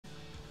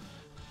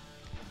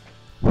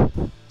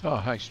Oh,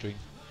 hi, stream.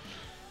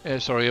 Yeah,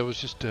 sorry, I was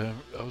just I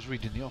was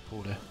reading the op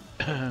order,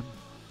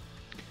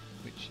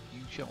 which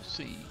you shall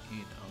see in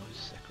a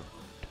second.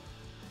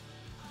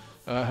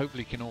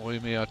 Hopefully, you can all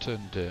hear me. I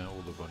turned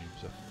all the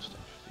volumes up and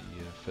stuff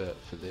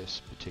for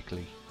this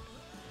particularly.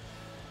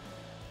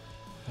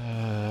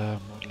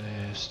 Mod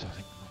list. I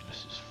think the mod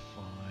list is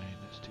fine.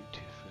 Let's do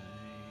TFA.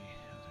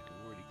 I think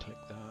I've already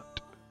clicked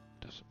that.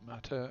 Doesn't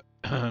matter.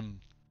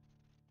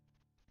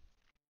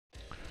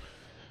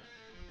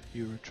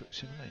 Euro Truck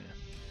Simulator.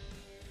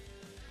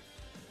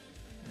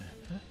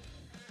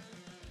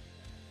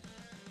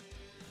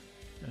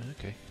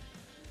 Okay.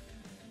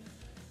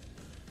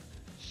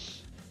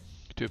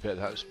 Do a bit of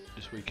that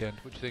this weekend.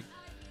 What do you think?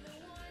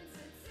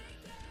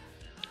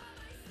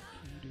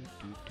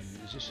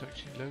 Is this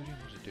actually loading?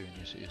 What's it doing?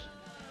 Yes, it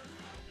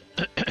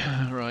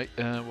is. Right,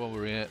 while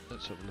we're here,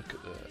 let's have a look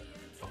at the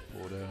op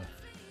order.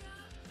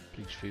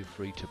 Please feel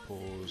free to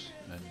pause,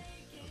 and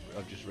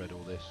I've just read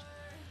all this.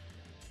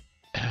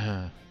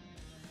 It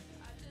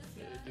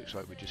looks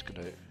like we're just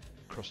going to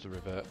cross the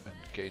river and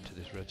get into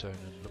this red zone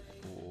and look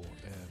for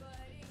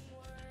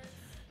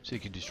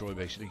seek and destroy,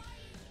 basically.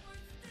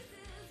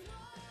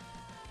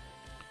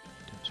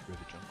 Dense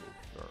river jungle.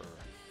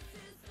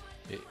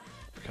 It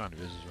kind of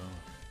is as well.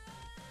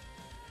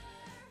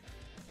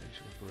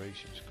 Basic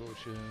operations,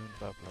 caution,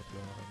 blah blah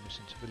blah,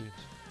 missing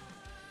civilians.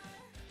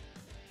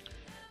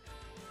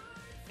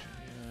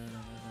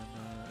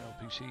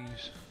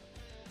 LPCs.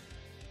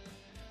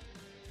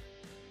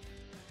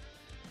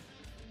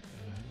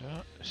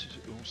 This is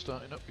all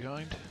starting up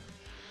behind.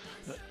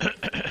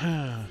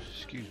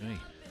 Excuse me.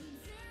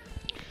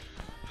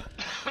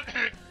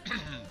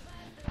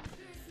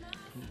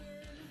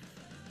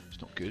 It's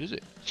not good, is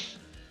it?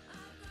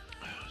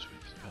 Let's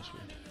wait for the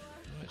password.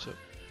 Right, it's up.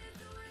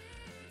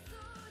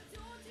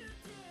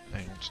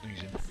 Hang on,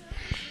 sneezing.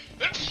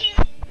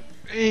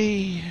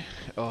 Hey!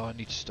 Oh, I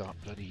need to start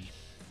bloody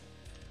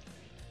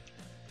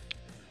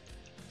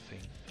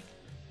thing.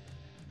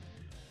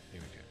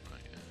 Here we go.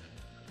 Right.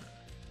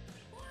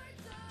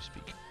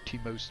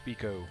 Timo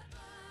Speako.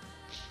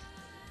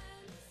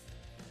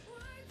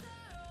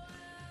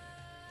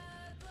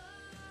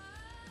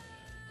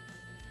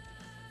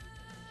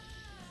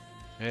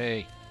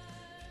 Hey.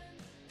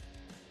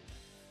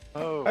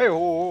 Oh. Hey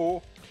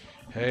ho.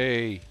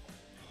 Hey.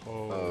 Ho.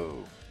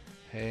 Oh.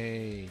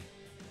 Hey.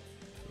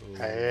 Oh.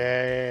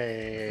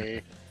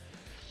 Hey.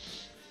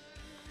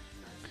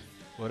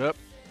 What up?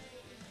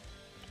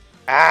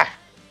 Ah!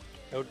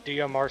 No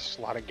DMR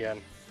slot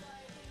again.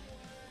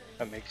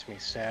 That makes me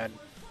sad.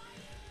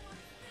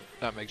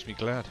 That makes me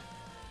glad.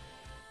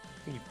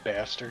 You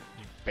bastard.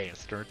 You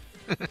bastard.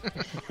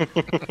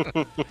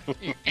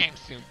 You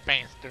absolute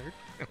bastard.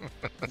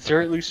 Is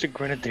there at least a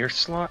Grenadier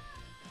slot?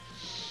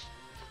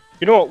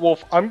 You know what,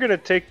 Wolf? I'm gonna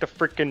take the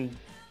frickin'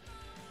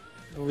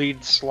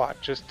 lead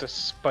slot just to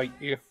spite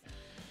you.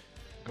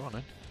 Go on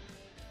then.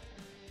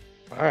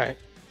 Alright.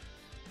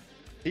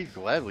 He'd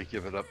gladly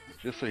give it up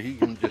just so he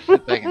can just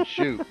sit back and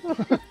shoot.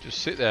 Just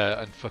sit there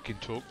and fucking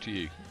talk to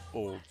you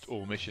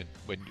all mission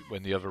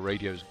when the other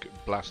radio's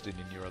blasting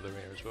in your other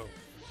ear as well.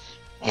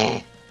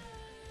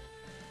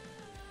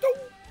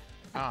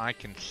 I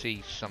can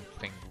see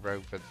something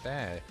over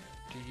there.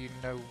 Do you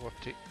know what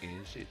it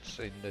is? It's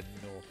in the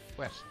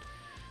northwest.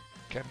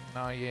 Can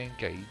I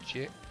engage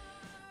it?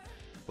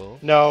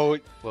 Wolf? No,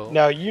 Wolf?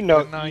 no, you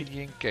know. Can I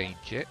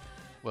engage it?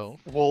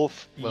 Wolf?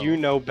 Wolf, you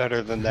know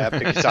better than that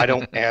because I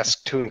don't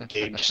ask to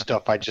engage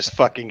stuff. I just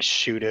fucking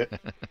shoot it.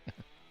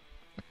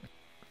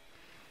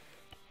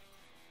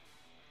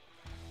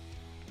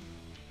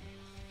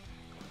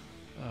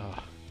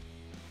 Ah,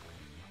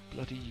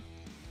 bloody!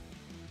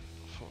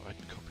 I thought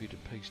I'd copied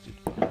and pasted.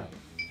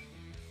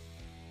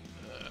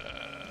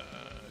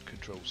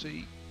 Control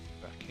C,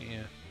 back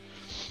here.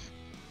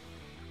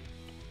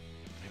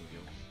 There we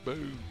go.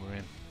 Boom, we're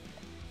in.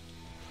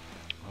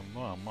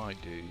 What I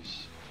might do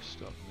is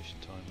start the mission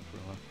timer for a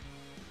while.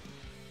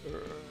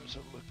 Let's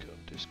have a look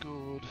at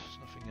Discord. There's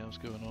nothing else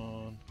going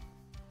on.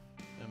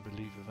 And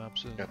leave of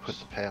absence. Gotta put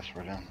the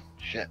password in.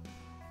 Shit.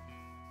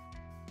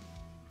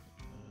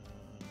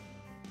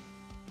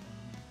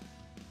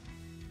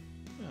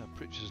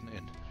 Pritch isn't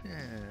in.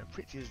 Yeah,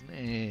 Pritch isn't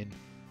in.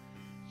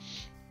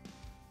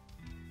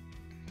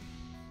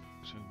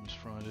 So Miss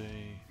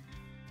Friday.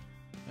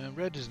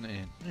 Red isn't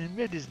in. And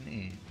Red isn't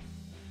in.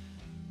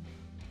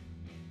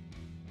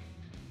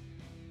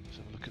 Let's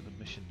have a look at the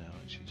mission now.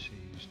 Actually, see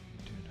who's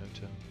doing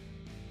hotel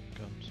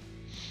guns.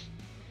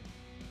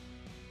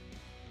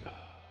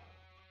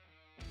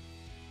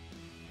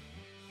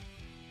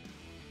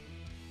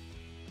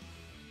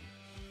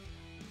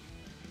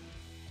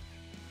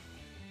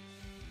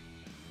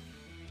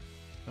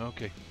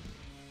 Okay.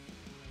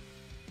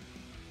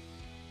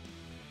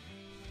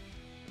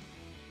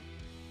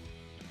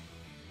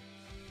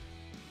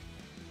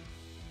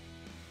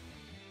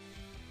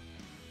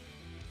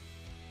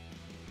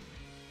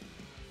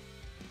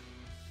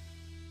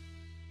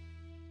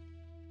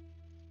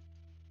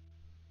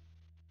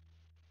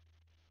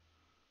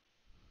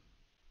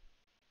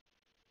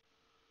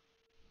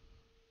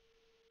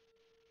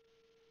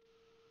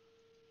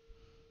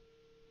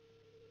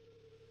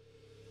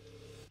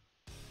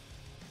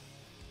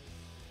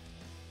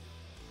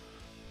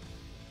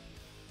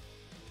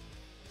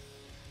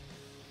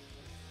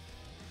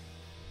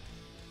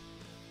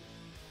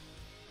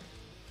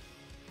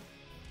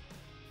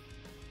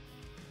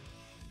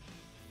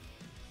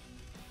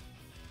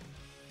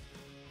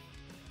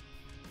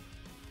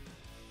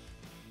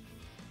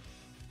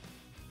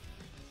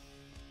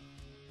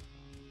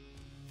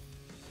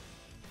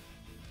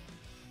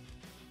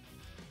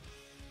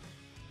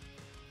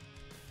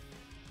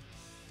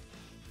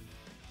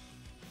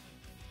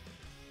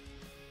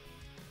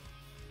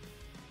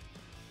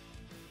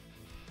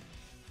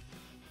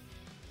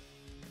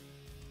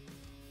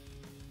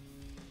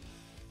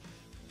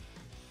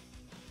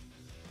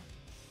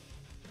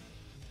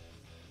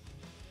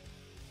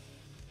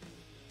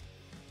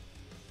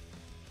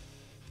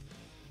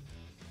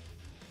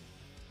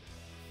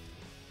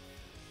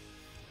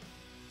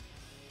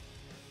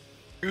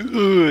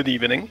 Good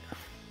evening.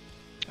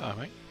 Hi,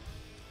 mate.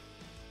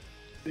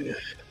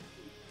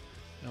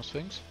 How's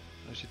things?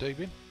 How's your day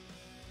been?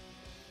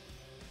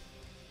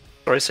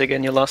 Sorry, say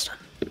again, you lost.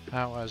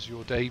 How has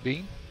your day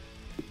been?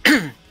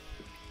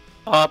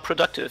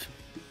 Productive.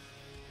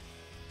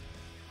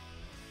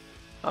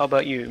 How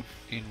about you?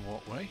 In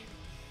what way?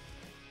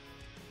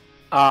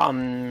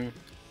 I'm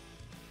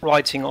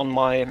writing on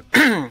my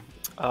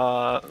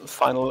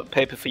final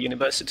paper for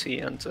university,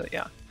 and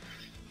yeah,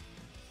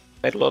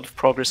 made a lot of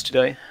progress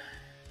today.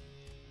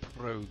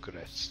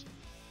 Progress.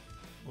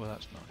 Well,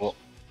 that's nice. Well,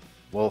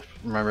 Wolf,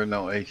 remember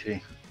no AT.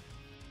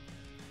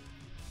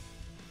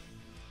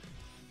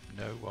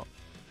 No what?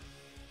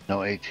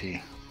 No AT. No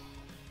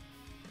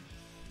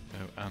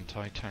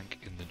anti-tank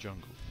in the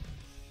jungle.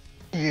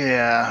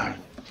 Yeah,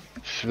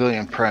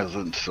 civilian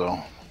presence, so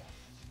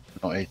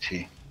no AT.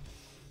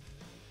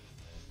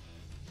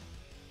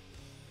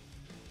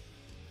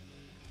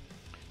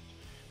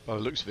 By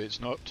the looks of it, it's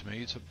not up to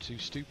me, it's up to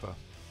Stupa.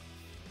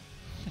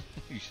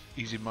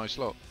 He's in my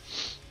slot.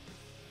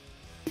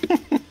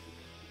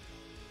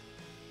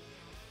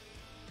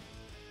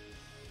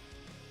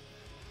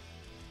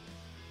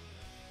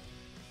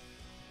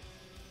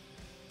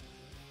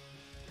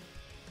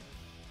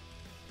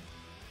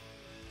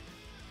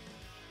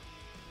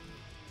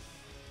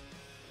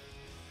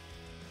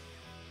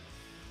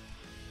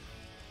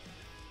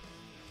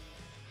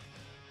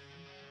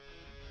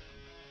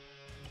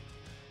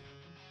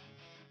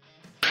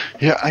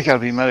 Yeah, I gotta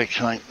be medic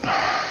tonight.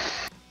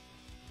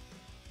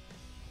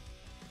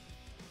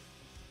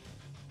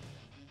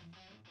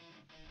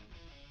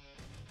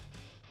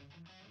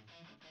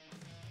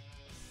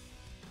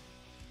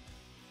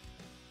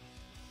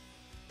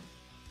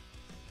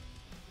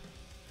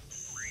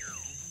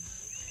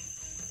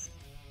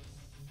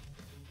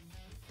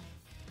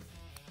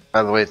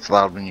 By the way, it's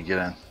loud when you get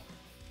in.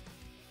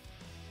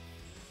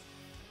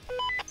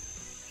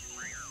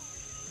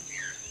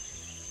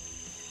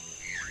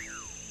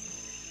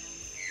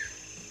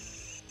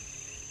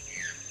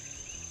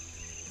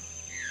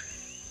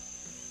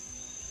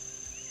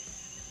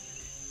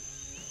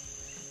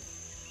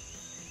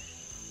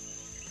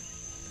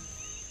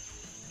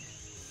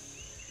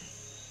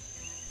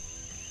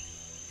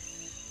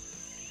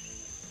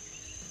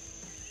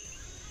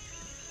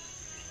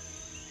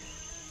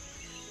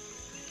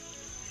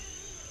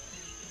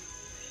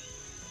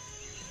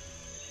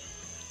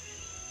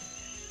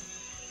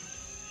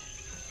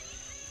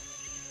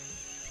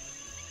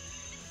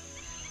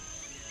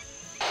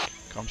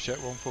 Comms check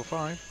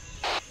 145.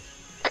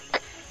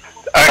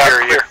 I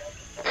hear you.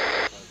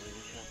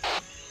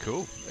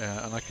 Cool.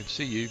 And I can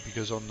see you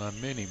because on the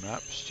mini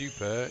map,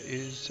 Stupa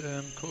is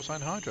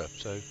cosine Hydra.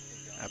 So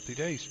happy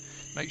days.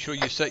 Make sure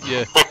you set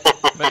your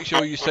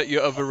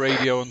other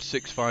radio on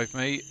 6.5,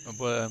 mate.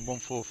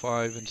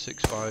 145 and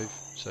 6.5.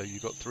 So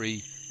you've got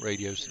 3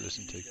 radios to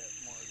listen to.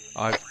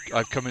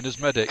 I've come in as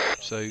medic,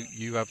 so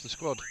you have the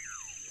squad.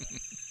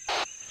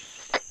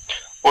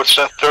 What's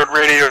that third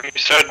radio you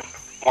said?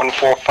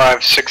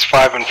 145,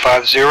 65, and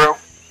 50?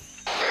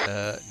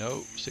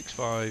 No,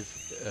 6.5.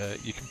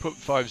 You can put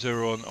 50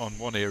 on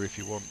one ear if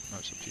you want.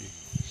 That's up to you.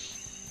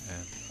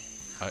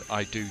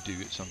 I do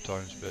it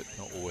sometimes, but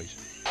not always.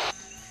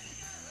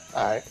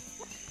 Alright.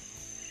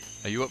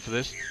 Are you up for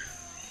this?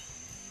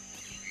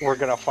 We're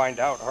gonna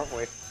find out, aren't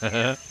we?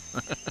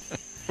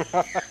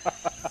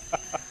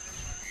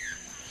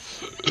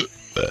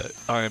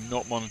 I am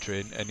not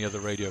monitoring any other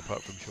radio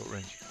apart from short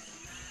range.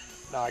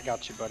 No, I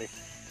got you, buddy.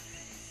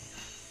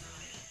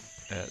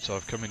 So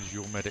I've come in as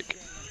your medic.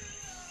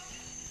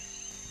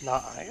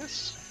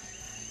 Nice.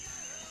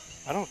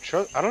 I don't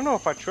know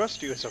if I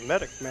trust you as a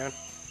medic, man.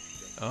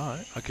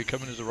 Alright, I could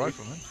come in as a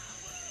rifleman.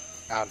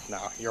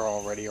 No, you're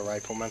already a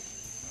rifleman.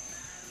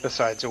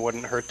 Besides, it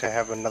wouldn't hurt to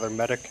have another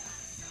medic.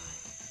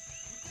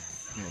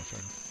 Yeah, fair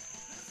enough.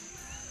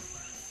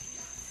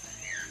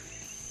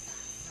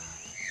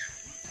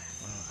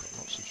 Wow, I've got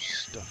lots of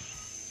stuff.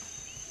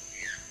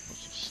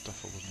 Lots of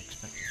stuff I wasn't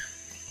expecting.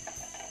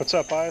 What's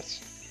up, Bias?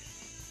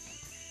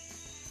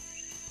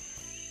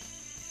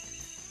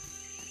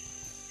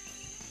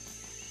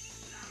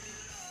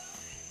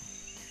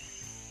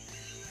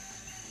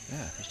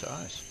 Yeah, Mr.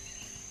 Ice.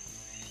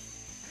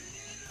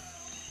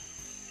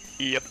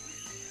 Yep,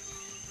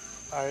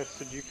 Bias,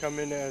 did you come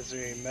in as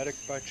a medic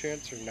by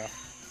chance or no?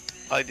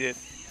 I did.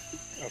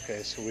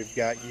 Okay, so we've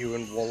got you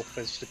and Wolf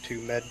as the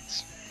 2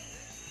 meds.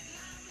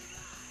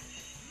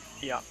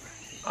 Yeah,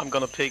 I'm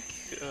gonna pick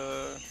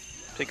a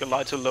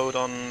lighter load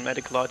on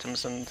medical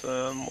items and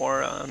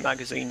more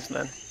magazines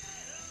then.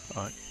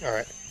 Alright.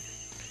 Alright.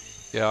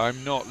 Yeah,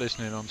 I'm not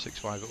listening on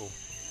 6.5 at all.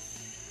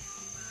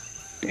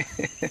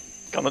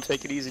 Gonna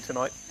take it easy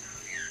tonight.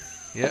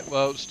 Yeah,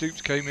 well,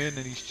 Stoops came in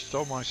and he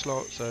stole my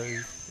slot, so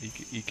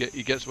he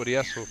gets what he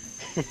asked for.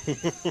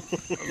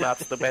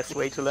 That's the best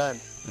way to learn.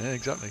 Yeah,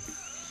 exactly.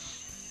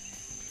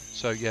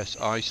 So yes,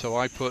 I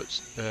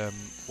put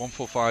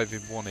 145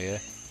 in one ear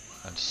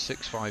and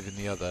 6.5 in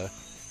the other,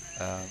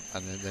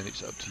 and then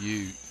it's up to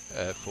you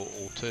for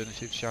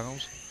alternative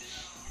channels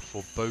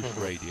for both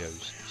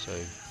radios. So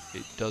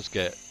it does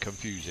get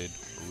confusing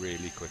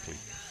really quickly.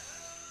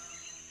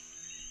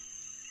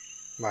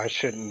 I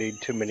shouldn't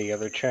need too many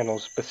other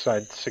channels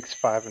besides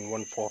 6.5 and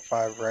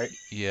 145, right?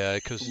 Yeah,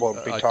 because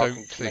Won't be I talking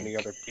don't to think. many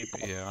other people.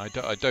 Yeah, I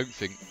don't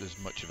think there's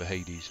much of a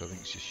Hades. I think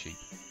it's just sheep.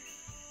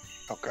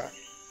 Okay.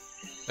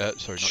 Sorry,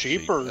 not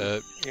Sheep sheep.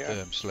 or-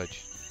 yeah.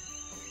 Sledge.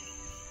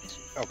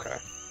 Okay.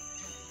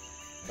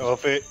 Well,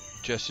 if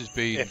Jess has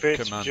been it's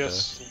commander,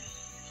 just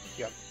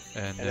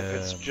and if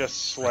it's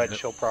just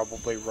Sledge, he'll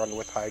probably run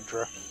with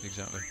Hydra.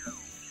 exactly.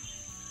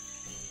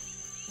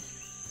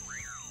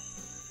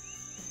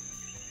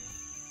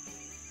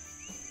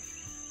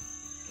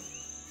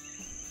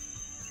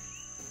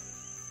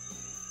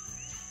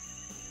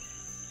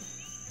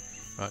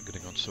 Right, I'm gonna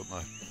go and sort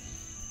my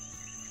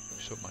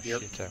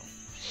Yep. shit out.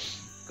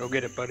 Go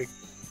get it, buddy.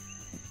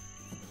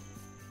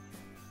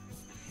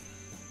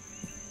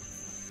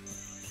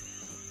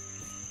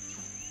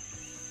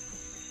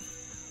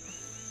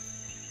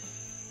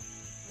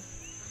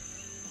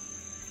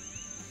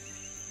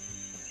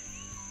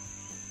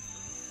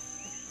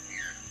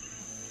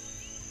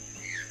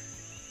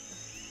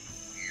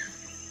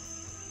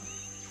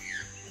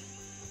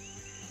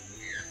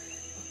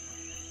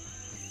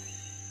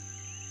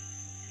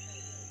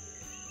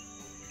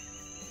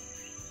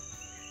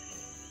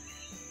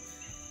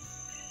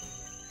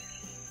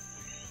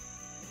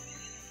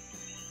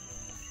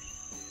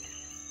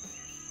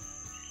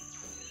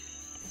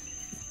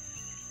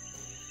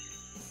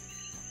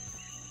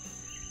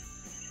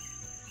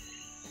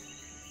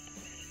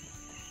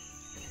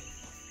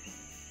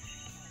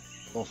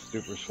 All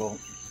Stuper's fault.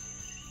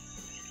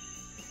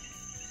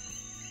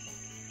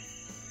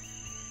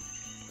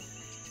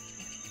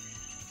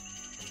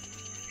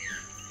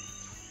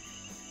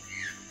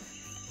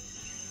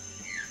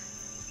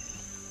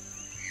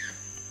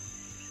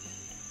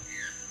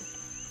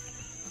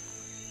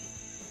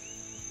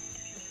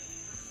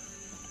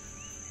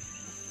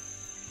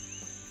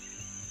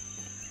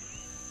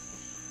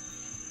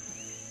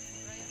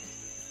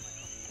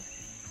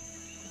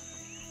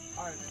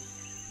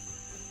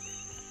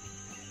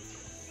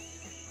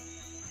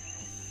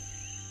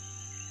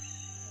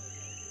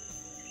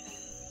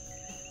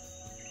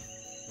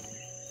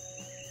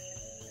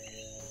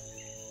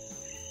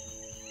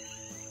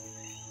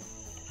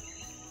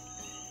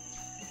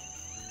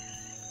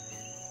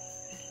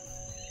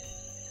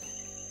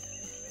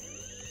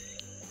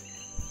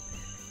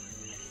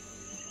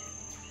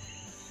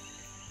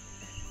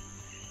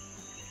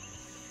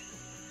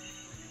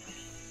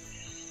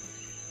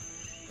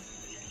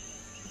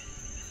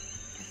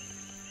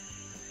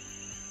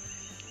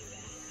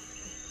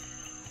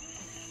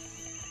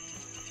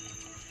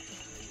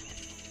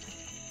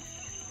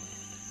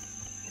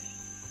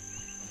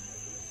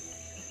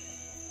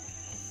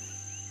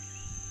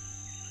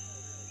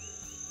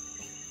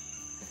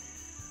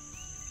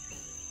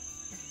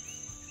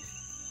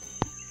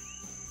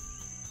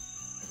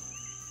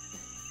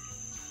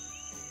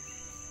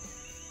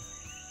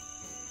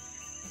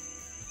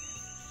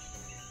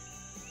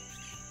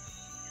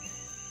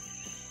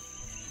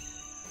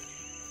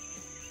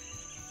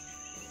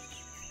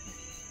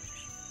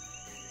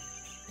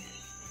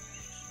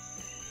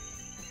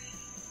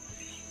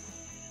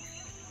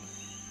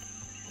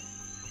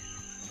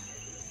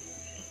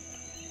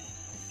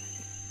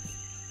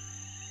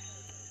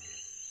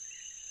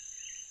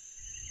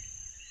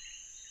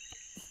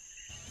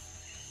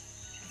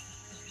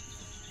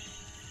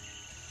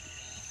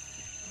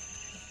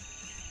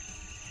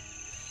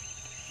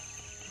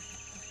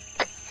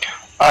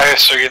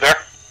 Ias, are you there?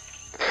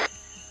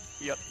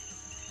 Yep.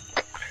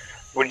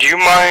 Would you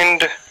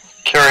mind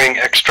carrying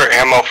extra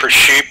ammo for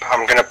Sheep?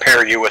 I'm gonna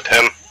pair you with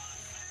him.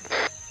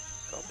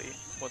 Copy.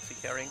 What's he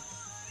carrying?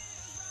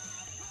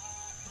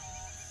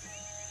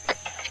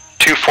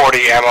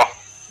 240 ammo.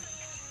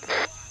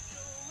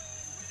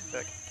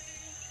 Check.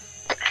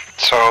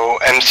 So,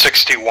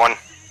 M61.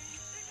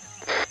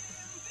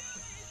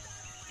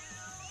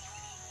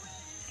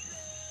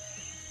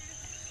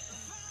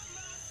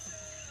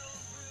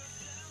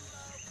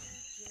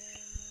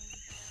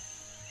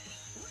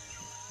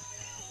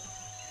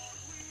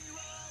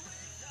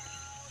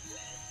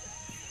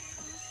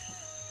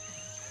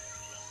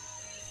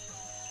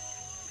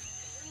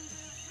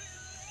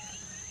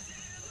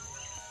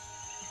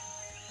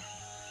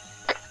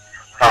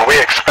 Are we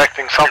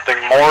expecting something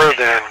more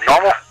than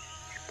normal?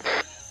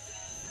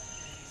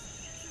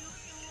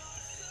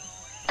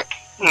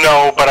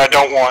 No, but I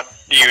don't want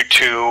you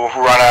to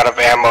run out of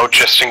ammo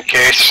just in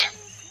case.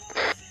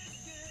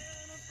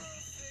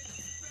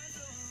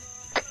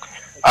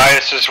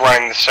 Ias is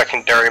running the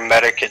secondary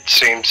medic, it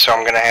seems, so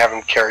I'm gonna have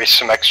him carry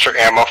some extra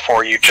ammo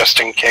for you just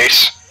in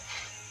case.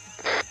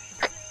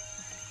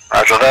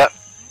 Roger that.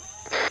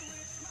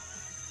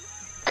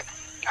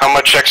 How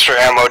much extra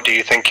ammo do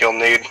you think you'll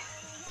need?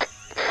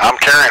 I'm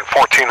carrying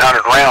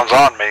 1,400 rounds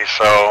on me,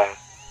 so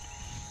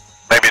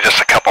maybe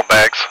just a couple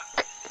bags.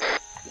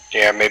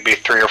 Yeah, maybe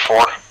 3 or 4.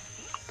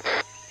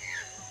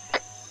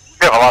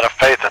 I have a lot of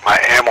faith in my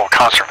ammo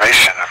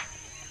conservation.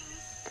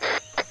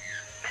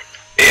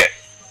 Yeah,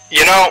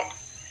 you know,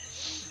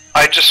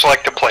 just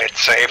like to play it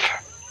safe.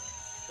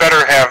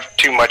 Better have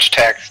too much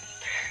tax.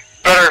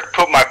 Better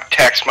put my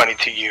tax money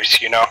to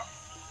use, you know?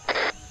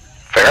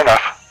 Fair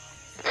enough.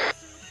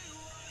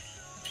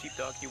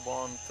 Sheepdog, you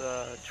want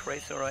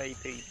Tracer or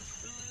AP?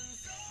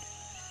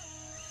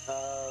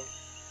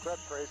 Grab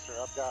Tracer.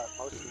 I've got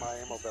most of my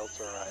ammo belts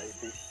are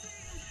AP.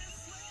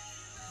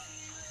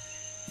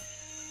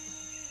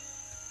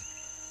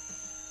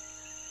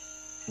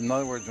 In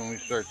other words, when we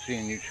start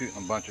seeing you shooting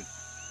a bunch of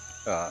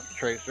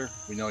tracer,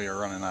 we know you're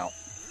running out.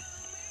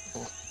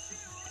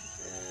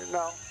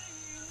 No.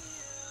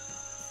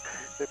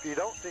 If you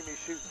don't see me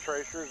shooting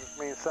tracers, it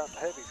means something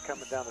heavy's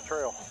coming down the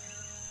trail.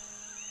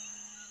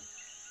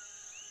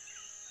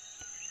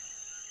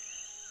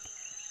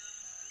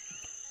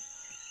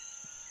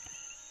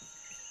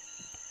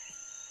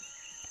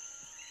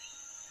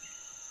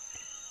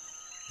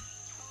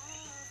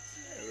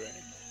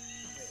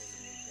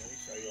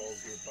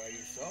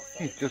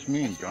 It's just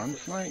me and guns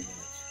tonight.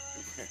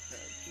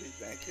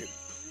 Thank you.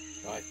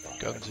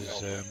 Guns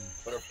is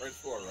what our friends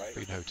for, right?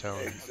 being hotel.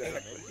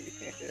 Exactly.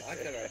 I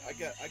got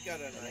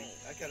a mission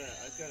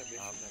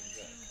I'm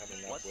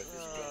coming up with. It's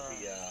gonna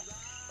be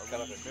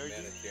kind of a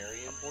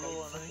humanitarian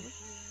thing.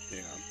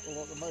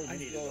 Yeah. I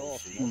need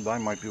to I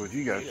might be with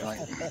you guys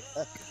tonight.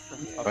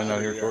 I'm not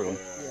here shortly.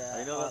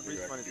 I know that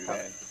Richmond is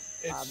coming.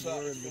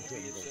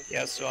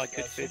 Yeah, so I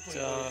could fit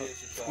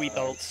 3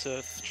 belts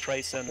of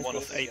Tracer and 1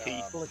 of AP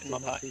in my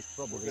pack.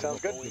 Sounds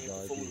good.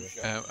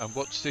 And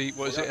what is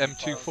it,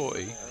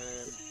 M240?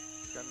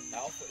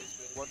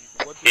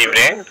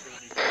 Evening.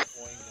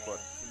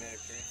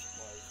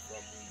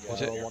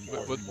 Is it,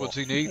 what does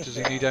he need? Does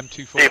he need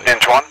M240? Evening,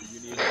 Twan.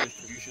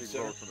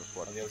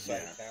 On the other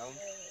side of town.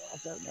 I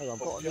don't know, I've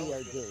got an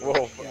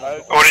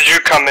EOD. What did you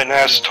come in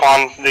as,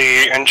 Twan,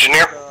 the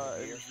engineer?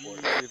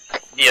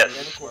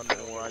 Yes.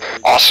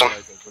 Awesome.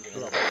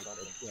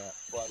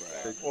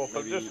 Well,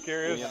 I'm just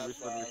curious.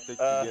 Did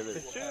you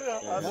head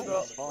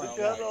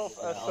off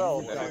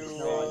SL to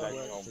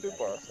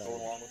Stupar?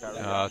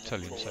 I'll tell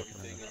you in a second.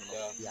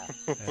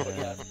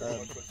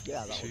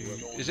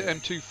 Is it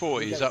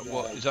M240?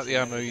 Is that the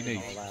ammo you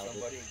need?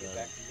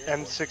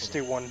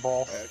 M61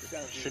 ball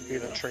should be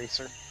the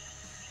tracer.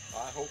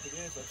 I hope it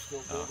is. I'm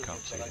still Oh, I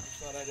can't see but I it. just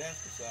thought I'd ask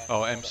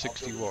Oh,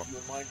 M61.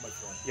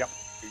 Yep.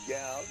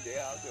 Yeah, I'll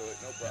do it.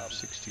 No problem.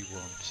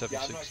 M61, Yeah,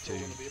 I'm not 762, sure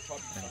it'll be a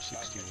problem.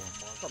 M61.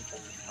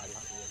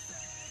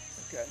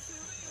 Okay.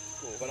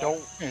 Cool. But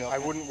Don't. I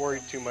wouldn't worry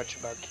too much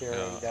about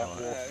carrying that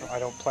wolf. I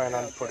don't plan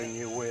on putting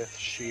you with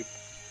sheep.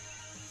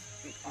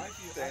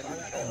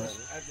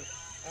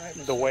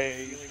 The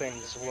way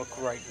things look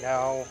right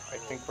now, I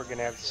think we're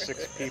gonna have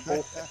 6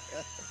 people.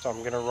 So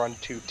I'm gonna run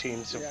 2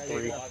 teams of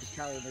 3.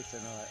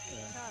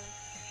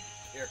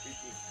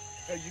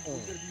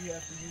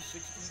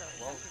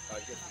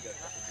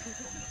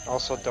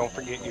 Also, don't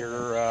forget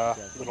your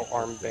little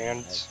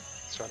armbands,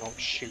 so I don't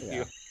shoot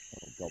you.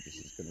 Oh god, this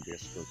is going to be a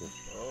struggle.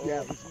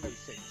 Yeah, this is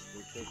 6.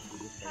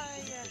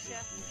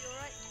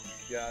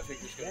 Yeah, I think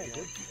it's going to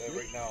be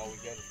right now. We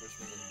got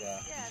Richmond and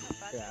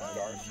Darcy.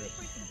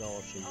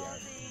 Darcy,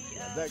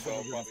 yeah. They're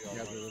going to be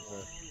together as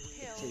a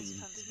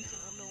team.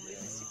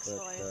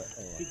 But,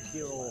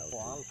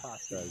 604 Alpha,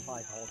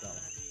 65 Hotel.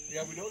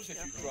 Yeah, we noticed that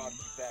you dropped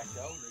back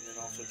out, and then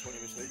also 20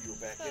 minutes later you were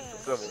back in.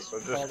 So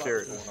just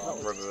curious,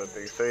 whether that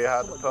be. So you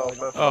had to tell us.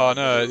 Oh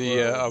no,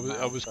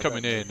 I was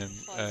coming in and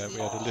we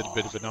had a little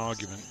bit of an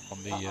argument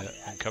on the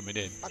on coming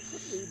in,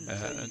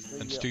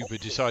 and Stupid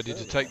decided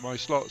to take my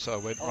slot, so I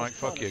went right,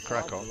 fuck you,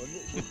 crack on.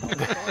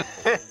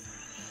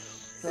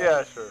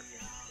 Yeah, sure.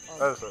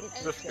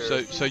 Just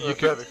curious. So you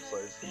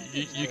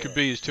could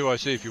be his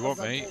 2IC if you want,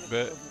 mate,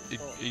 but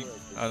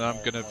and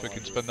I'm gonna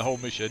fucking spend the whole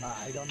mission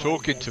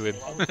talking to him.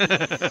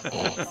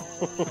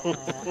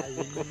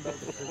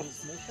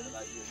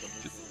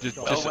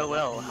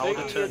 Well, hold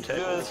the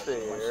turntables.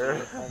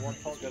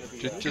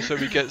 Just so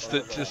he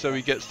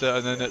gets to,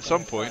 and then at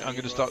some point I'm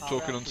going to start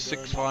talking on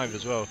 6.5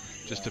 as well,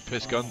 just to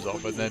piss guns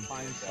off, and then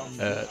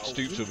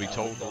Stoops will be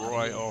told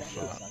right off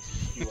for that.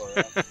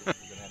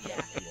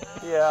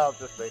 Yeah, I'll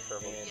just make sure.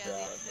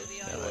 Yeah,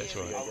 that's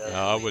right.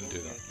 No, I wouldn't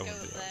do that.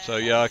 So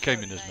yeah, I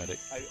came in as medic.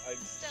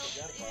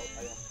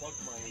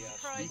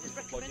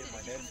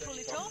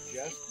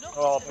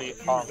 I'll be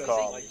on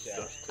call.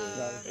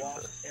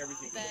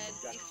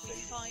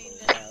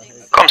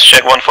 Comms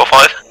check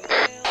 145.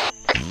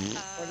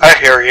 I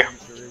hear you.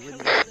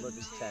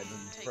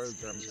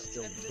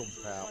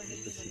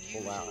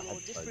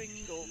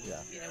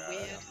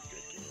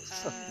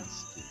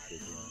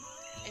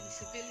 Any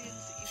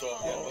civilians that you So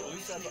find, yeah, well, at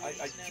least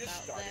I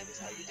just about started. them,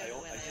 so I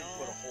didn't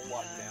put a whole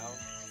lot down.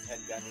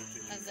 Hadn't gotten into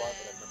it too and far,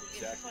 then but I remember if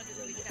you exactly find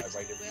a because weak I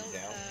write everything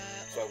down.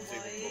 So I was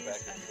able to go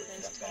back and put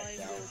there's stuff back time,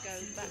 down. we'll go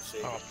back to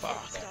save Oh, it,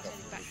 fuck. back start up.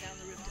 heading back down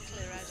the room to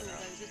clear out all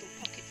those little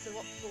pockets of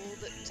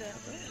upfall that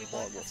we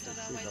bypassed on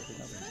our way up the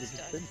first There's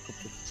time. been a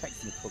couple of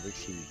technical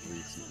issues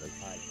recently.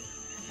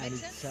 And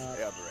Makes it's, sense?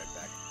 Yeah, I'll be right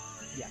back.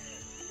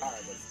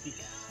 alright,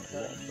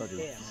 but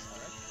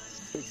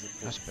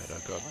That's better. I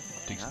got a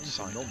decent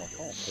sight. I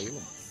can't feel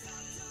them.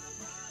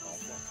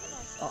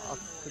 I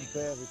can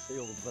barely see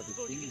all the bloody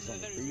keys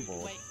on the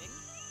keyboard.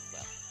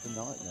 It's a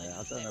nightmare.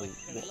 I don't know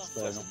what's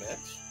going on.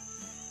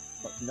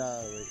 But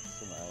no, it's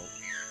something else.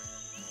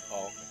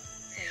 Oh,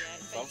 okay.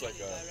 Sounds like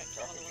a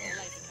carpal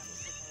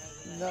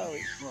tunnel. No,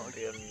 it's not.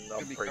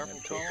 Could be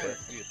carpal tunnel or it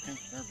could be a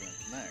pinched nerve in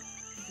his neck.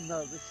 No,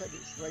 they said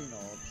it's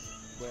Raynaud's,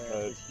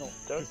 where it's not.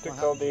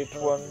 Tactical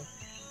D1.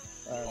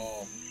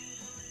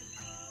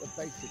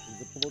 Basically,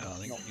 the blood's I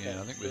think, not yeah,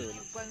 I think we're,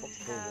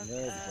 the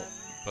nerves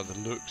up. by the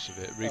looks of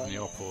it, reading the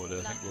op order,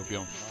 I think we'll be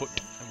on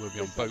foot, and we'll be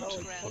on boats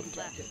and foot.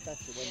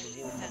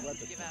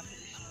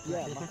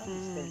 Yeah, my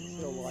hands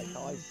feel like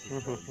ice.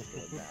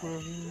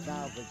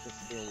 Now they just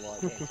feel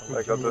like.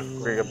 Like I'll just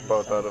bring a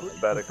boat out of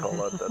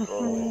medical at that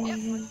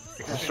one.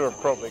 Because we're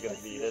probably gonna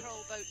need it.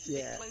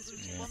 Yeah.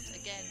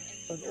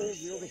 And all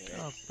the other things.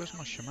 Oh, where's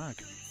my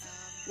shamag?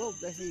 Well,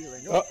 they're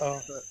healing up.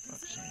 Uh-oh. But,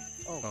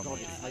 oh god,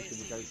 it's making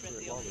me go through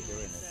it while they're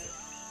doing it.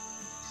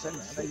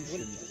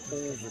 Sensations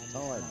all the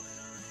time.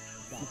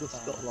 You just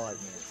got like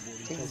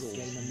tingles,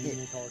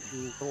 nip,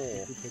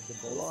 core,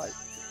 light.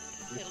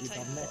 In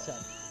fact,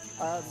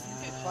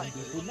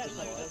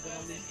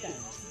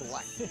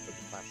 black for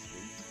the past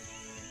week.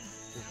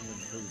 Doesn't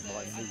improve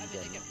my mood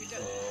any.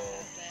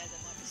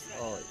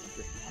 Oh, it's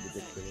just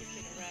ridiculous.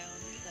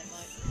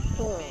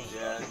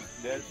 Yeah,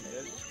 there's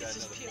got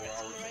another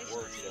 4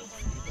 hours of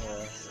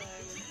work. So.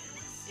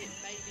 It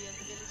may be in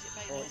the village, it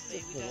may Oh, not it's be.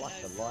 just We the don't lack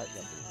know. of light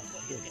level. I've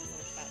got to get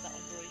about that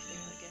on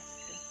briefing, I guess.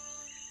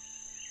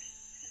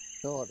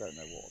 Oh, I don't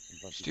know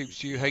what. Stoops,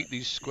 do you hate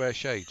these square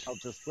shades? I'll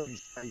just when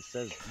he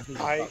says.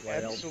 I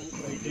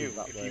absolutely do.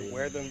 If you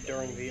wear them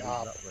during the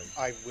op,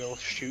 I will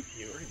shoot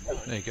you.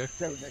 There you go.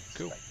 Don't expect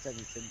Cool.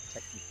 anything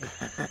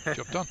technical.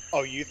 Job done.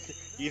 Oh, you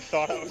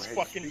thought I was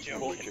fucking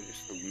joking?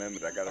 Just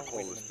remember, I gotta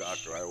call this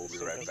doctor. I will be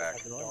right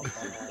back.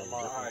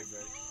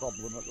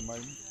 Problem at the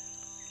moment.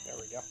 There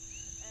we go.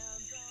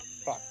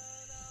 Fuck.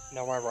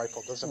 No, my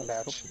rifle doesn't Oh,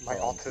 match. couple My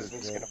times,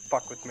 autism's yeah. gonna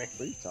fuck with me.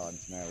 3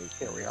 times now.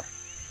 Here we are.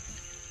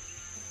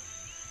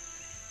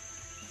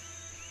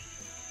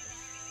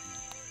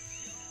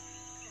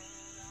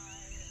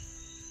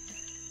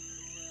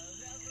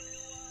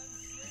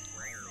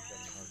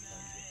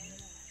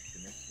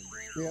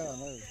 Yeah, I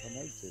know. I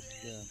noticed.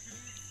 Yeah.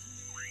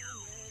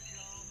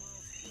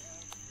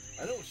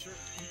 I know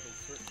certain people,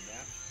 certain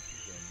maps,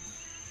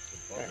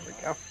 There we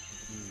go.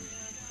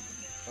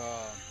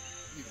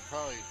 You could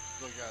probably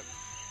look at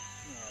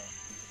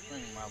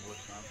training my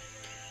voice on.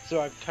 So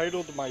I've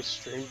titled my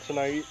stream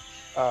tonight,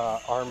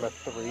 Arma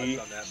 3,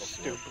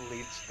 Stoop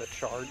leads the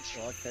charge. So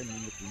I came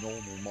in with the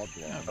normal mod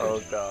line. Oh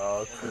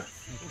god.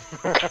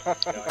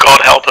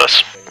 God help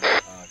us.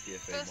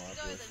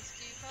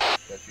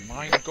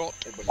 Mine got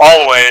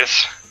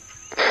Always.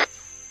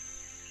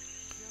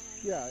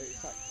 Yeah,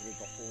 it's actually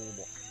got all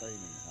what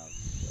training has.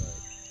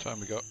 time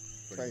we got.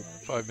 Training.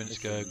 5 minutes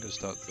ago, I'm going to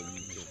start the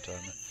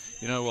timer.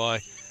 You know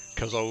why?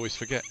 Because I always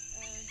forget.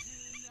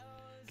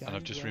 And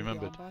I've just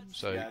remembered.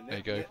 So, there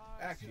you go.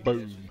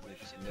 Boom.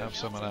 Have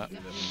some of that.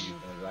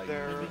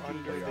 They're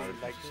under the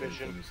night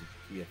vision.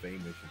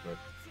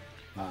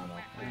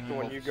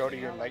 When you go to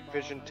your night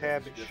vision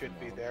tab, it should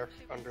be there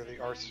under the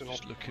arsenal.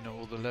 Just looking at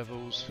all the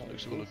levels.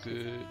 Looks all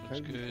good. Looks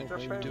good.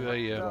 Should do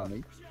a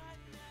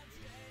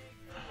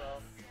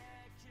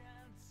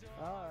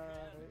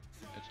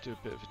let's do a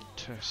bit of a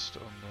test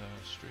on the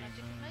stream.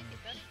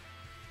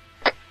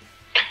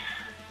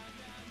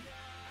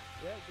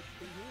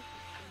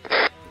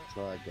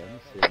 Try again.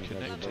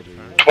 Connected.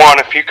 Twan,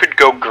 if you could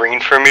go green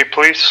for me,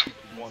 please.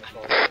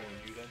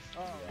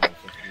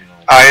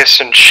 Ice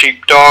and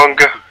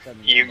Sheepdog,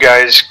 you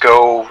guys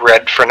go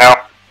red for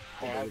now.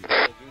 No, it's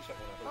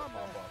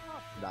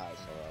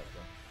alright.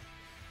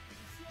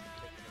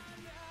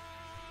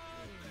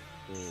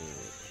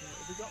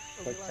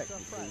 So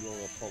technically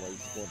you're Apollo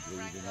squad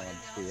leading on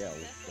TL,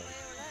 so...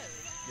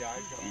 Yeah,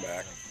 I'm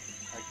back.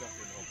 I jumped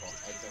in no problem.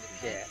 I jumped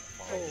in Yeah.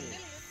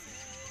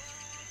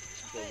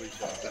 So we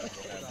saw that. A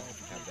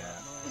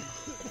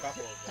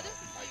couple of I don't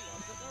think you,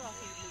 but there are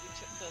people who would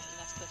check first and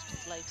ask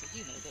questions later.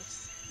 You know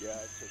this. Yeah,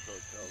 I took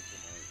hotels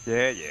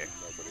tonight. Yeah.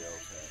 Nobody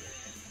else had it.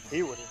 He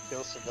wouldn't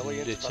kill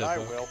civilians, It's but a I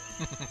book. will.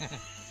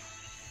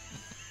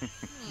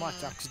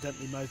 Might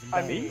accidentally mow them I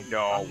down. mean,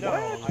 No,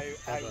 I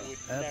Ever, would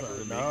ever.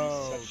 never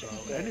No, make such a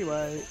no. thing.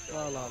 Anyway,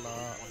 la la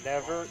la.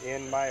 Never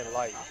in my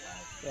life.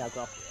 Yeah, I've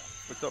got.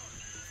 What's up?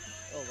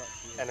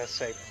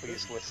 NSA,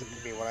 please listen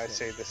to me when I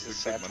say this is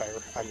satire.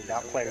 I'm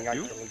not planning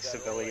on killing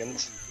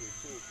civilians.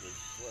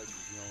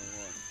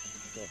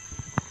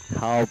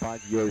 How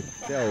about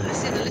yourself? I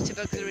see the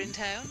litterbugs are in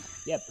town.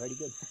 Yeah, pretty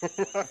good.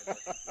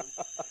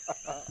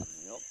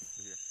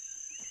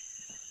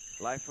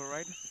 Life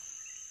alright?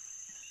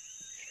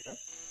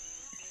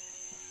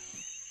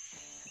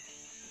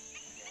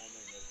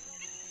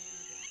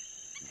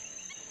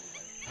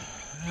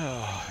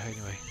 Oh,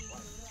 anyway.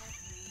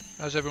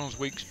 How's everyone's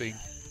week's been?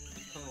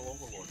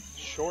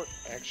 Short,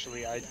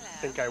 actually. I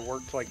think I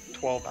worked like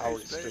 12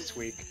 hours this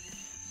week.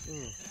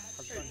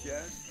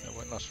 That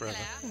won't last forever.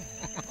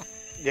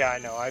 Yeah, I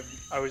know.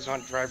 I was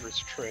on driver's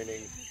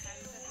training,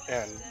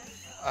 and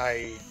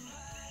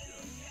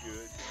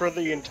For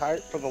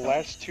the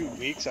last 2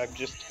 weeks, I've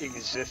just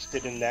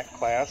existed in that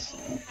class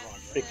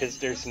because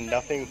there's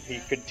nothing he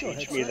could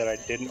teach me that I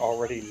didn't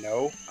already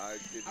know.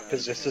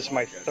 Because this is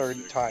my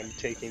 3rd time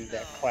taking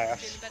that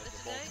class.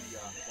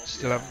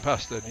 Still haven't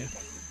passed then, yeah?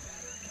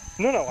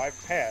 No, I've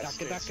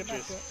passed. It's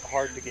just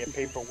hard to get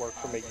paperwork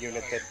from a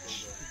unit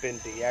that's been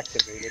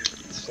deactivated.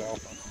 So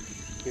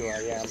here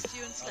I am. Just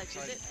you and Sledge,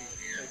 is it?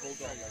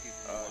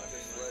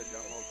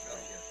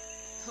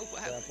 Oh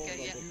wow,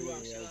 okay, yeah.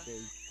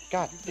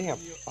 God damn,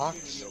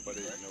 Fox.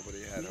 Nobody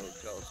had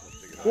hotels.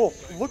 So Wolf,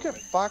 look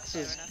at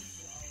Fox's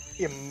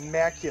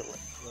immaculate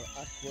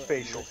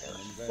facial hair.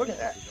 Look at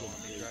that.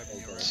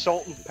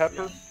 Salt and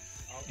pepper.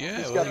 Yeah,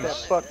 He's well, got that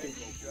fucking...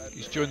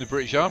 He's joined the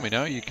British Army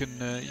now. You can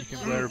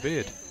wear a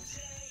beard.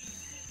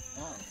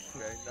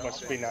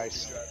 Must be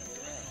nice.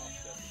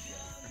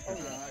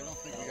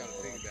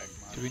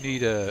 Do we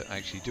need a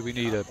do we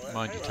need a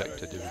mine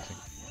detector? Do we think?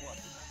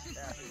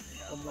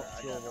 I'm not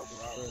sure what this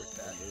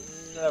person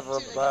is. Never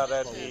a bad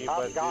idea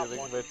by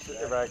dealing with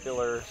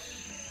irregulars.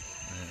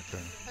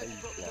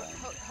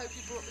 Hope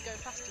you brought the go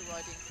faster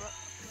riding truck.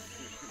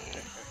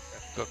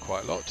 Got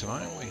quite a lot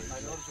tonight, haven't we?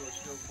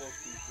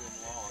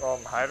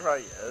 Hydra,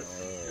 yes.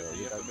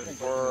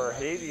 For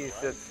Hades,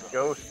 it's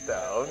Ghost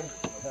Town.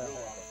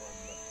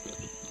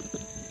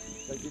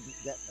 They didn't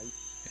get me.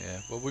 Yeah.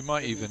 Well, we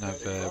might even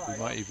have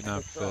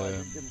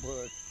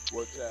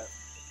What's that?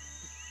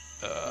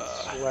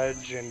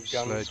 Sledge and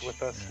guns Sledge,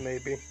 with us, yeah.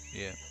 maybe.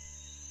 Yeah.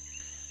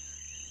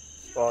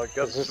 Well, I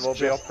guess Is this we'll be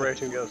just the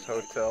operating two? as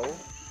hotel.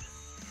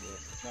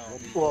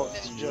 Well,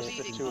 it's just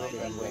the 2 of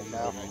them right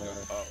now.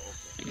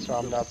 So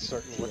I'm not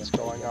certain what's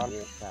going on.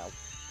 Hey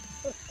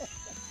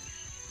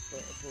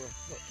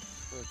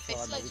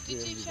Sledge,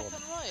 did you check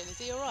on Ryan? Is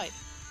he alright?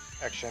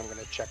 Actually, I'm going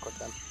to check with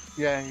them.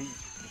 Yeah, he's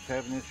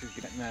having issues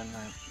getting in.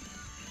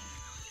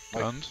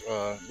 Guns?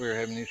 We were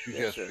having issues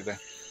yesterday.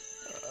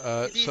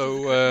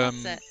 So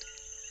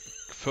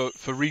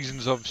for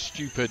reasons of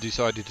Stupa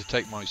decided to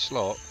take my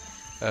slot.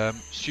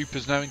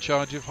 Stupa's now in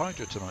charge of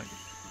Hydra tonight.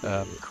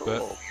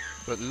 Cool.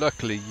 But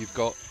luckily you've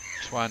got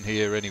Twan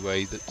here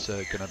anyway that's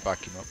going to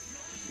back him up.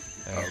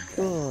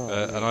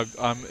 And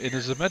I'm in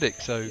as a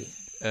medic, so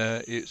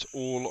it's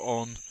all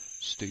on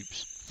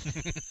Stoops.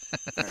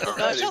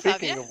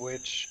 Speaking of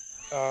which,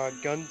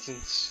 Guns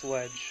and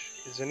Sledge,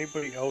 is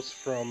anybody else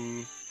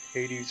from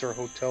Hades or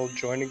Hotel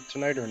joining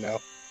tonight or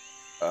no?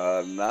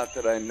 Not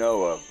that I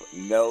know of.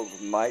 Nels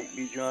might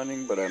be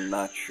joining, but I'm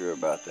not sure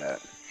about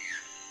that.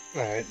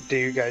 Alright, do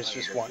you guys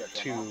just want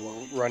to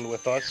run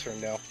with us or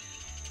no?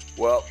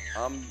 Well,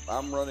 I'm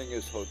running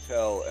his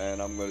hotel, and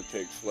I'm going to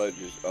take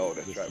Sledge's. Oh,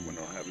 that's right. We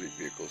don't have any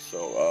vehicles,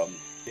 so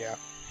yeah,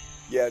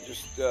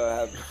 just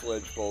have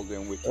Sledge fold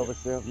in with you.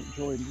 Obviously, I haven't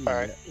joined you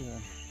Alright. yet.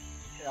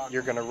 Yeah.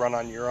 You're going to run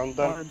on your own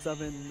then? Ryan's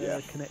having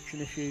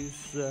connection issues,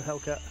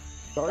 Hellcat.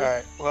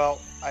 Alright,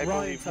 well, I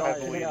Ryan's believe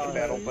heavily in the having,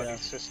 Battle yeah. Buddy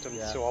system,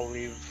 Yeah. so I'll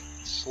leave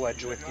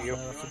Sledge with you.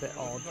 That's a bit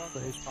odd for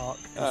his park.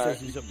 He Alright, says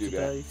he's you up can to do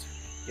that. date.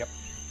 Yep.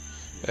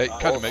 It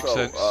kind of makes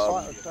Also, sense.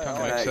 Kind of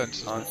makes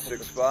sense. On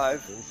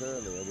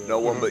 6-5, no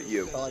one but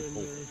you.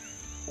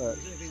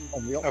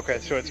 Okay,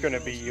 so it's going to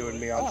be you and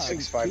me on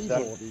 6-5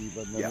 then?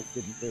 Yeah.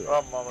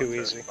 Too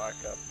easy.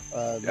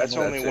 That's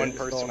only one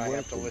person I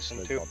have to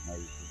listen to.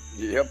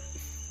 Yep.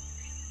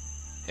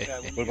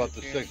 What about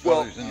the 6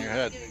 Well, others in your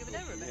head?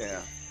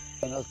 Yeah.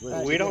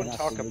 We don't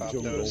talk about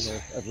those.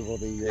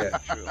 Everybody, Yeah,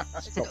 true.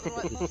 stop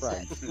with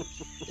Frank.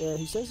 Yeah,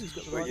 he says he's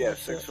got the But right yeah,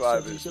 headset,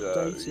 6-5 says is, he's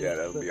updated, yeah,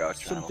 that'll but be our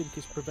channel. something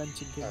is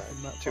preventing him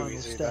from that Too final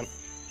easy step.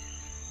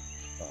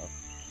 then.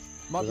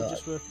 Might be Right.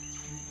 just worth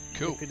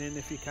Cool. dipping in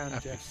if you can,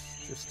 Happy. Jess,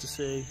 just to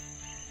see.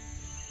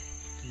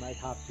 Might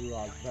have to,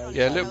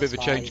 Yeah, a little bit of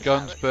a change,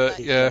 Guns, but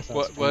yeah,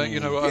 well, you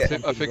know what?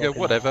 I figure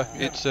whatever.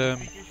 It's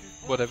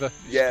whatever. It's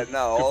Yeah, good-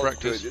 no, good all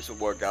practice. good. This will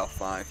work out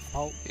fine.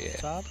 Oh, Yeah.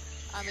 Tab?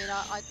 I mean,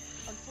 I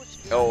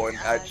unfortunately. Oh, and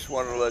I just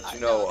wanted to let you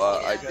know,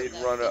 I did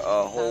run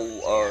a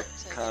whole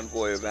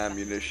convoy of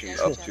ammunition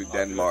up to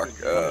Denmark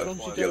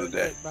the other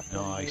day.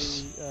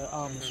 Nice.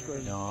 Armor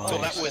screen. Nice. So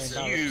that was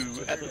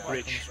you at the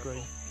bridge.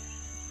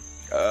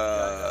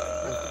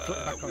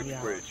 Which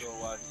bridge?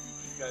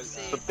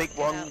 The big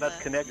one that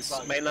connects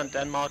mainland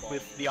Denmark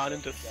with the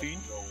island of Fyn.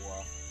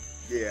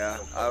 Yeah,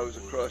 I was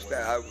across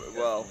that. I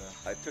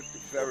took the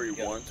ferry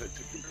once. I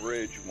took the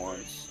bridge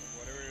once.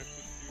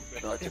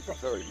 No, I took the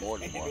ferry more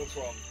than once.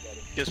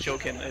 Just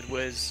joking, it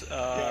was,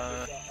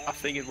 I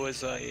think it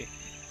was I've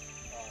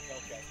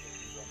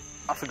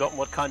forgotten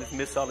what kind of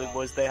missile it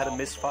was. They had a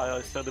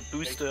misfire, so the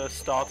booster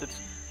started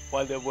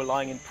while they were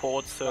lying in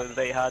port, so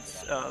they had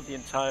the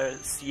entire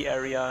sea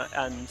area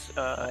and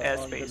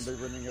airspace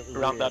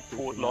around that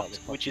port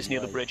locked, which is near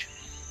the bridge.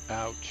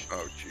 Ouch.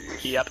 Oh,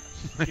 jeez. Yep.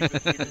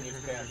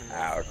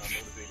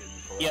 Ouch.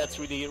 Yeah, it's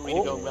really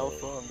going well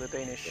for the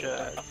Danish.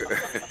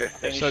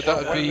 So that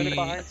would be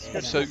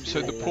so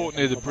the port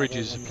near the bridge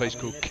is a place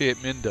called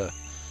Kirkminder.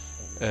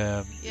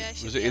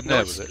 Was it in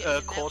there? Was it?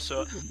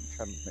 Corsair.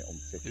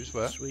 It was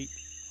where? Sweet.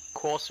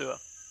 Corsair.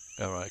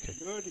 Oh, right, okay.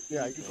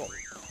 Yeah,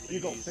 you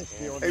got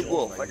 50 on. Hey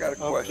Wolf, I got a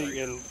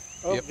question.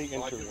 Of the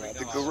interweb.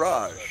 The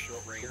garage.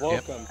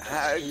 Welcome.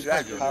 How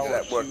exactly does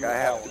that work? I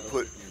have to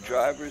put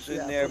drivers in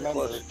there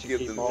plus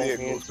give them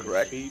vehicles,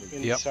 correct?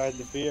 Inside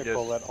the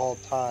vehicle at all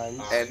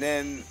times. And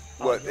then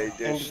what? They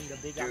just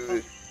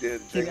do the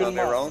thing on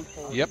their own?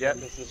 Yep.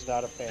 This is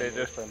not a They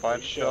just family-friendly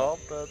find show.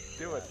 job,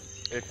 do it.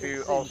 If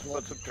you also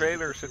put some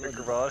trailers in the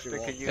garage, they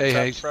can use Hey,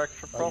 that Hayes. for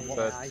extra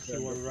profit.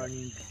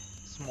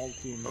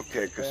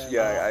 Okay, because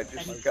yeah, I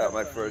just got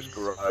my first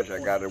garage. I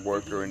got a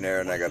worker in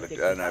there, and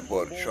I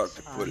bought a truck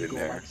to put in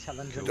there.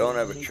 Don't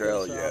have a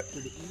trailer yet.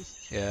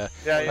 Yeah.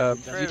 Yeah,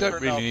 You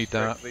don't really need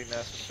that. strictly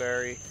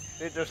necessary.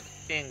 They just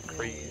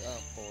increase.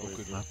 Oh,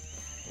 good man.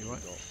 You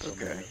right?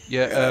 Okay.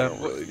 Yeah. I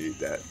don't really need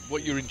that.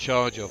 What you're in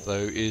charge of though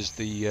is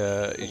the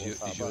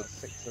is your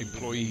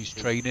employees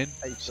training.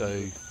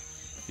 So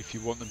if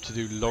you want them to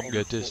do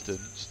longer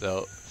distance,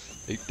 well,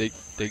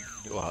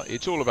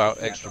 it's all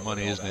about extra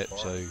money, isn't it?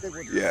 So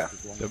yeah,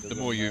 the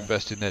more you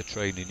invest in their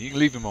training, you can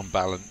leave them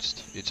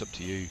unbalanced. It's up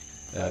to you.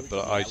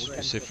 But I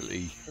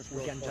specifically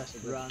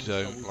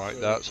don't like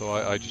that, so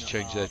I just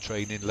change their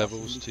training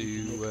levels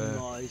to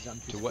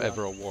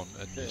whatever I want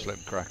and just let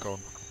them crack on.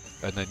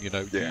 And then you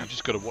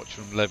just got to watch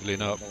them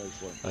leveling up,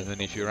 and then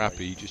if you're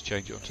happy, you just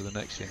change it on to the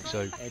next thing.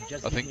 So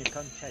I think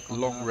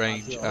long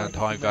range and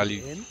high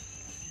value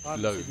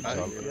loads,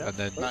 and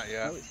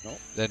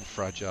then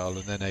fragile,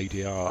 and then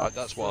ADR.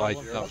 That's my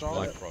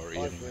priority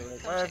anyway.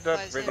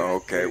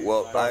 Okay,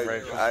 well I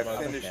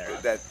finished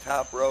that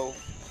top row.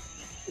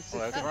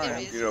 Well, that's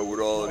right. You know, with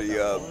all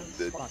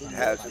the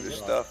hazardous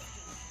stuff.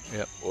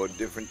 Yep. Or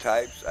different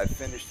types. I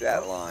finished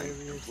that line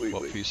completely.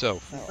 What, for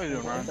yourself?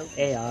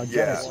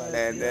 Yeah,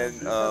 and then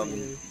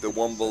the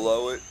one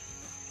below it,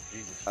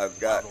 I've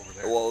got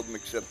all of them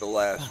except the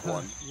last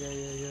one.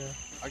 Yeah.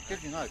 I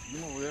kid you not,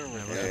 you over there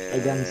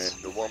with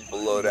and the one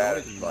below that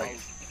is like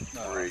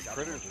 3.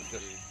 Critters are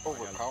just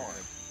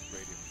overpowering.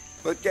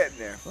 But getting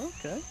there.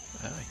 Okay.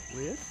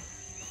 Weird.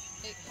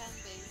 It can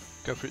be.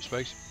 Go for it,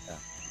 Space.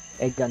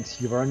 Hey Guns,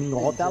 you're running a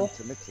hotel?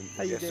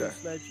 How you Yes, doing, sir.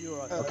 Sledge? You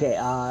alright? Okay,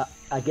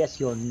 I guess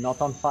you're not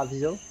on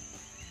 5-0?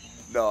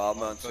 No,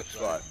 I'm on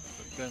 6-5.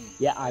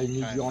 Yeah, I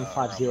need you on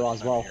 5-0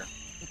 as well.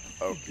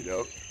 Okie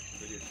doke.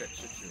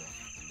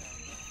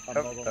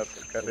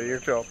 That's kind of your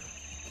job.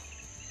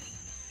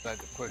 To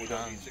push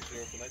on.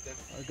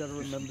 I gotta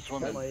remember to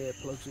put my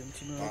earplugs in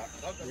tonight.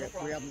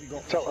 We haven't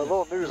got. So a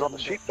little news on the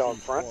sheepdog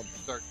front.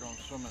 Start going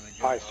swimming again.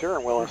 My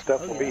steering wheel and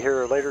stuff will be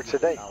here later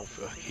today.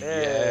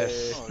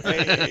 Yes.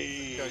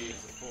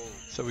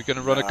 So we're going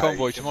to run a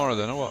convoy tomorrow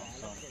then, or what?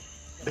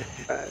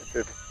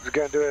 If we're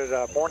going to do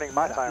it morning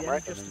my time,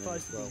 right?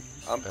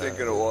 I'm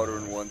thinking of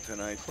ordering one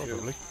tonight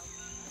Probably. too.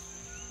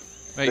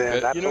 Mate,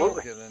 Then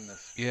absolutely.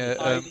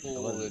 yeah,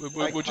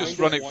 we'll just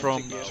run it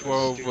from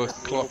 12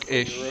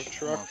 o'clock-ish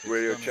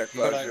Radio check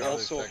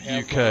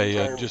UK,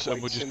 and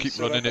we'll just keep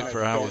running it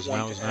for hours and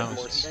hours and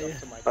hours.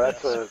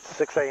 That's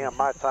 6 a.m.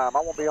 my time.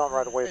 I won't be on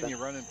right away then.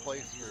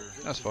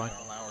 That's fine.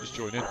 Just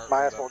join in.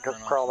 My ass won't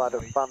crawl out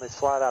of, finally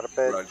slide out of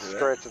bed and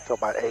stretch until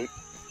about 8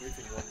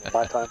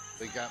 my time.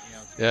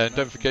 Yeah, and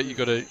don't forget you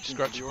got to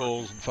scratch your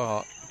balls and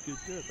fart.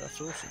 Good,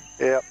 that's awesome.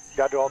 Yep,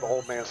 got to do all the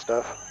old man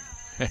stuff.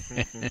 Yeah,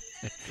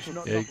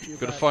 you've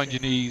got to find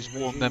your knees,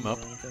 warm them up.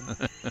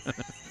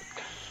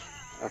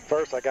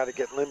 First, I got to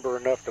get limber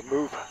enough to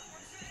move.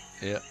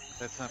 Yeah.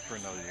 That's not for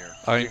another year.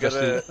 I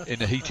invested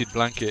in a heated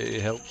blanket,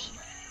 it helps.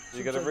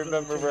 You gotta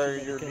remember where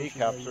your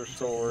kneecaps are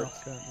stored.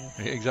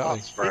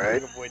 Exactly.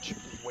 Speaking of which,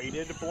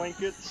 weighted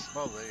blankets.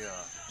 Well,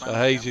 So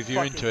Hayes, if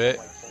you're into it,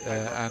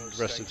 and the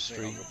rest of the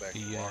street,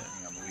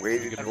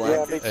 Weighted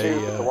Yeah, me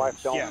too, but the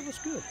wife don't. Yeah, That's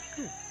good.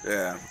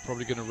 Yeah.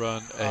 probably going to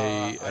run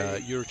a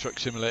Euro Truck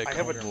Simulator I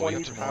have a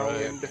convoy tomorrow.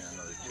 20-pound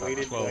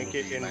weighted 12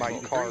 blanket in my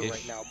car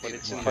right now, but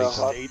it's in the Well, I've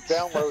States.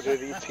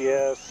 downloaded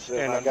ETS, and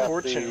And I got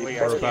unfortunately,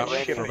 the I about-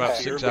 can't ship for it about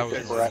here 6 hours.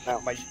 because Right now.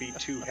 it might be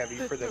too heavy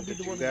for them to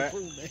do that.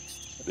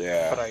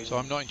 Yeah. But I So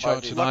I'm not in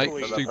charge tonight,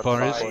 luckily,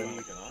 Stupar is.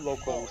 my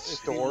local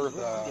store,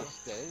 the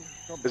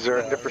Is there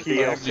a different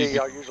DLC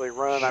y'all usually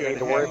run I need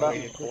to worry about?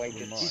 weighted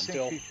blankets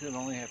still. It's,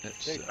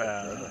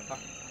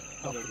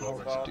 Well,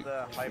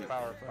 the high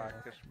power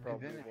practice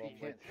probably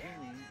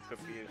could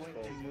be useful.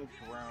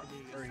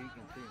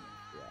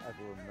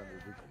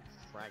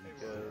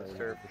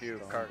 There are a few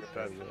cargo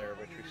types in there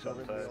which we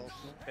sometimes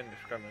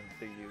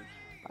indiscriminately use.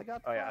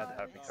 I add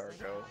heavy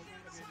cargo.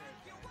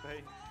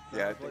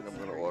 Yeah, I think I'm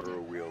gonna order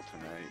a wheel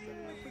tonight.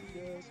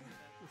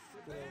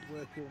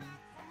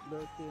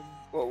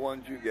 What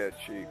ones you get,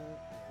 Chief?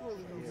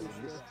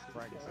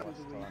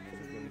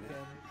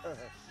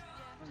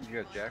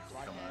 You got Jackson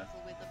coming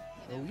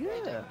in. Oh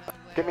yeah.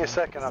 Give me a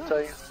second, I'll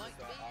tell you.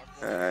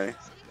 Alright.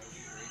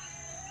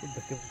 We're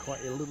looking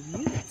quite a little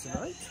unit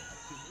tonight.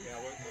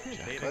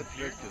 That's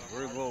good because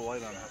we're a little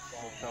light on the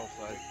hotel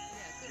side.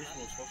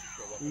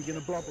 Are you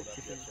gonna blob it, do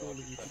you think, all of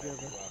you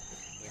together?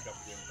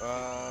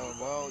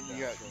 Well, you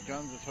got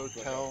Guns at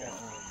hotel.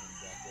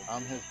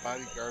 I'm his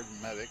bodyguard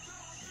and medic.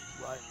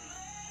 Right.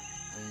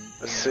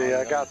 Let's see,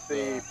 I got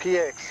the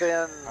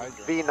PXN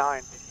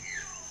V9.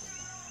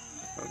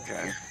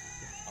 Okay.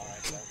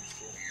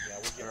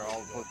 They're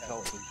all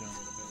hotel platoon.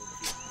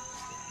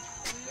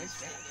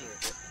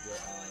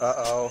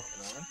 Uh-oh.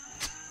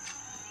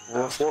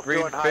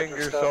 Green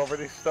fingers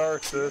already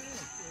started.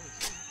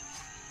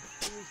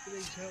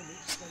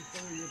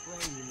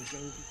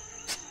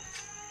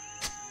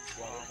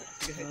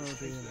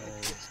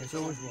 There's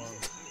always one.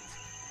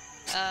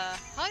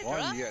 Hydra?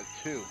 One, you got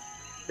two.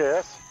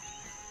 Yes.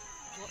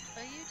 What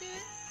are you doing?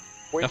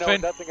 We Nothing.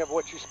 know nothing of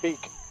what you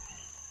speak.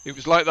 It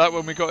was like that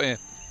when we got here.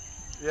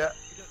 Yeah.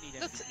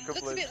 Looks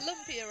a bit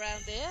lumpy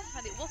around here,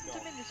 and it wasn't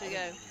a minute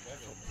ago.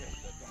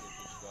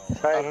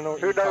 Hey, I don't know what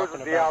who you're knows talking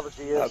what about.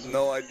 geology I is? have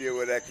no idea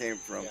where that came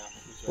from.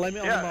 Blame it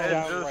on Yeah, the and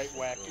mold. Downright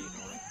wacky.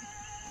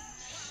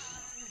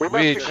 We must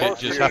Weird be shit close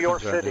to just New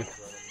York happens around City.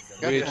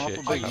 here. Weird Got shit.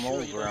 some awful big just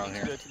moles You don't around need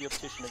to here. go to the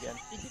optician again.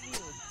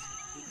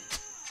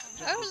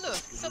 Oh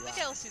look, something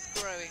else is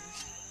growing.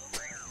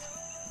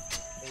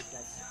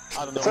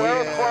 I don't know. So,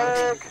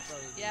 Yeah. Plague.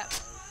 Yep.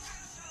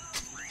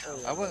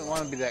 I wouldn't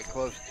want to be that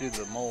close to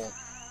the mole.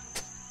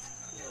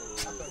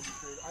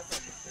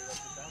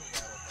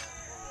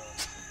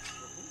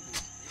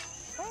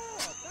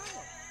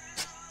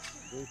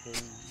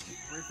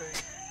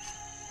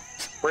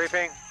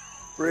 Briefing.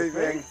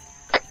 Breathing.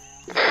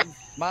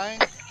 Mine?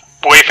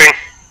 Briefing.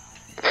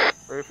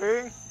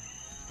 Briefing.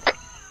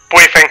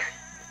 Briefing.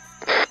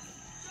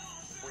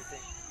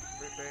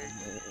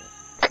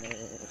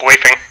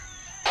 Briefing.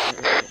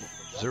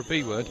 Is there a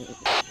B word?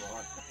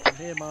 I'm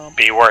here, Mom.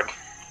 B word.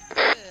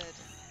 Good.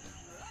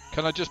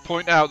 Can I just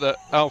point out that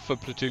Alpha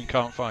Platoon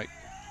can't fight?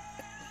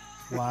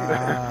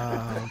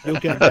 Wow. You're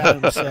getting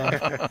down,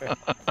 son.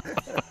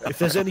 If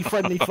there's any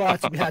friendly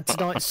fights we had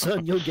tonight,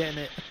 son, you're getting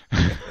it.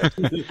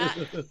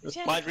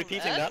 Mind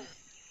repeating that?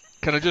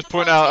 Can I just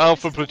point out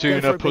Alpha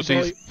Platoon Go are for it,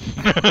 big pussies?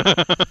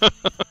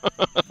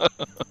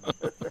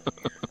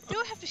 Do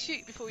I have to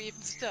shoot before we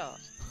even start?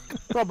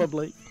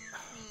 Probably.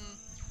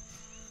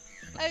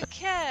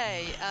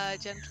 Okay,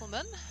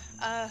 gentlemen,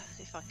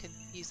 if I can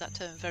use that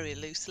term very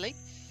loosely.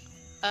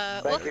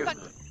 Thank Welcome you. back.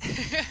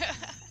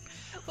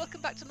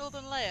 Welcome back to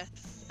Northern Laos.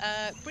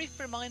 Brief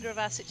reminder of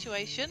our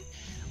situation.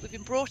 We've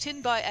been brought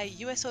in by a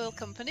US oil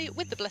company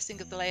with the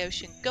blessing of the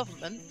Laotian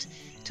government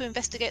to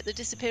investigate the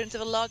disappearance of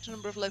a large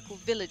number of local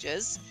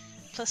villagers,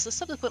 plus the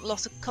subsequent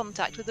loss of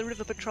contact with the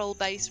River Patrol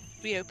base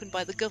reopened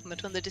by the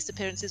government when the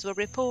disappearances were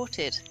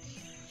reported.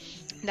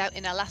 Now,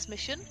 in our last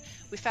mission,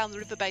 we found the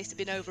river base had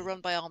been overrun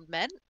by armed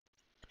men,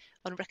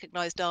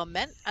 unrecognised armed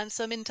men, and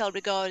some intel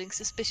regarding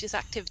suspicious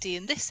activity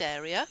in this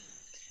area,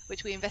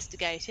 which we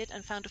investigated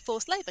and found a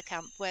forced labour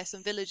camp where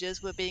some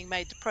villagers were being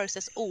made to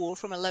process ore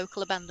from a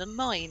local abandoned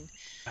mine.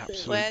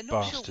 Absolute We're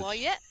not bastards. sure why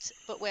yet,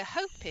 but we're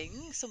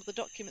hoping some of the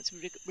documents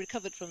we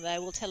recovered from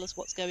there will tell us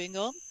what's going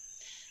on.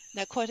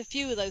 Now, quite a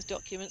few of those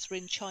documents were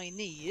in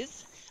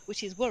Chinese,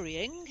 which is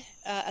worrying,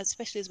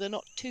 especially as we're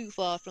not too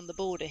far from the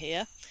border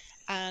here,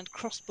 and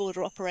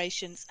cross-border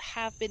operations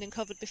have been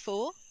uncovered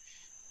before.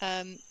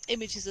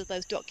 Images of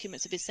those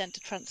documents have been sent to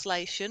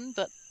translation,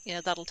 but you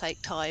know that'll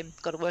take time.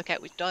 Got to work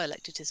out which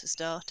dialect it is for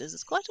starters.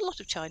 There's quite a lot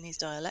of Chinese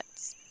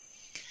dialects.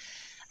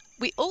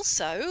 We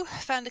also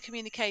found a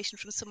communication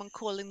from someone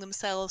calling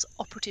themselves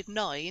Operative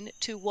 9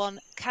 to one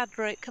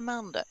cadre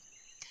commander.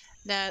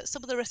 Now,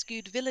 some of the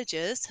rescued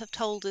villagers have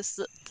told us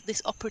that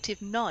this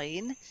Operative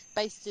 9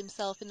 bases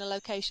himself in a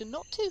location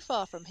not too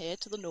far from here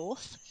to the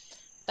north.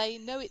 They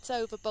know it's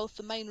over both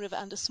the main river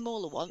and a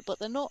smaller one, but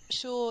they're not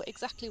sure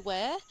exactly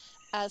where,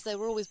 as they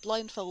were always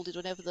blindfolded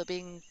whenever they're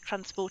being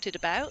transported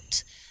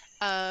about.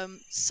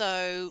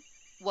 So,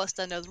 whilst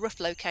they know the rough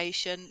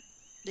location,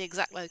 the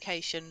exact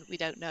location, we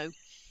don't know.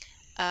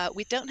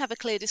 We don't have a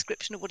clear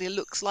description of what he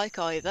looks like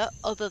either,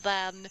 other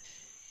than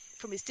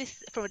from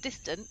a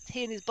distance,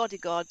 he and his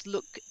bodyguards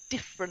look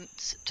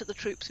different to the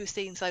troops we've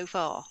seen so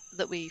far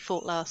that we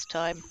fought last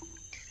time.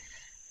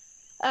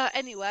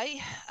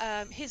 Anyway,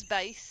 his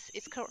base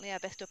is currently our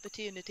best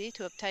opportunity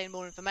to obtain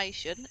more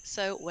information,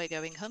 so we're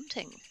going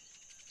hunting.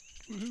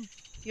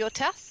 Your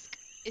task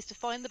is to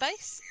find the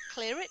base,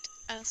 clear it,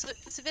 and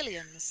search for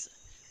civilians.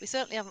 We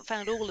certainly haven't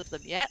found all of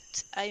them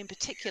yet. In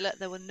particular,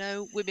 there were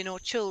no women or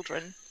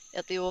children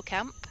at the ore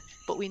camp,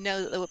 but we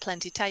know that there were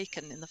plenty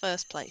taken in the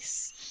first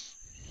place.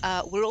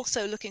 We're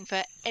also looking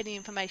for any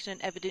information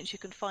and evidence you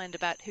can find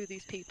about who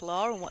these people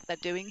are and what they're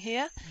doing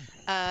here.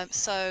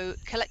 So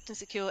collect and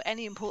secure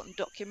any important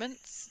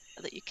documents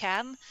that you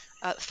can.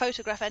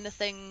 Photograph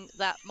anything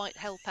that might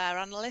help our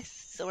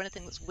analysts or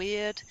anything that's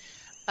weird.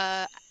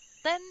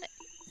 Then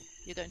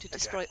you're going to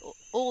destroy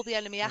all the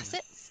enemy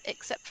assets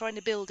except for any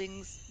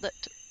buildings that,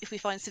 if we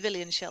find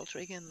civilians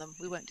sheltering in them,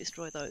 we won't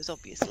destroy those,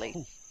 obviously.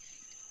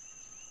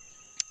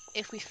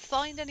 If we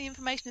find any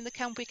information in the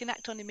camp we can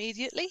act on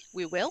immediately,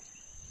 we will.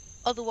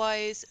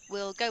 Otherwise,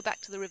 we'll go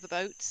back to the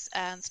riverboats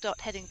and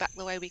start heading back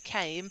the way we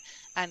came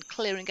and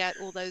clearing out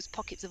all those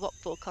pockets of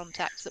OPFOR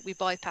contacts that we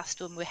bypassed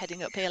when we were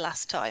heading up here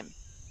last time.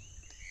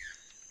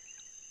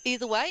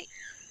 Either way,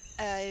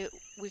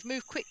 we've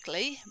moved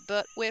quickly,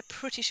 but we're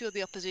pretty sure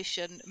the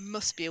opposition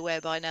must be aware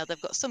by now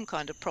they've got some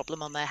kind of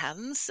problem on their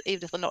hands,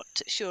 even if they're not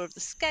sure of the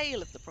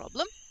scale of the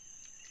problem.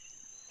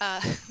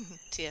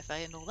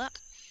 TFA and all that.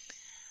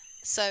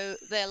 So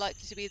they're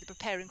likely to be either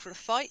preparing for a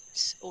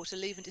fight or to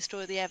leave and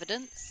destroy the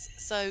evidence.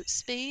 So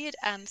speed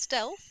and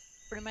stealth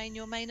remain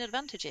your main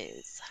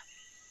advantages.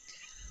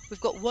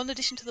 We've got one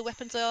addition to the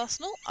weapons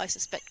arsenal. I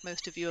suspect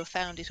most of you have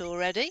found it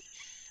already.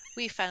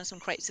 We've found some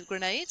crates of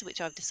grenades,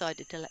 which I've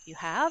decided to let you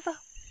have.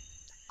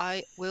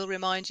 I will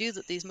remind you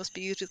that these must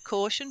be used with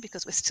caution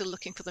because we're still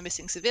looking for the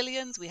missing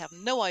civilians. We have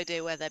no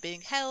idea where they're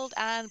being held,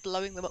 and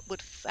blowing them up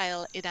would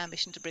fail in our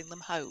mission to bring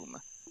them home.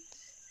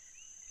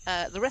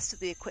 The rest of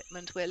the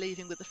equipment we're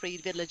leaving with the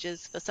freed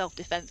villagers for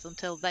self-defense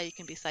until they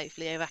can be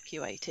safely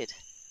evacuated.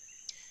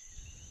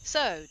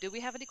 So, do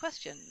we have any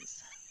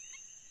questions?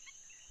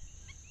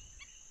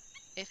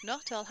 If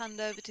not, I'll hand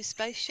over to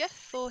Space Chef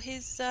for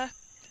his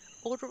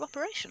order of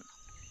operation.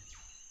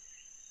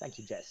 Thank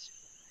you, Jess.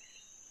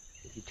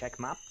 If you check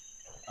map,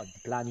 the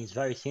plan is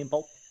very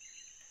simple.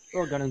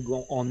 We're gonna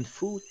go on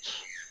foot,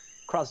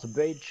 cross the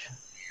bridge,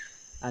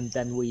 and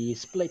then we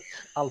split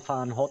Alpha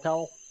and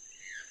Hotel.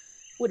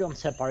 We don't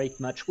separate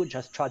much, we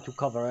just try to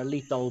cover a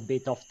little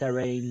bit of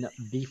terrain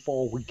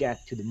before we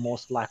get to the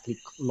most likely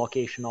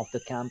location of the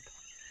camp.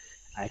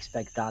 I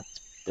expect that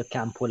the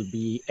camp will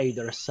be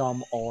either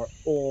some or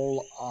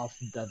all of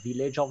the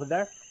village over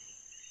there.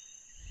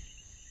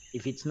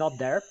 If it's not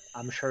there,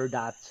 I'm sure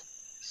that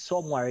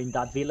somewhere in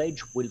that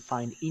village we'll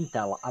find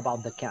intel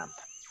about the camp.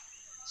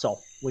 So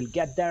we'll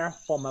get there,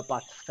 form up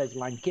at phase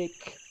line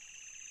kick,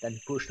 then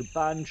push to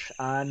punch,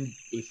 and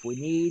if we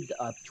need,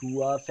 up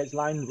to phase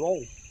line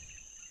roll.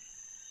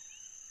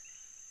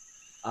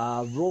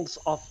 Rules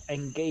of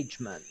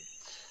engagement.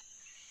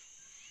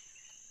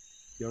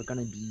 You're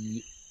gonna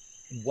be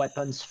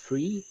weapons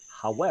free.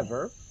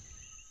 However,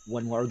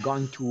 when we're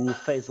going to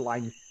phase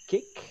line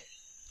kick,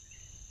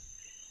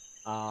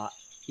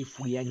 if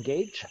we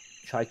engage,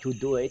 try to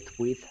do it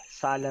with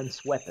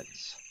silence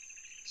weapons.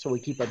 So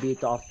we keep a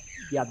bit of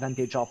the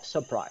advantage of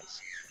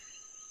surprise.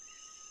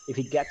 If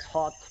it gets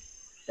hot,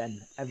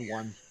 then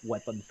everyone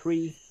weapon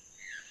free.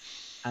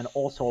 And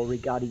also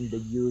regarding the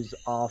use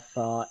of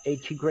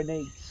HE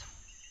grenades,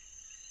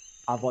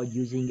 avoid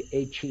using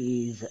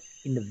HEs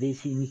in the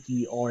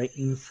vicinity or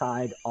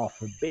inside of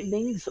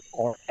buildings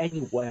or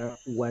anywhere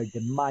where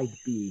there might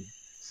be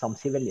some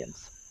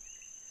civilians.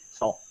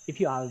 So if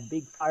you have a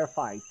big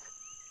firefight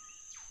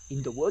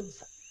in the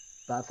woods,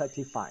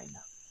 perfectly fine.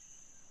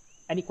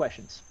 Any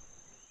questions?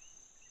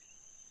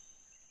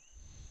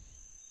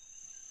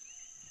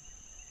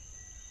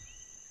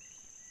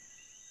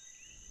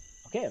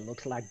 Okay,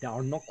 looks like there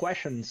are no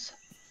questions.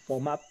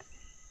 Form up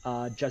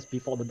just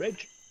before the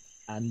bridge,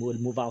 and we'll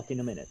move out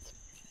in a minute.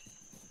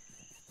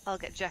 I'll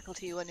get Jackal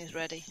to you when he's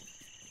ready.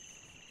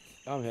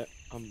 I'm here.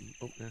 I'm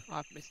up now.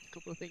 I've missed a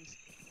couple of things.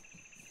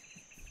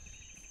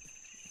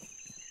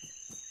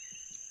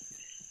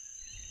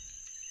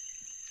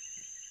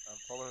 I'm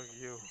following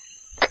you.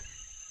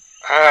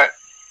 Alright,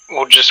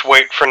 we'll just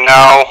wait for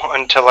now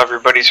until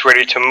everybody's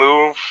ready to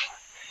move.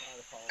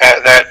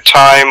 At that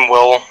time,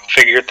 we'll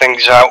figure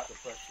things out.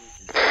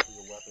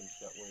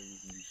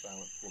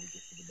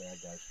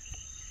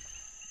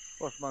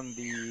 Osman,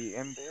 the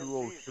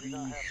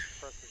M203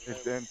 is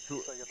the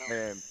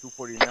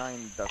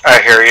M249.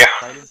 I hear you.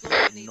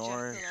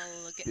 Nor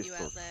I'll get you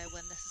out there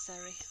when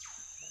necessary.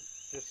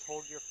 Just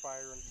hold your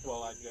fire until.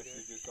 Well, I guess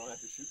you just don't have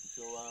to shoot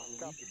until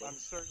I'm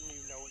certain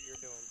you know what you're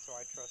doing, so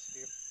I trust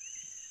you.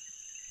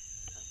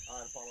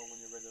 Alright, Apollo, when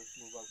you're ready, let's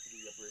move out to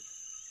the bridge.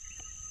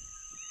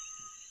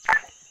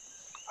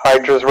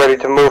 Hydra's ready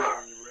to move.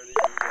 Ready,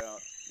 move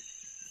out.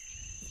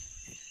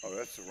 Oh,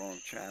 that's the wrong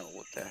channel.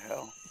 What the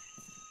hell?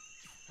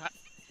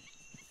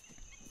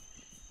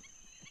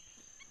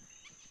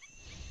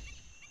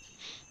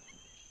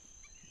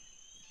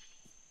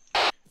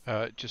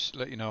 Just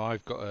let you know,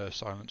 I've got a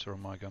silencer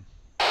on my gun.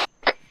 Alright,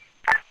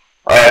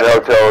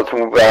 Hotel, let's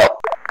move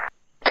out.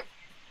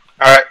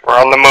 Alright, we're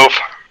on the move.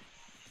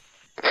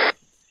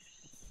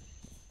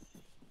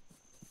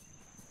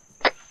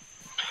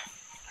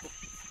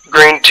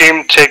 Green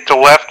team, take the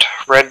left.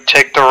 Red,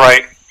 take the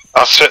right.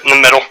 I'll sit in the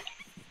middle.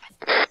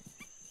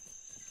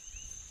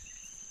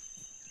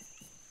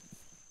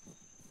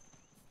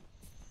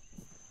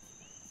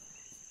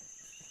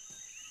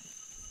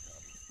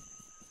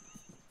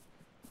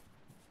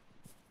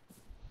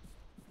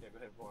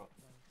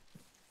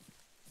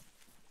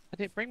 I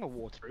didn't bring my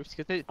waterproofs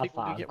because I didn't think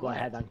we Alpha, could get go one.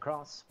 ahead and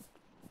cross.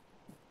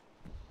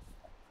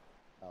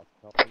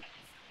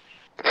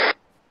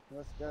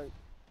 Let's go.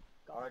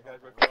 Alright, guys,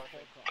 we're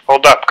crossing.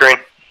 Hold up, Green.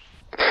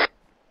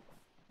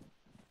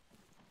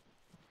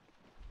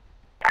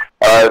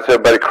 Alright, let's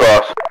everybody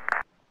cross.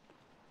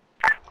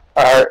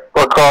 Alright,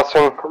 we're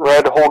crossing.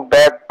 Red, hold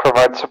back,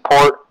 provide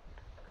support.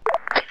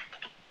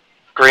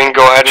 Green,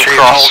 go ahead and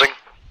cross. Holding.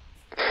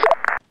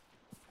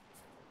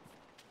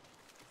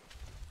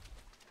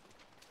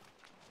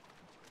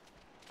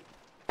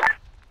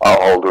 I'll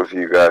hold with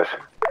you guys.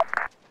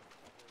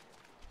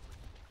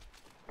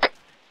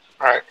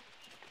 Alright,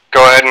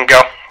 go ahead and go.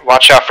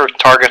 Watch out for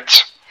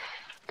targets.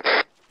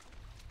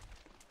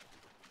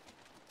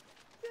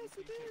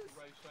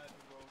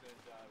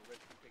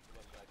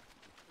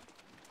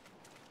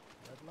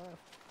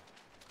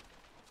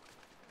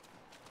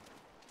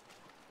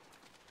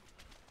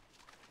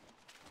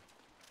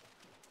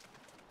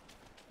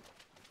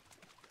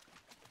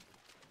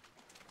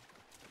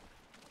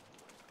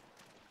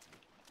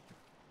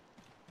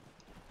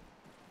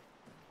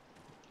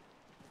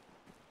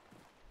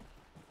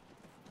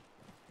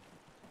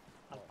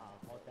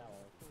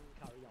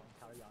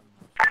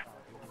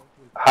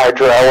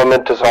 Hydra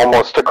element is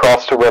almost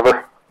across the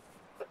river.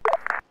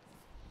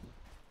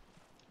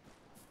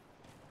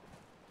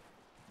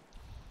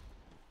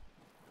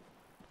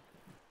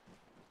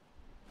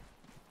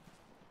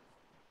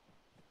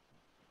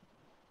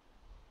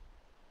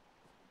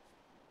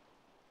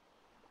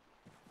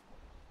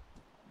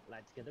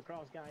 Let's get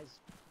across, guys.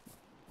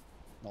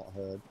 Not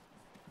heard.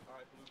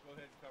 Alright, Blue, go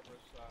ahead and cover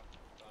us.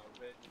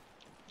 Red, the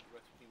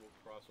rest of the team will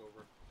cross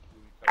over.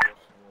 Blue, you cover us.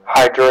 And we'll...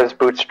 Hydra's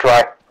boots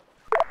dry.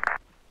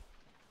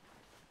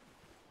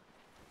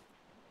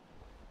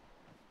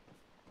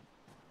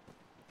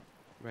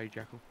 Ray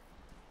Jackal.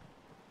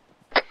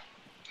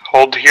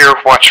 Hold here,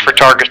 watch for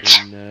targets.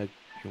 And,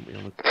 jump me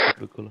on a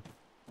couple of colour.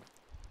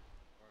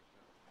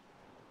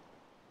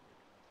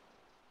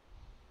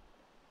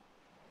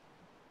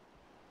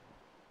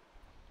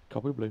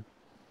 Copy blue.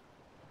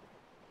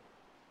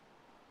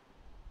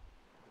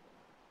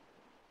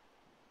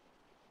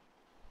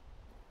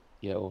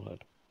 Yeah, all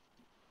heard.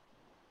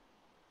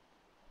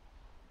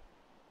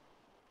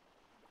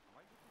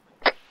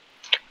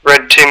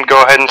 Red team,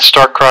 go ahead and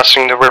start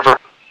crossing the river.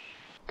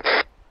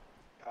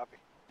 Copy.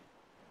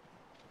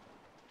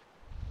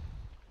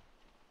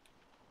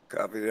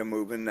 Copy, they're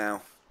moving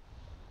now.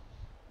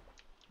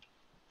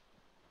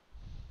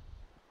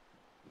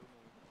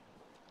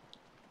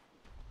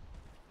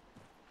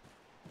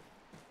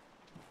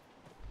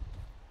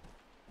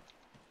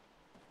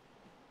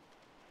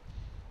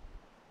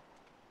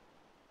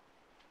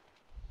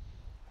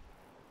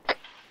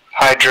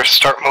 Hydra,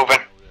 start moving.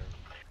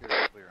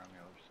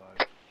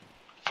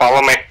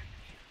 Follow me.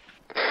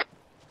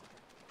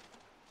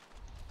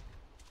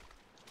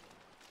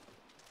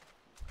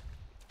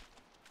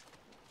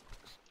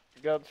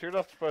 Guns, you're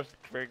not supposed to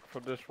drink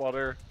from this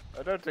water.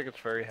 I don't think it's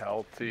very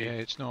healthy. Yeah,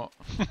 it's not.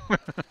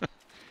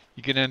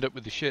 You can end up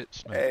with the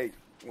shits, mate. Hey,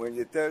 when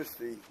you're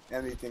thirsty,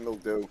 anything will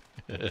do.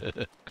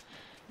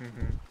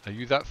 Are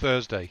you that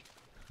Thursday?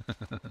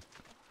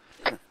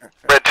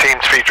 Red team,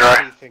 3 dry.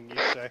 Anything you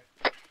say.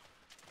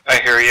 I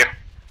hear you.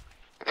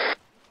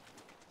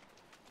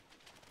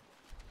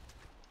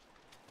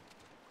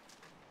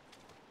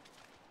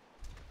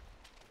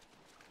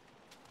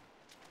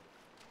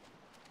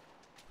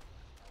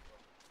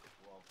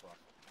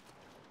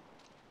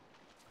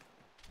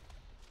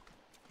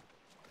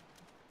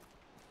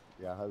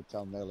 Yeah,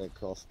 hotel nearly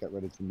across. Get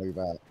ready to move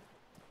out.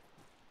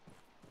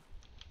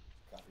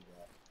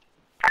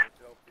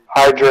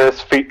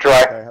 Hydra's feet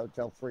dry. Okay,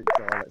 hotel freak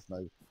dry. Let's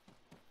move.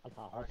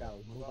 Hotel,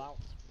 move out.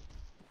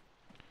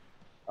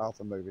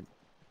 Alpha moving.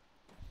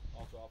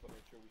 Also, Alpha,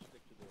 make sure we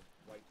stick to the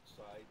right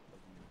side of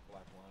the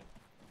black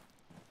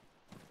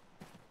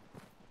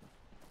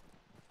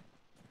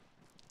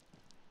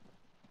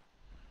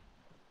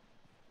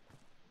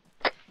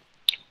line.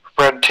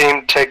 Red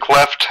team, take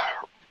left.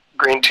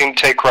 Green team,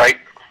 take right.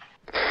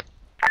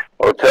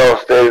 Hotel,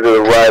 stay to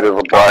the right of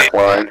the black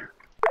line.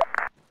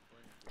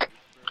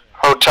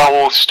 Hotel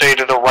will stay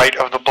to the right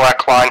of the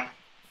black line.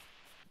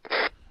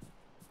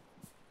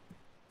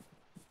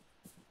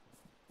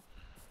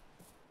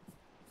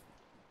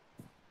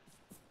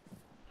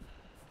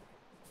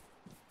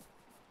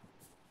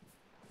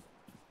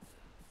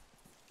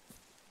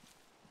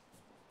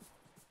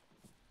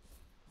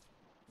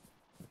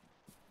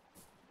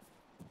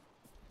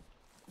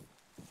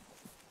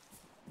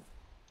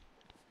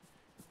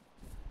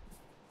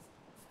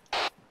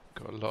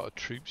 Got a lot of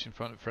troops in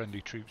front of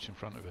friendly troops in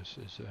front of us.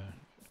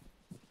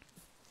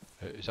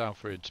 Is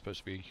Alfred supposed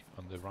to be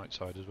on the right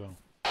side as well?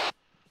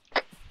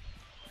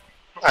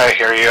 I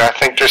hear you. I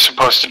think they're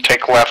supposed to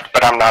take left,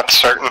 but I'm not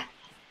certain.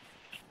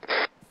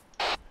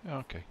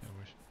 Okay, no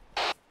worries.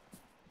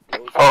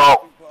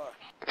 Oh,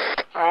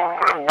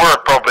 we're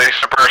probably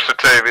supposed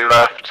to be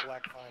left.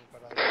 Black line,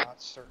 but I'm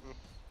not certain.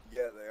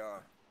 Yeah, they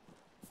are.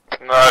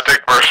 No, I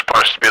think we're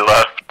supposed to be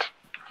left.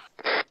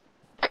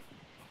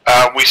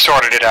 We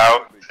sorted it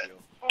out.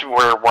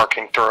 We're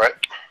working through it.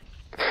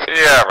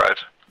 Yeah, right.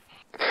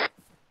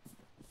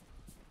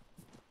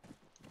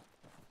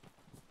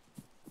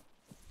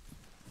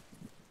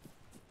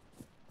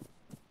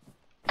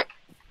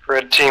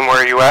 Red team,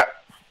 where are you at?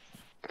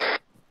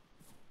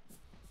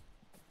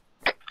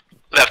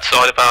 Left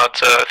side about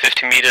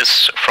 50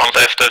 meters, front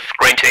left of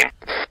green team.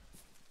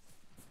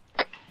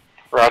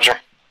 Roger.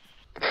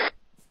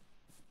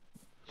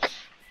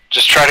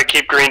 Just try to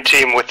keep green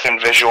team within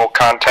visual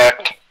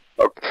contact.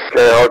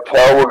 Okay,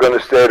 hotel, we're going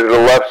to stay to the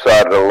left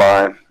side of the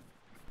line.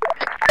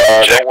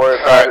 Don't worry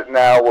about it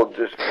now,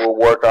 we'll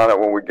work on it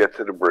when we get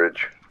to the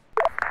bridge.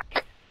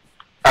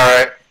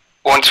 Alright,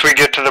 once we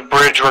get to the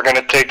bridge, we're going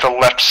to take the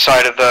left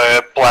side of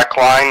the black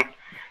line.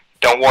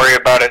 Don't worry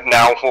about it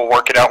now, we'll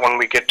work it out when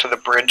we get to the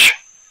bridge.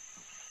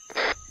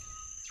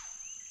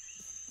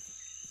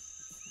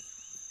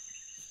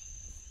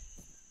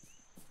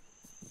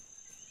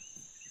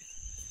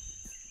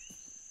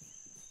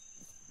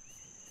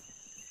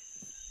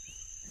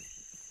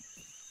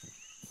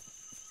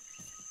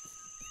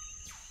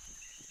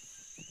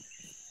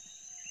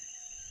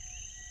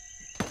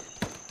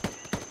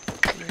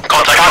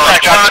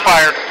 Contact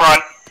fired,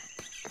 front.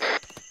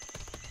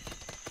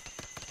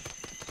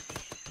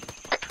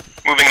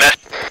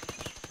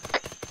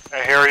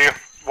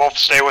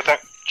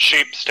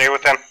 Stay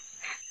with him.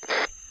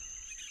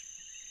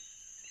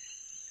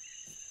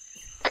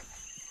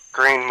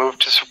 Green, move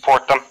to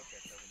support them.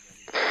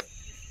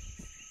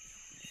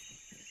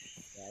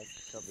 Yeah,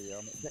 cover you.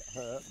 I'm a bit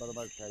hurt, but I'm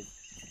okay.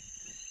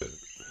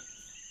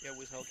 Yeah,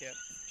 with Hellcat.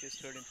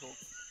 Just heard him talk.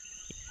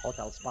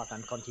 Hotel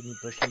Spartan continue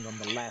pushing on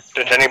the left.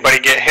 Did anybody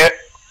get hit?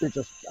 He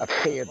just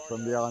appeared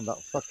from behind that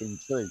fucking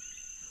tree.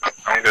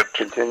 I'm good.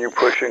 Continue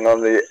pushing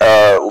on the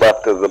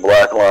left of the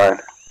black line.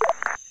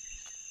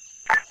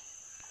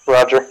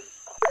 Roger.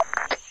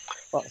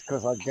 That's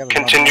because I get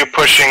Continue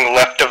pushing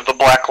left of the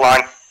black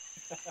line.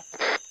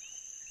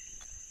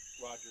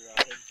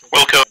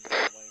 Wilco.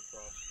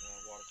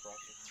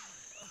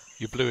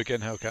 You blew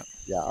again, Hellcat.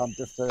 Yeah, I'm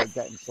just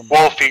getting some...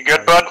 Wolf, you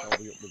good, bud?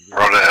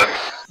 Road ahead.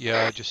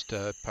 Yeah, I just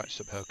patched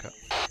up Hellcat.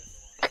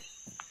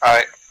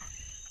 Alright.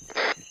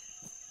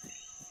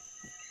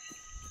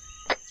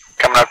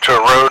 Coming up to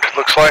a road,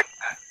 looks like.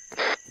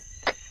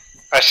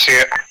 I see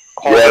it.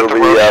 Hold Yeah, at it'll the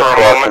be road for a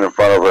crossing moment. in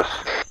front of us.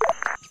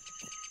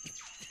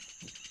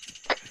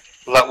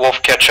 Let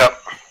Wolf catch up.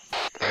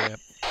 Yep.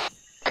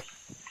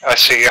 I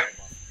see you.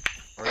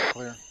 Right,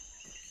 clear.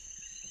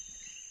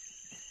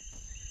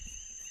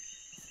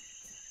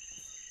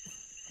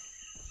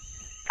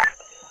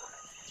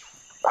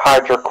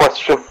 Hydra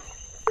question.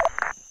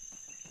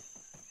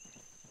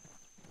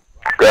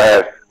 Go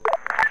ahead.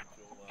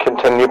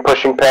 Continue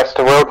pushing past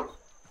the road.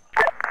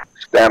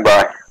 Stand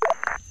by.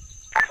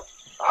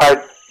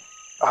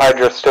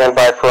 Hydra, stand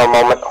by for a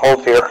moment.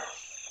 Hold here.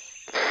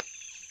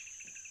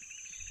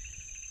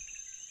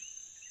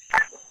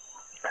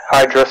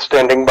 Hydra,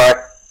 standing by.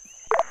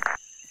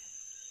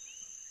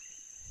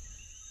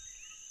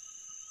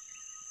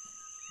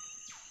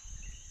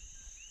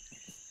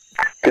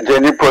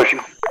 Continue pushing.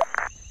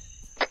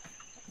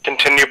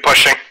 Continue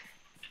pushing.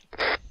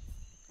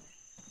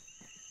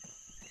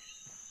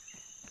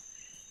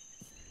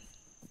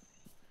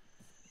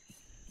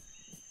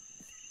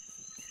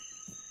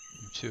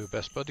 Two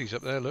best buddies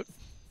up there, look.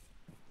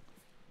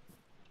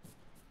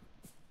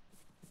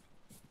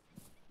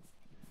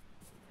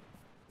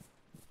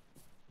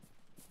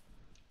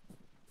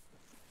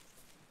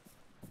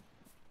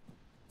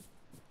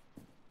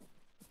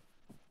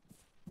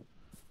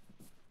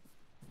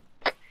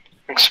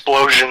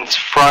 Explosions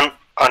front,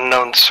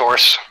 unknown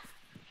source.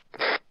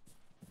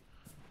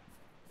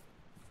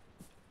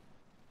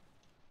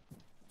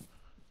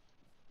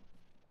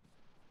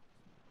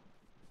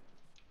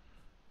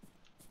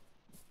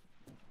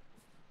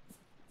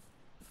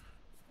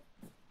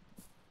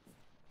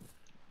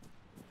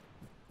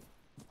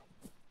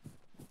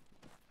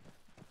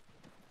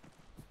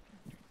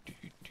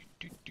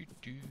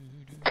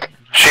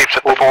 Shapes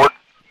at the fort.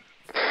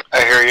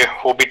 I hear you.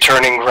 We'll be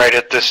turning right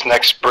at this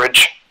next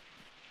bridge.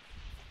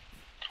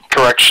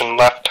 Correction,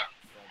 left.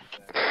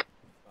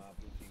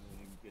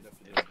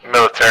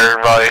 Military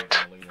right.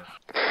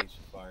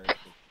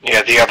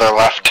 Yeah, the other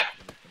left.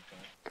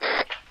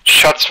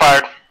 Shots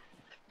fired.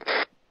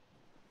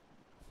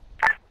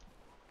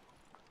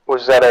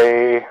 Was that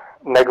a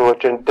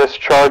negligent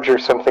discharge or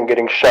something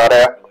getting shot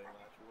at?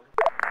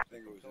 I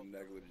think it was a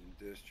negligent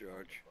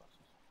discharge.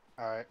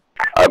 Alright.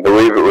 I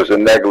believe it was a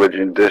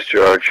negligent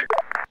discharge.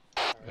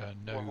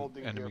 No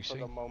enemy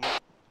seen.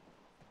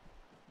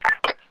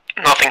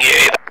 Nothing here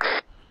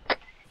either.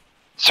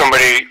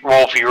 Somebody,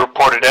 Wolf, you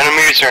reported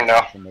enemies or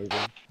no?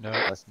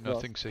 No,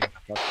 nothing seen.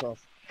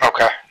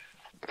 Okay.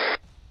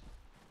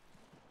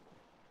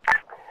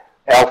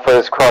 Alpha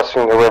is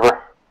crossing the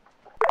river.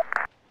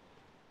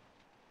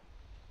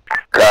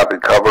 Copy,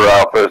 cover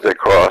Alpha as they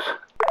cross.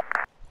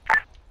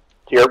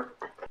 Yep.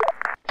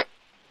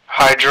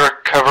 Hydra,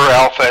 cover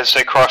Alpha as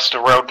they cross the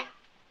road.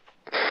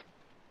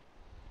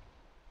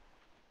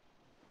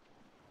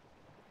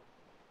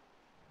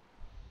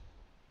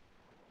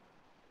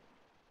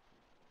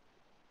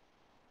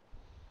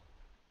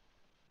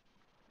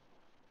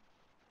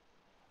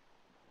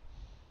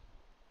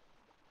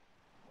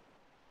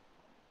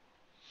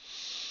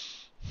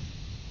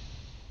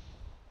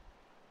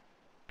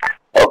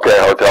 Okay,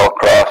 Hotel,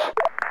 cross.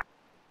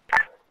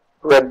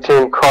 Red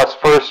team cross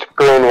first,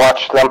 green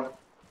watch them.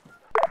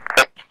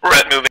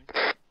 Red moving.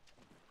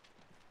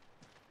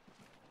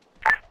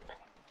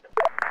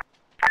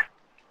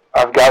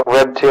 I've got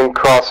red team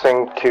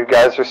crossing, 2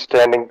 guys are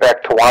standing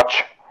back to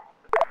watch.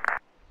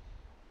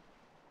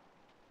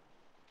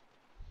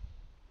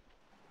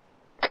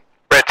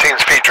 Red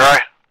team's feet dry.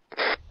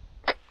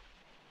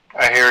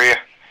 I hear you.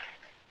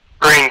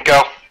 Green,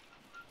 go.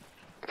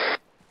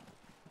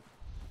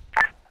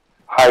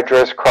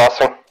 Hydra's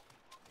crossing.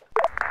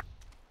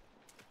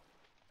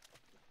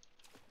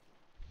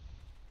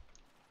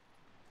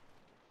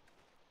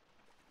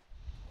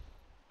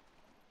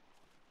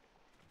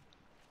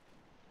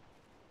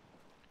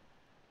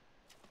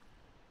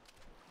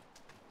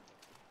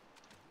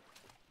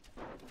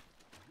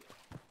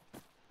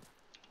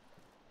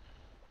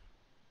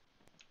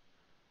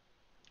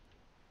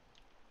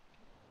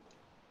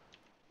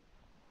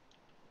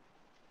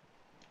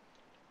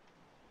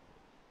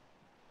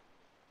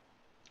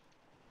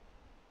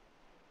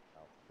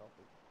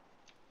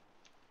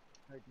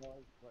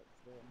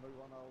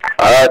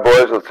 Alright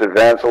boys, let's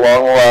advance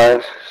along the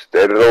lines.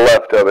 Stay to the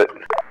left of it.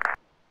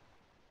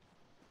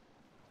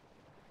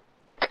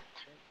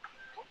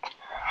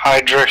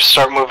 Hydra,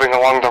 start moving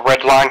along the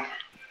red line.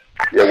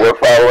 Yeah, we're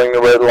following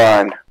the red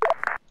line.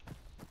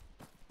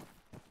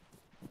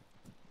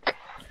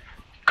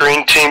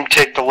 Green team,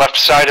 take the left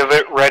side of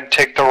it. Red,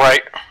 take the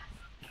right.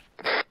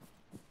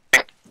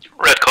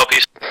 Red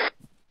copies.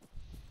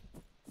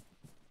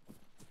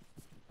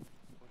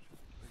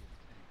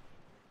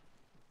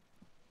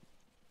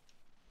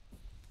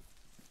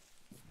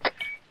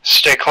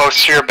 Stay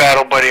close to your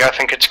battle buddy. I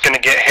think it's gonna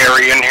get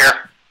hairy in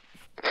here.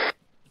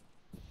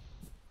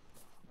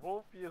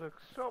 Wolf, you look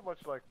so much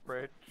like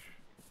Bridge.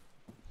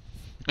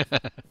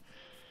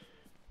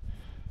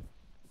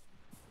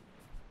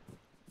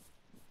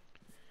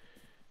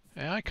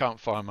 Hey, I can't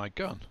fire my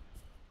gun.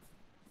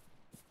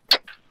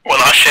 Well,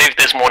 I shaved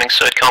this morning,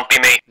 so it can't be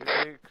me.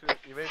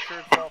 You made sure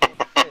it's not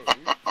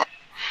shaved.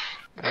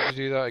 How do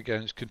you do that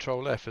again? It's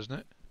Control F, isn't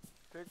it?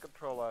 Take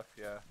Control F,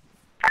 yeah.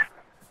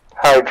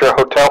 Hydra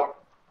Hotel.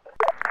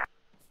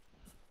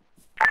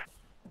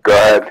 Go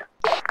ahead.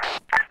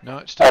 No,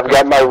 it's still I've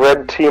got my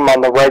red team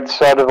on the right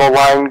side of the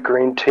line,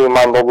 green team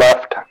on the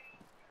left.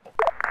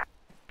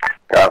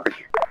 Copy.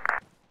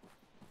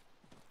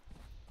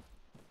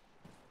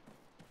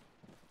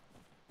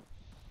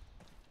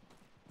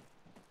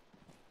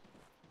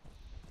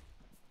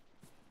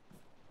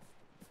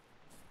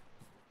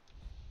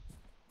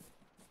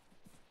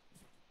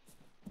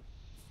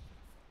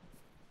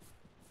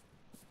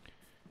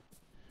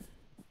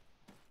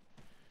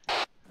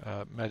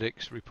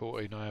 Medics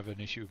reporting I have an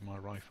issue with my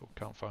rifle.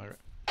 Can't fire it.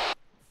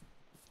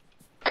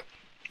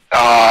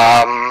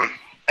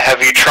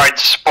 Have you tried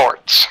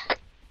sports?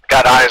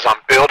 Got eyes on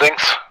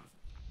buildings.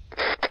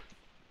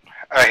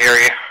 I hear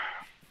you.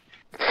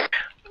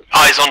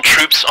 Eyes on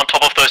troops on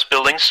top of those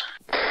buildings.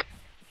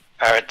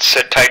 Alright,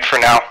 sit tight for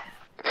now.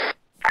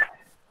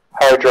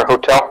 Hydra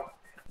Hotel.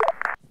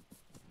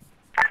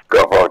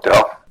 Go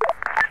Hotel.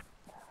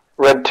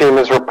 Red team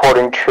is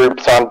reporting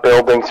troops on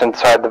buildings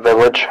inside the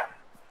village.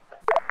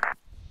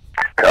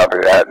 Copy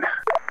that.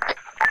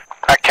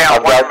 I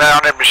count one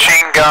mounted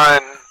machine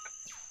gun,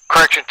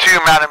 correction, 2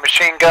 mounted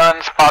machine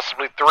guns,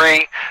 possibly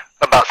 3,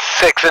 about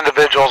 6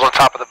 individuals on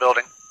top of the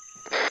building.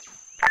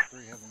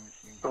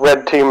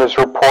 Red team is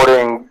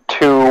reporting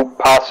 2,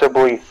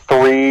 possibly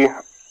 3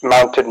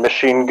 mounted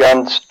machine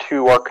guns.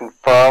 2 are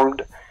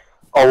confirmed,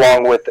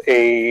 along with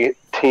a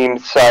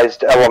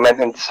team-sized element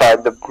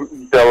inside the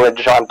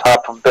village on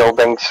top of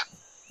buildings.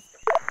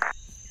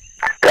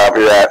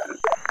 Copy that.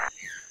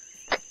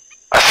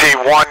 I see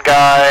one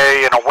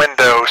guy in a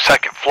window,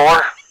 2nd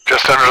floor,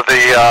 just under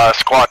the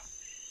squad.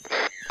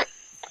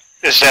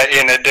 Is that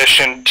in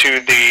addition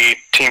to the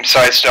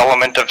team-sized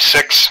element of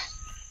 6?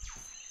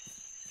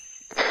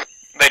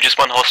 They just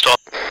went hostile.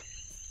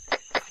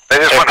 They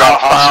just went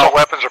hostile.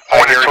 Weapons are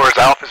pointed towards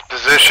Alpha's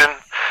position.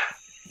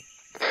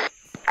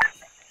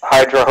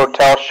 Hydra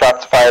Hotel,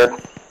 shots fired.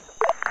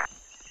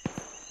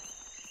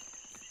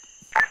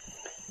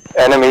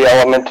 Enemy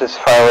element is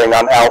firing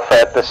on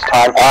Alpha at this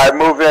time. Alright,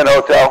 move in,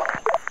 Hotel.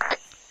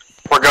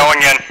 We're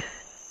going in.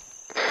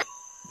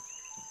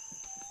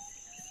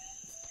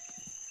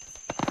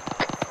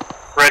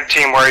 Red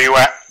team, where are you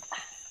at?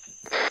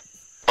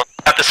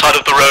 At the side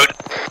of the road.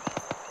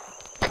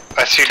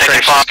 I see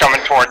traces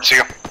coming towards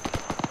you.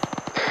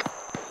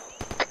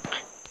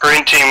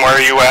 Green team, where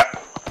are you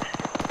at?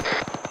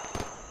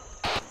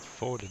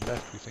 Forward and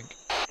left, we think.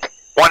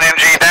 1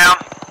 MG down.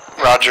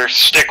 Roger,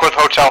 stick with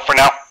Hotel for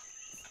now.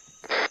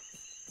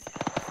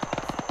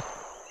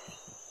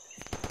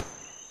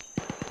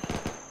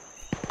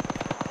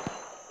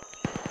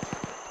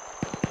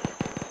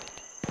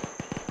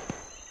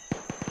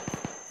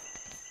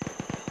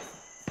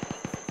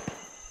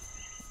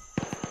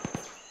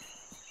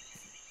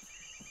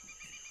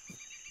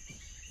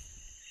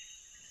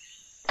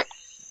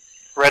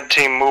 Red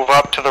team, move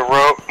up to the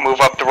road. Move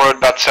up the road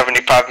about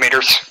 75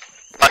 meters.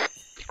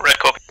 Red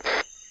copy.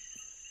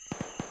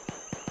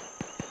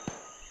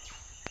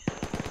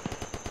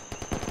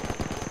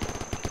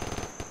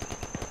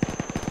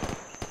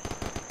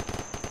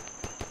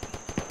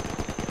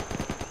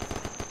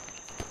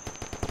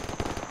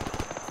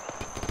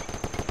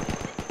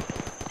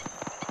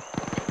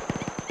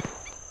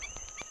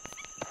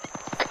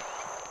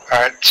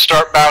 Alright,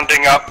 start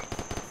bounding up.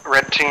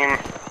 Red team,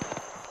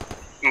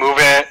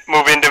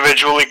 move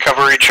individually,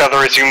 cover each other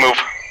as you move.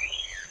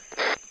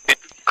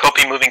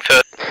 Copy, moving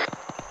third.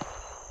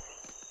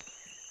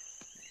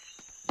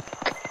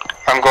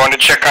 I'm going to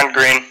check on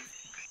Green.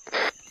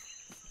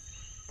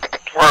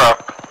 We're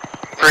up.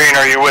 Green,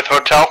 are you with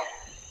Hotel?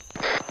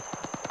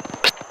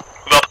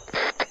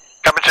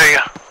 Coming to you.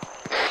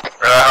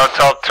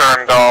 Hotel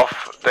turned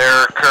off.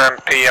 They're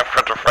currently in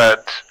front of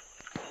Reds.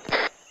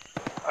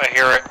 I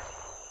hear it.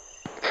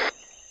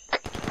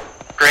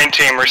 Green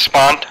team,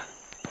 respond.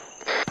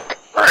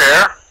 We're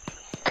here.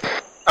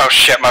 Oh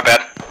shit, my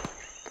bad.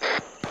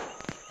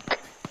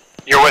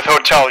 You're with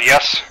Hotel,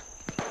 yes?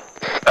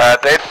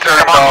 They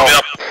turned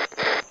off.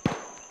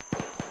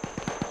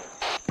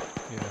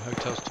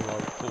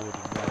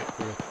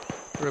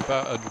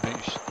 about 100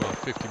 meters, well,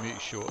 50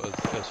 meters short of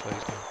the first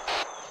phase now.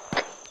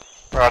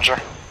 Roger.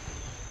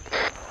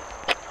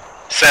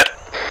 Set.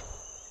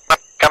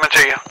 Coming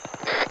to you.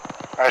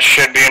 I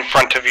should be in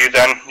front of you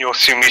then. You'll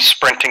see me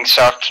sprinting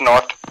south to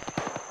north.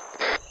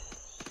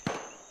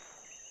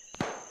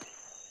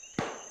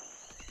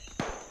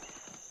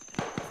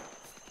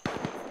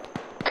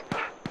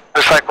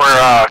 Looks like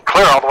we're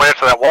clear all the way up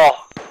to that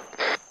wall.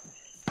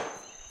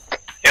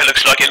 Yeah,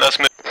 looks like it. Let's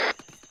move.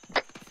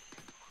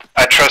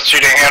 I trust you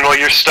to handle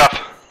your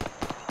stuff.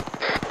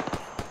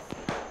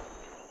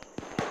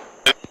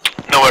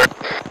 Nowhere.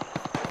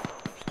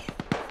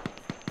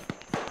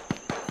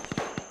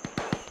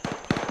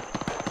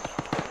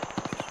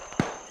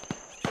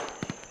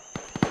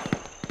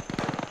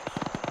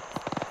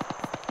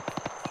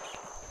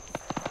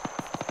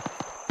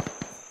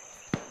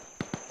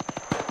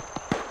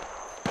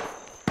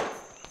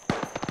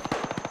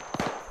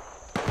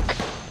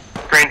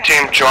 Green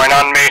team, join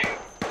on me.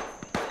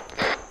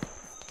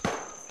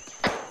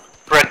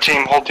 Red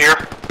team, hold here.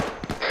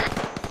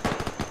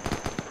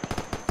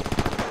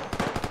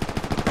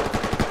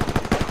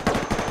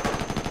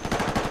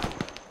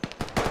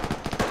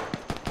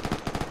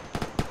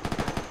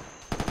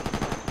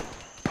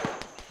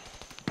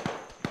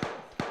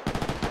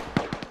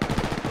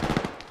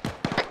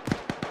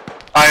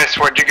 Ice,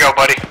 where'd you go,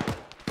 buddy?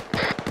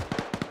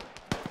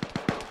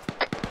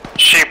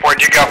 Sheep,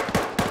 where'd you go?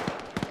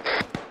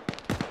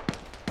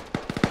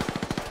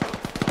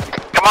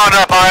 Come on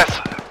up, Ice.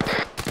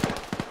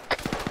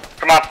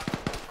 Come on.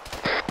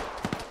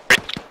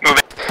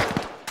 Moving.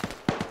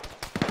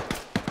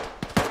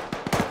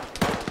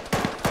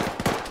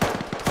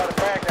 A lot of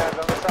bad guys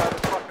on the side of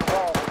the fucking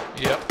wall.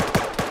 Yep.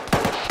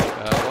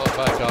 A lot of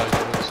bad guys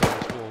on the side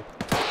of this wall.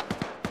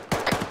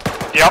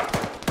 Yep.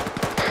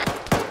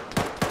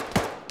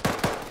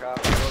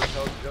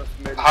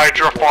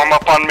 Hydra, form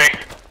up on me.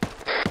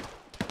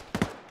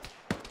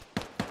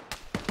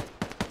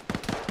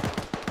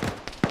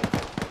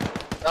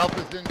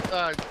 Alpha's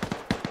inside.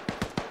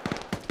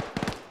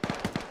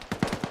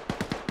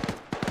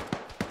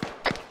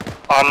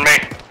 On me.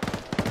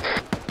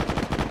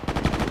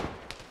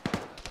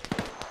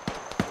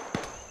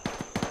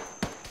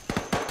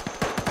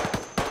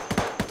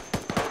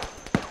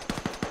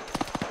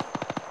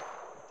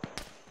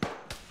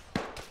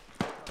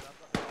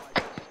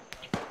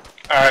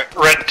 Alright,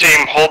 red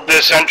team, hold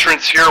this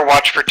entrance here,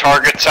 watch for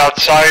targets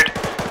outside.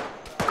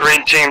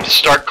 Green team,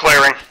 start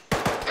clearing.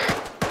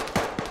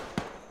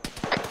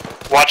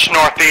 Watch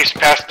northeast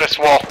past this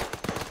wall.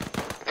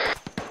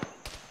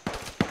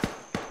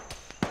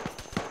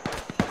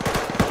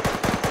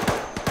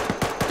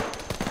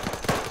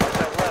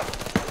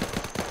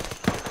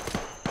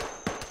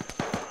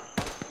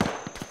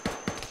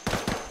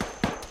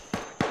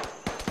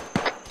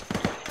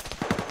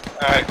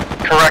 Alright,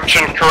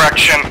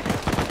 correction.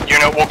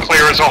 Unit will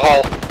clear as a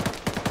whole.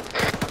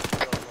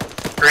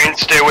 Green,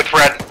 stay with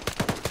red.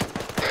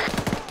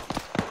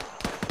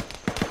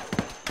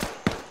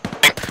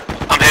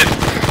 I'm hit.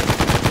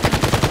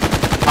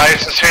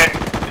 Ice is hit.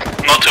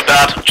 Not too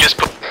bad. Just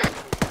put.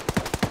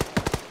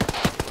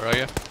 Where are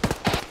you?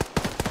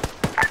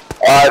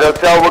 Alright,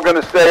 Hotel, we're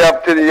gonna stay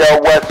up to the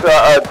west, to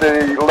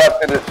the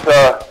left of this,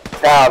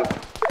 town.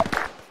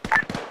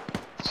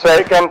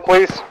 Say again,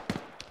 please.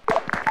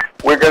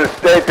 We're gonna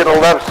stay to the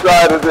left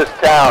side of this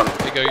town.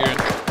 There you go, you're in.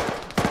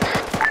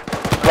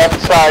 Left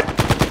side.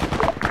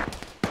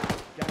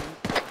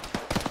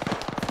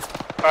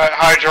 Alright,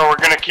 Hydra, we're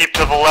gonna keep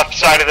to the left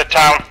side of the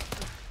town.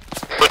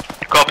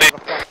 Copy.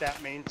 What the fuck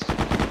that means.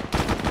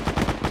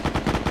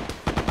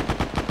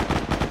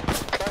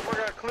 We're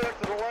gonna clear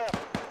to the left.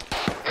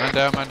 Man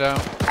down, man down.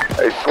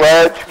 Hey,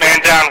 Sledge. Man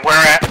down, where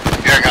at?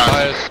 Here,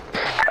 guys. Fires.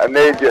 I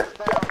need you.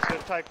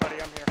 Sit tight, buddy,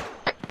 I'm here.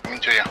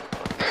 Coming to you.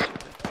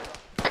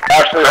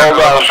 Actually, hold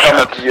on, I'm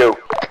coming to you.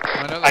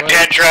 I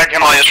can't drag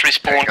him, I'll just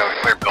respawn. There you go,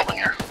 clear building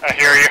here. I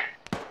hear you.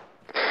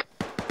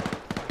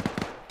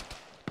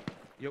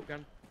 Yoke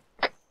gun.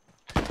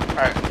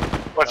 Alright,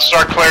 let's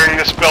start clearing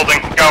this building.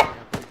 Go.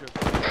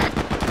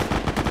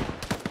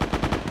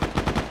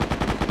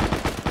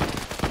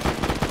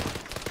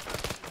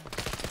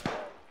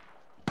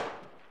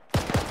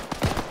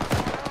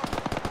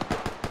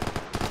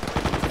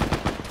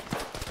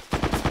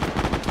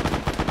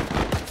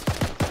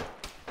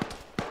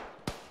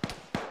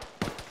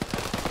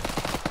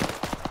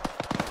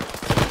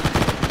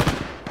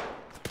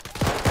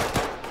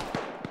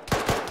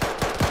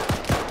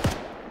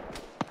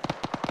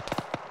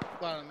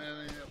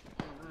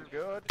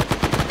 Good.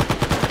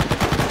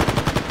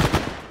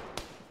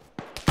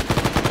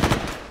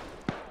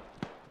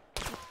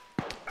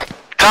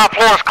 Top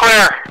floor is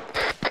clear.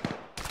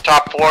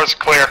 Top floor is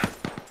clear.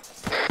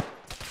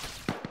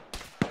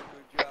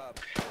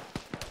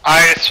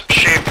 Ice,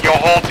 sheep, you'll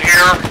hold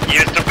here.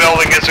 Use the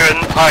building as a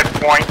high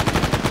point.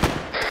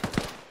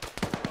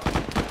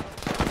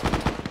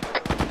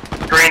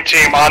 Green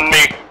team, on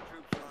me.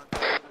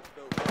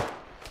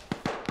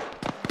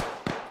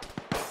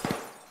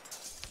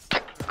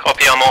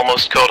 Copy, I'm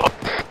almost caught up.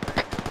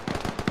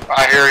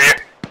 I hear you.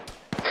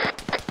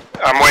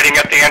 I'm waiting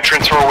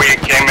entrance where we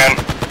came in.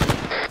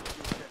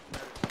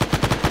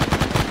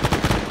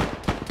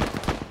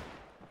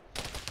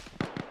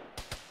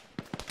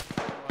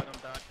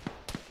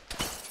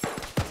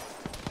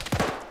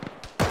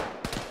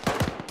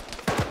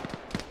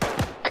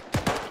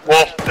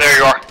 Wolf, there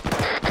you are.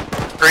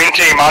 Green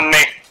team, on me.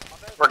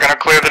 We're gonna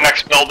clear the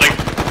next building.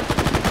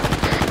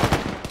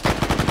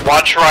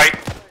 Watch right.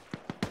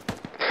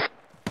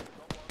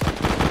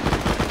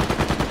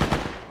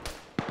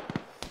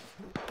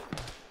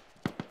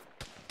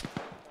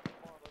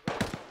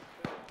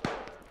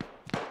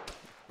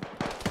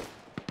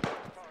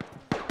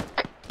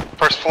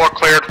 First floor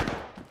cleared.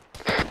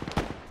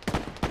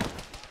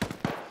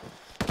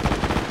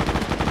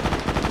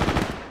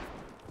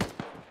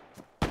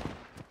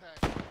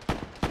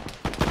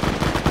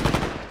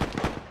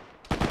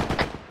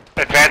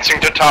 Advancing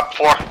to top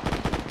floor.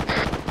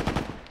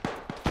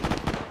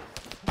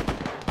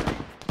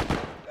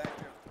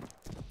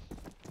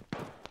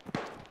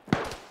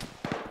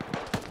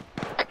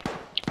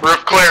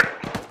 Roof cleared.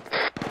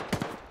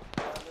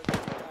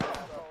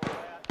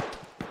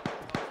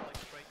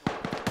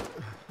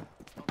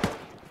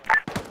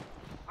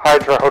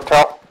 Hydra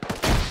Hotel.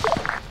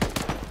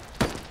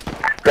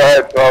 Go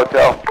ahead,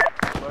 Hotel.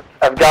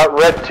 I've got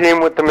red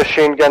team with the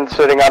machine gun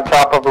sitting on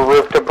top of a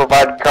roof to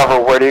provide cover.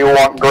 Where do you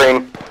want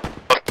green?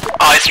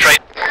 Eye straight.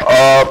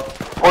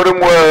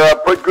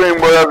 Put green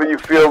wherever you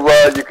feel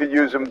you could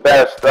use them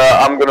best.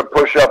 I'm gonna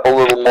push up a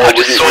little more. I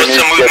just saw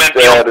some movement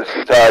beyond. This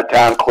entire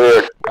town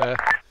cleared.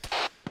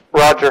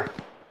 Roger.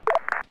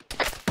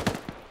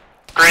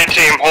 Green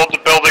team, hold the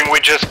building we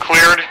just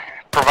cleared.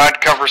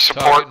 Provide cover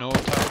support. Target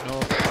north.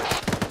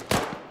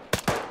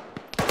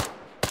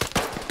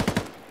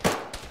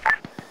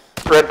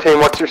 Red team,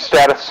 what's your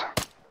status?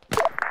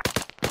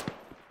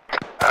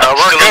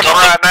 We're good for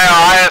right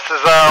now. IS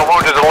is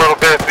wounded a little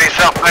bit. Be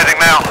self-medic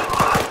now.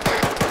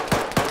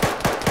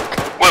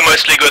 We're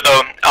mostly good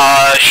though.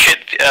 Shit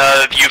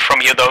view from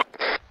here though.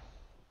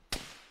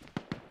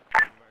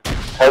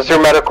 How's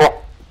your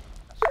medical?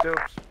 Still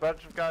a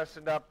bunch of guys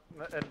in that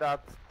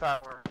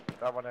tower.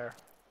 That one there.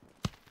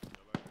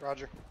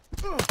 Roger.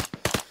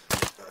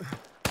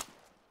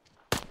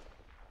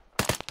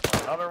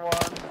 Another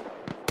one.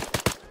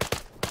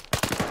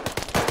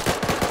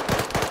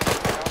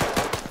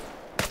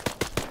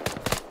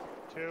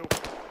 Two.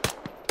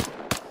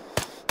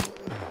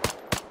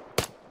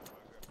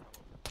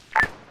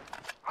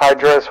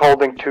 Hydra is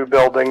holding 2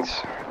 buildings,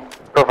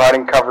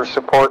 providing cover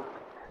support.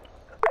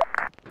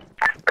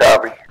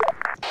 Copy.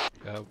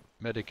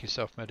 Medic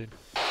yourself, Medin.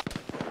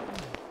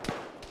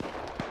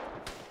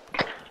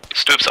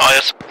 Stoops,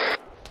 IS.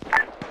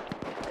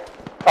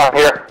 I'm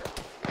here.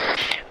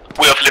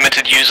 We have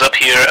limited use up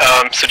here.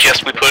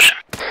 Suggest we push.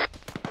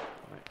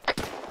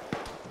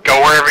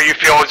 Go wherever you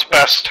feel is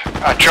best.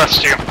 I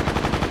trust you.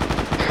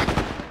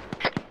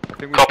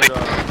 Copy.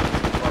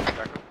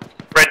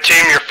 Red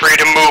team, you're free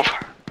to move.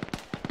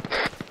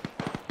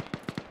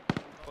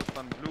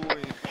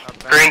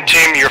 Green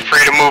team, you're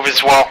free to move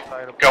as well.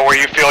 Go where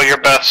you feel you're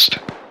best.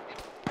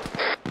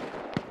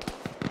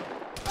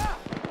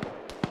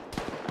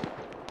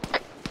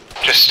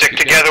 Just stick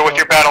together with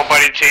your battle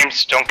buddy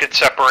teams. Don't get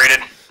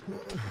separated.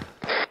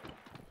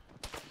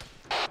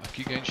 I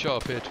keep getting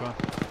shot up here, Twan.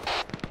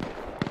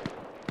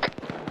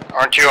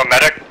 Aren't you a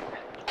medic?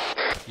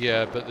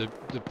 Yeah, but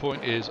the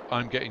point is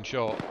I'm getting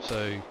shot,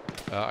 so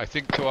I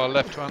think to our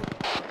left, Twan.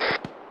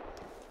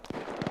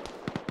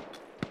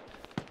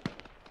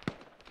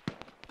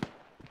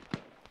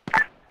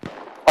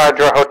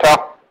 Hydra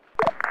Hotel.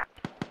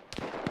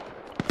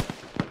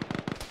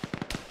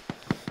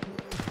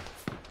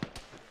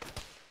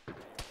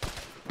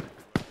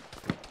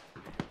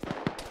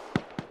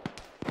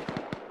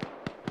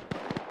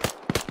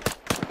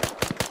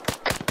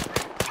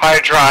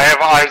 Hydra, I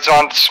have eyes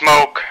on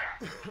smoke.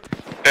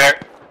 There,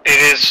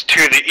 it is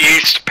to the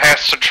east,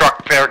 past the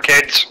truck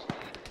barricades.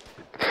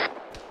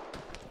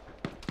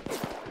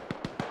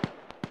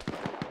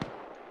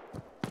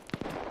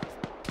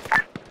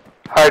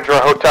 Hydra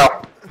Hotel.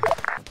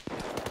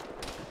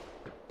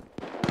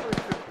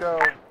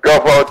 Go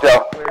for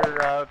hotel.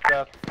 Clear out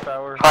that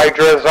tower.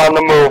 Hydra is on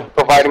the move,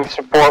 providing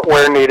support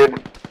where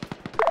needed.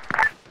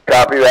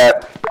 Copy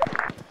that.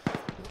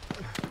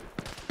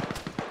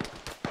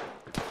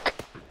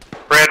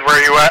 Red, where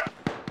are you at?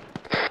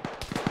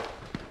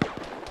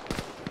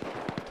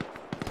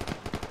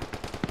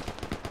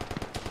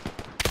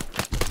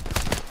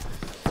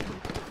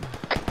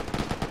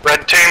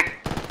 Red team?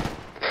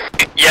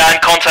 Yeah, in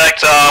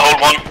contact,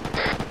 hold one.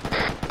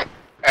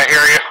 I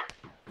hear you.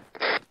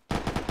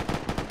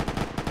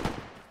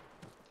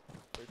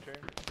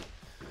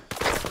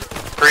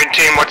 Green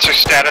team, what's your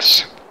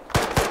status?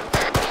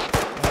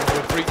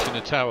 We're breaching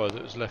a tower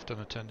that was left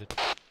unattended.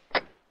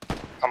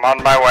 I'm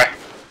on my way.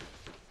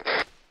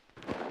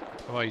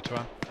 How are you,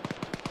 Twan?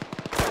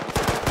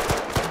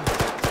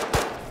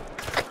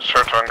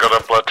 Short one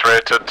got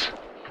obliterated.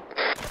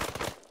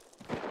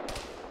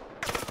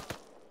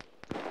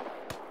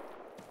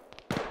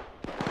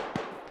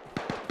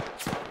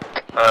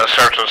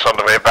 Short one's on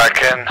the way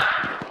back in.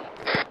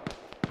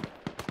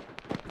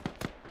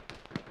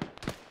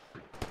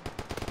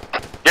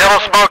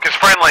 Yellow smoke is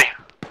friendly.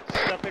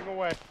 Stepping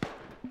away.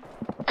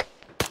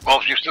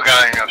 Wolf, you still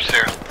got anything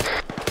upstairs?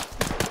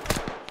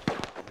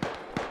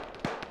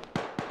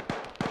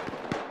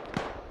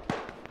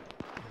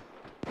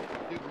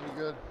 Shooting me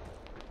good.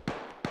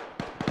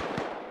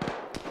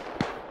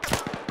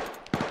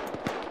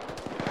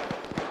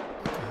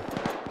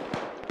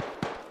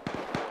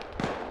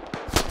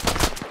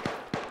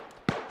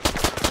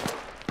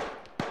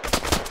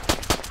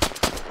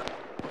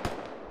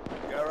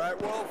 You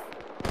alright, Wolf?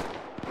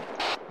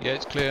 Yeah,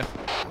 it's clear.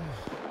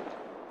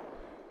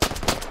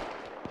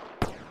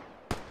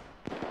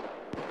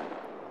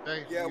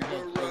 Yeah,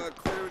 we're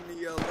clearing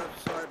the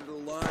left side of the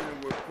line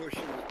and we're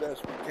pushing as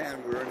best we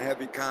can. We're in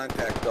heavy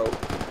contact though.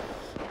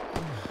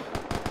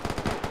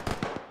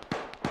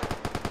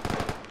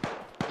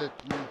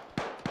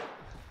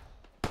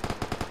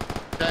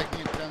 Attacking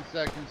in 10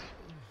 seconds.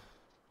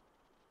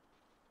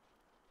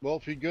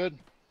 Wolf, you good?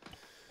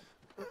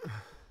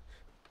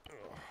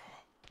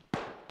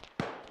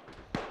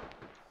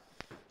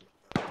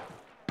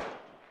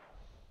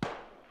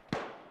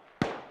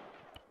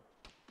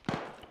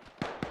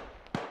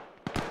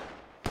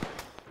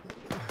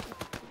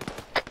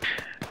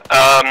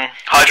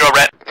 Hydro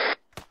red.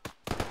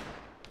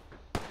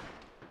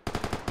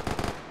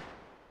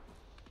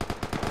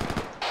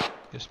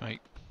 Yes,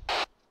 mate.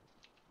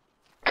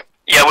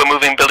 Yeah, we're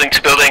moving building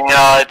to building.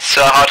 It's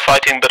hard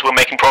fighting, but we're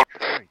making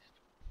progress.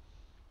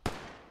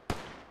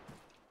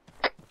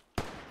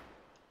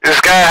 These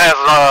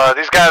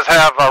guys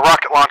have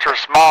rocket launchers,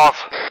 smalls.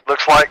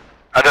 Looks like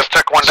I just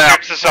took one down.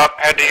 Stoops is up.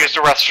 Had to use the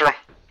restroom.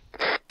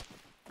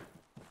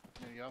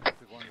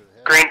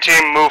 Green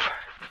team, move.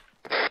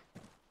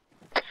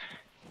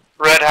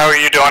 Red, how are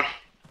you doing?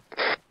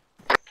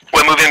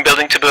 We're moving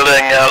building to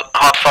building,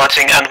 hard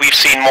fighting, and we've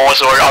seen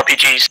Moors or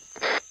RPGs.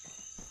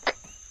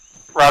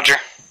 Roger.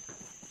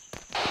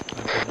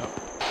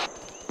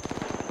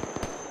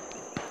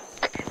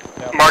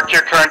 Mark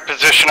your current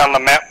position on the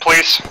map,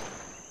 please.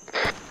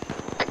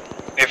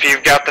 If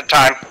you've got the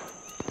time.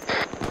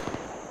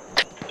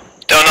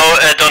 Don't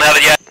have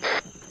it yet.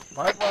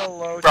 Might well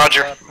load.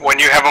 Roger, when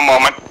you have a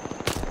moment.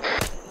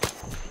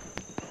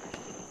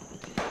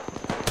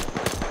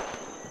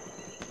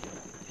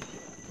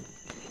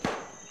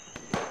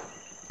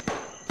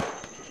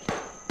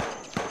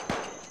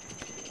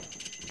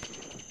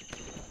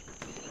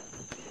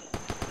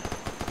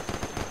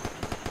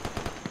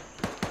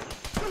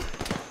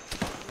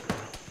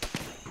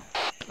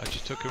 I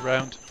just took a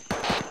round.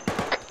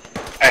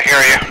 I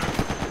hear you.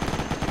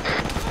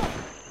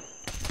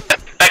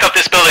 Back up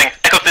this building.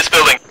 Back up this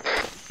building.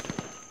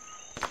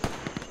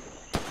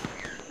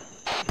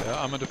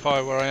 Yeah, I'm under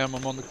fire where I am.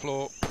 I'm on the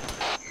floor.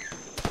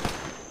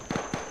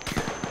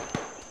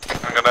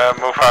 I'm gonna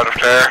move out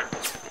of there.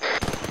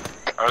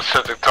 I'm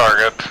setting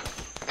target.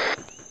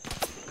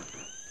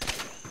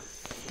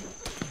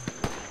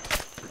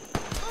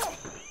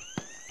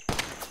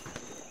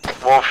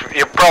 Wolf,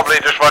 you probably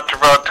just want to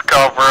run to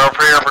cover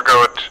over here for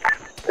good.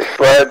 Hey,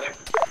 Sledge.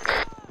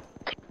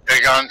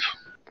 Hey, guns.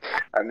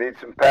 I need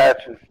some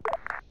patches.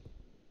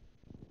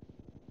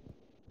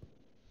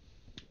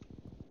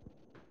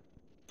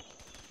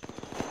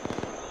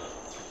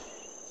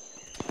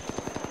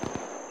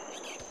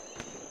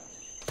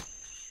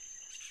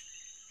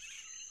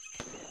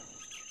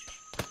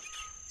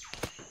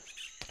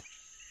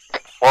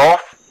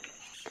 Wolf?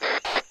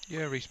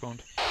 Yeah,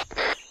 respawned.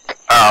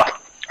 Oh,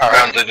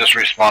 alright, they just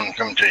respawned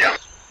coming to you.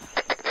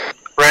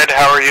 Red,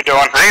 how are you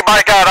doing?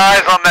 Anybody got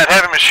eyes on that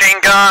heavy machine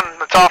gun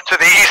that's off to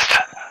the east?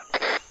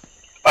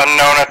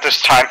 Unknown at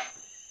this time.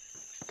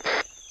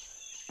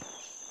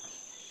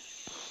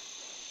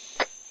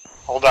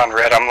 Hold on,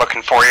 Red, I'm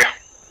looking for you.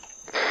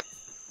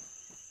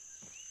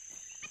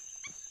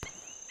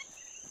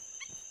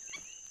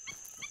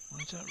 Why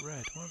is that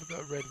red? Why have I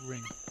got a red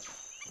ring?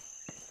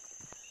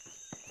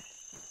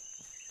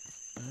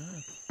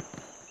 Ah.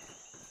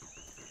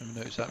 Never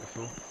noticed that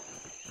before.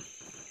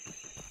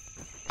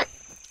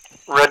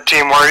 Red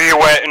team, where are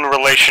you at in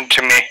relation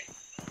to me?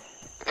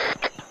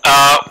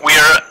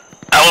 We're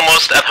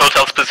almost at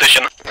hotel's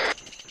position.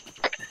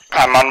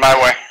 I'm on my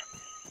way.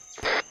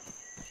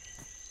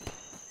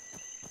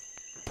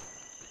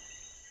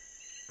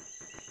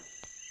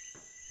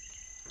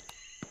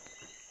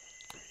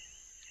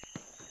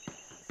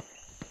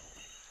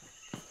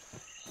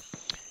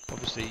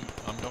 Obviously,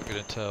 I'm not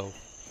going to tell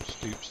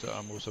Stoops that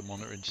I'm also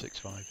monitoring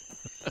 6-5.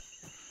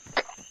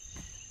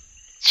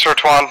 Sir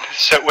Twan,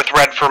 sit with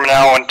Red for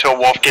now until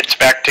Wolf gets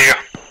back to you.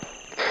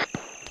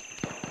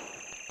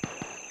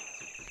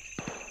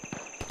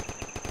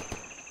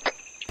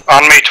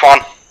 On me,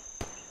 Twan.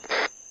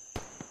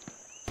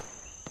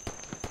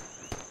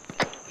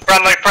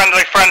 Friendly,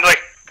 friendly, friendly.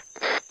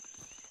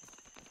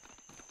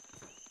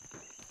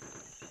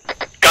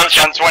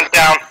 Guns went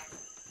down.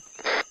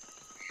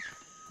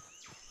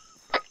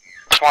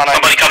 Twan, I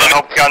need to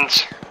help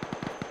guns.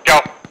 Go.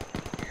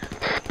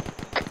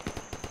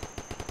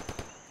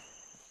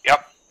 Yep.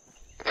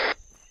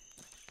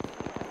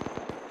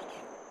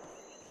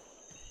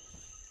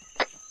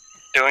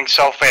 Doing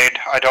self-aid.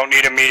 I don't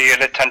need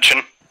immediate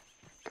attention.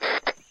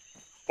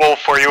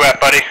 Wolf, where you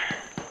at, buddy?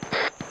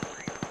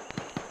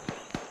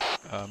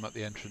 I'm at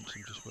the entrance,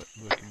 I'm just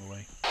working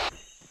away.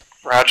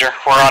 Roger,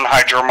 we're on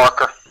hydro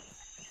marker.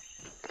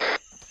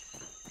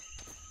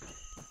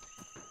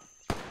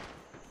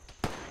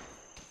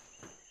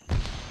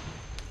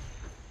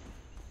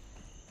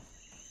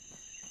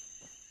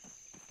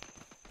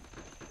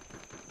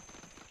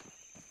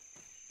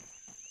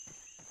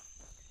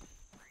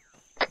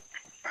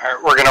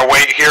 Alright, we're gonna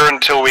wait here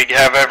until we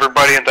have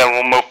everybody and then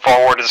we'll move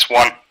forward as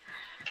one.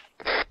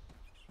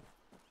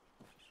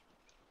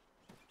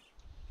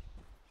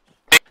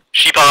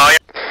 Sheep eye.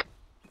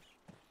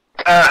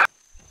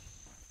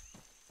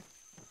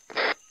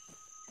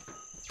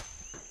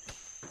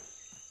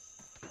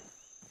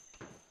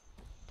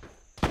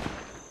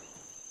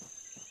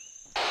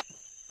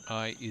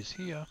 I is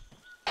here.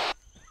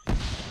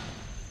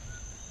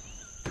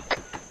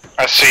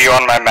 I see you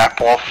on my map,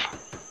 Wolf.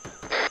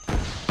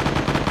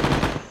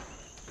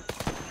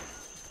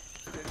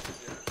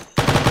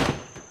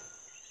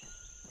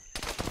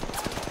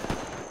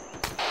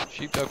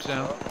 Sheepdog's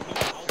down.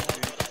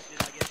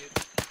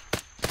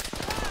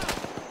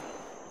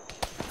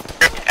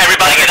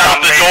 Everybody get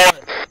out the door.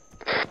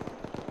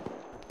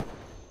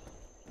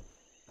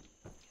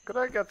 Could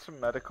I get some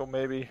medical,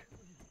 maybe?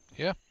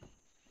 Yeah.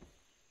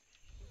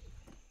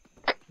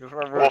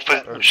 Wolf,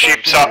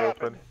 sheep's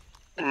up.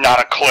 Not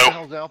a clue. What the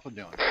hell's Alpha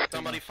doing?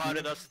 Somebody fired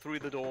at us through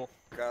the door.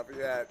 Copy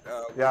that.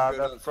 Yeah,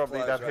 that's probably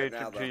that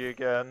HG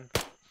again.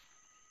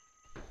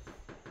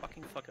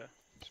 Fucking fucker.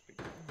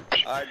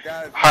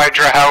 Guys,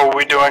 Hydra, how are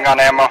we doing on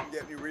ammo?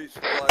 Get any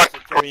resupplies,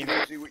 so take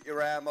it easy with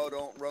your ammo,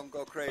 don't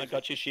go crazy. I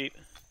got you, sheep.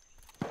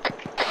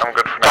 I'm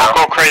good for now.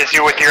 Don't go crazy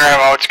with your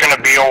ammo, it's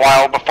gonna be a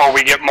while before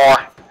we get more.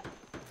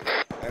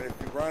 And if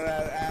you run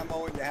out of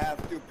ammo and you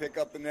have to, pick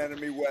up an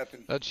enemy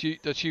weapon. That's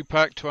you,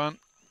 Pack, Twan.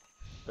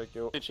 Thank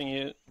you. Pitching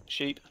you,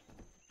 sheep.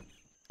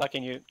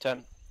 Backing you,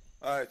 10.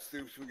 Alright,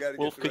 Stoops, we gotta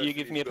Wolf, get the could you rest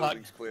give of me these a pack?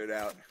 buildings cleared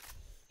out.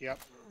 Yep.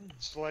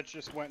 Sledge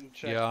just went and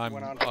checked. Yeah, I'm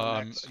went on to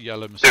the next.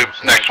 yellow myself.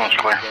 Dude, next one's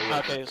clear.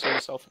 Okay, so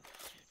yourself.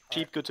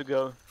 Sheep, good to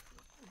go.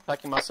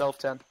 Backing myself,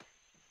 10.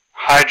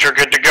 Hydra,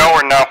 good to go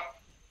or no?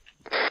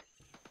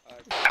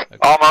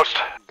 Almost.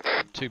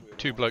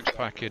 Two blokes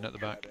packing at the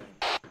back.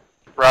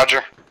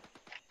 Roger.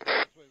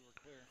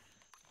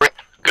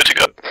 Good to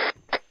go.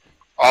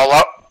 All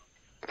up.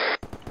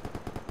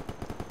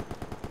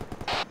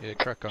 Yeah,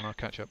 crack on, I'll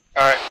catch up.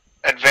 Alright.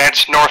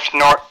 Advance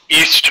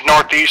northeast,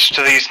 northeast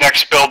to these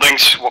next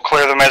buildings. We'll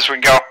clear them as we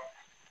go.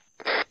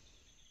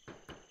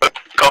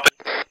 Copy.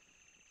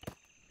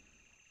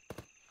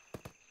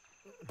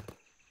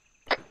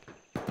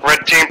 Red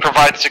team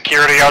provides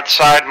security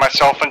outside.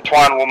 Myself and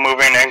Twan will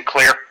move in and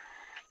clear.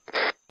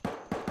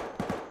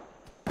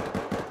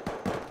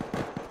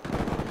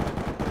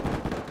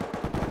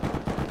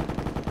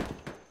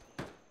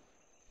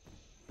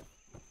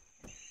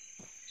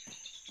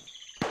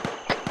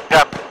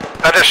 Yep.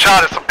 I just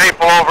shot at some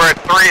people over at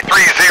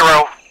 330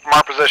 from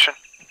our position.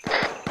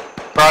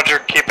 Roger,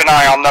 keep an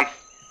eye on them.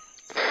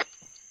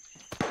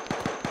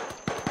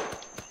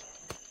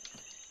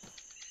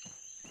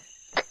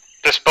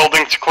 This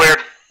building's cleared.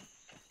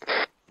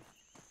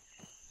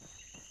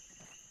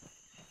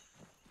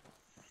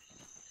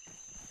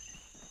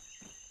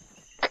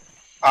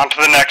 On to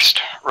the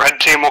next. Red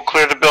team will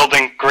clear the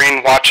building.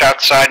 Green, watch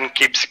outside and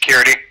keep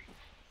security.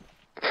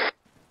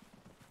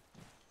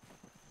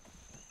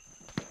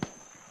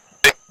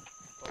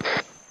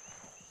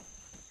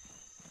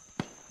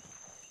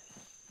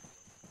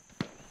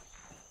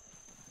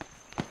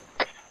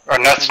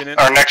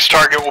 Our next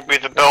target will be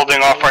the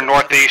building off our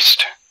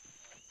northeast.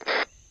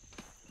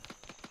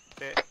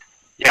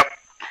 Yep.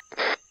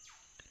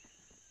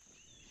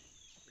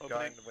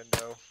 Guy in the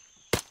window.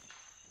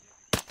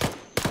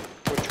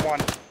 Which one?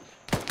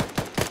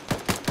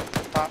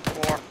 Top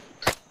floor.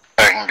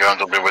 Packing guns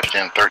will be with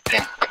you in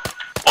 13.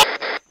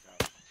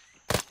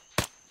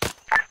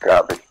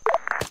 Copy.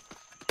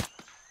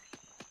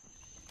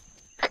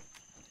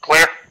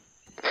 Clear?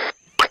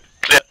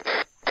 Clear.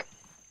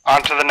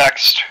 On to the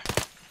next.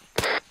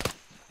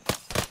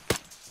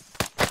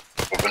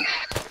 Open.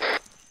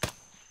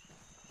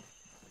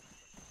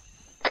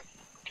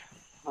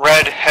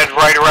 Red, head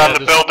right around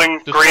the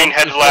building. Green,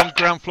 head left.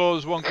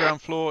 There's one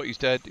ground floor. He's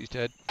dead.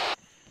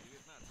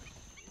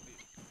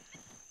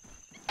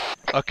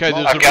 Okay,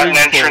 there's I've got an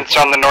entrance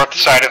on the north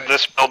side of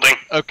this building.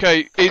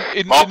 Okay,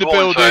 in the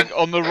building,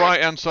 on the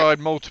right-hand side,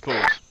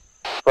 multiples.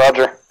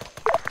 Roger.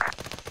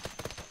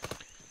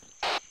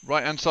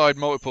 Right-hand side,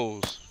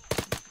 multiples.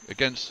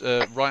 Against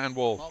right-hand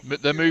wall.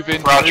 They're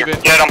moving. Roger,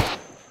 moving. get them.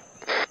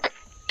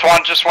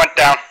 Twan just went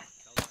down.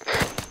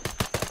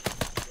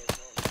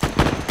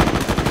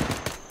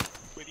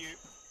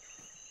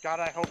 God,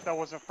 I hope that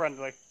wasn't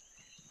friendly.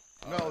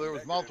 No, there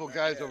was multiple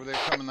guys over there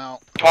coming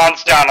out.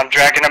 Twan's down, I'm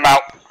dragging him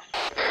out.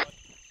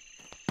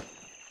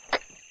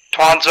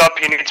 Twan's up,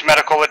 he needs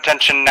medical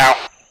attention now.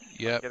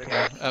 Yep,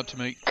 out to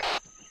me.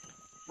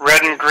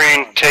 Red and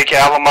green, take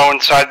Alamo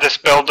inside this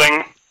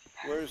building.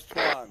 Where's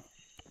Twan?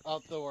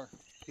 Outdoor.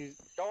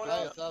 He's going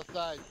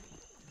outside.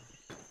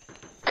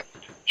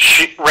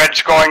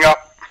 Red's going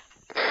up.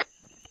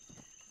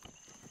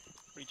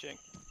 Reaching.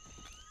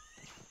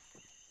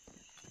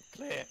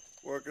 Clear.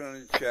 Working on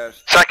your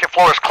chest. Second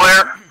floor is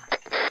clear.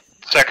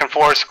 Second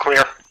floor is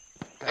clear.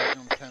 Back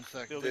on 10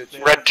 seconds.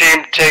 Red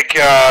team, take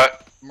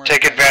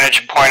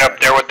advantage point up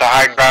there with the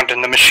high ground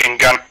and the machine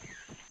gun.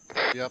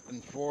 Yep,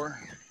 in 4.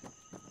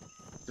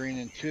 Green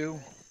in 2.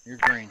 You're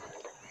green.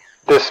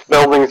 This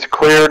building's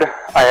cleared.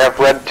 I have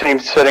red team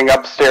sitting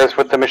upstairs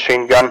with the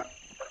machine gun.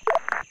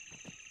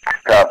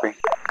 Copy.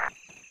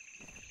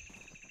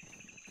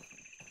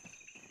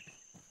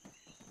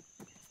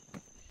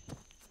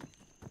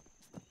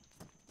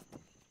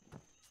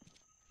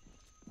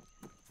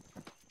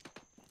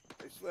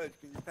 Hey Sledge,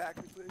 can you pack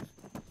me please?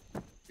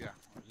 Yeah,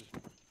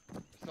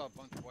 I saw a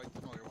bunch of white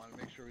smoke. I wanted to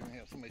make sure we didn't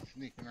have somebody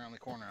sneaking around the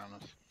corner on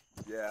us.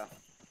 Yeah.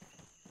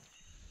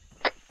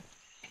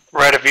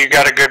 Red, have you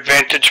got a good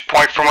vantage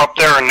point from up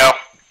there or no?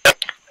 Yep,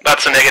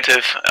 that's a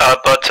negative,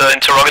 but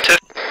interrogative?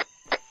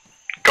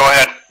 Go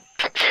ahead.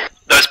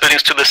 Those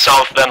buildings to the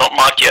south, they're not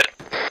marked yet.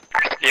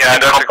 Yeah, I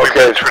don't think we've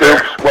Okay, been through there.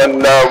 Scoops, when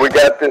we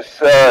got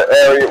this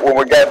area, when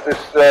we got this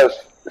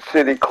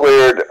city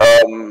cleared,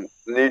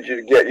 need you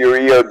to get your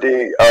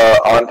EOD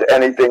onto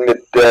anything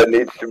that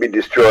needs to be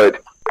destroyed.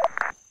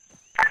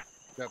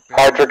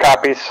 Hydra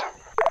copies.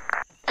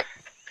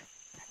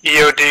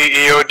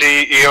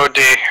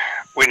 EOD.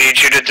 We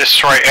need you to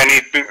destroy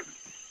any...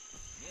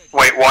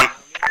 Wait, 1.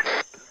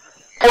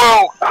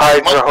 Whoa!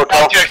 Hydra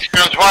Hotel.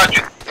 Guns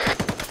watching.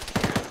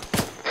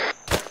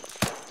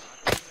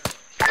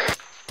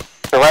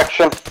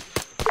 Direction.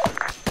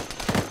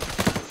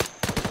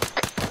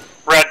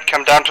 Red,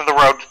 come down to the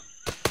road.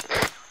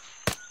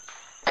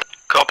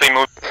 Copy,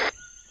 move.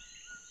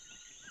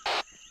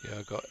 Yeah,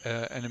 I got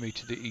enemy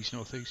to the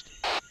east-northeast.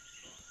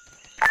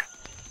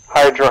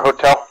 Hydra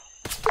Hotel.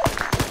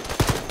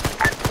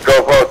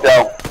 Go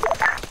Hotel.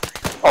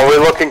 Are we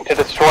looking to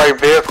destroy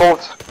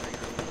vehicles?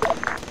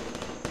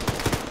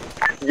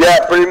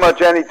 Yeah, pretty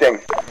much anything.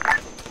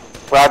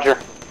 Roger.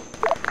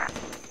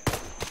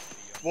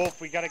 Wolf,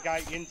 we got a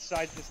guy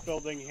inside this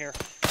building here.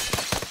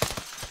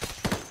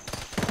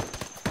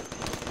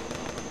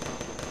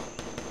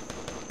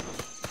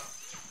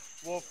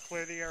 Wolf,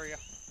 clear the area.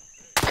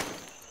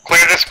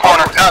 Clear this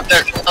corner. Out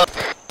there.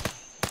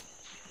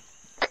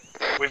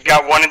 We've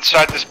got one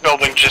inside this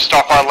building, just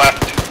off our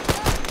left.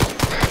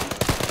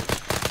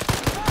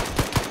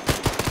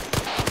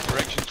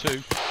 Direction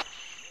 2.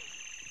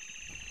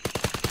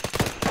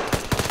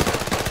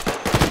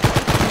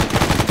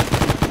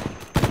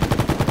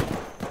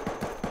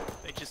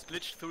 They just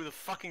glitched through the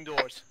fucking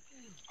doors.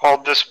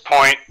 Hold this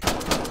point.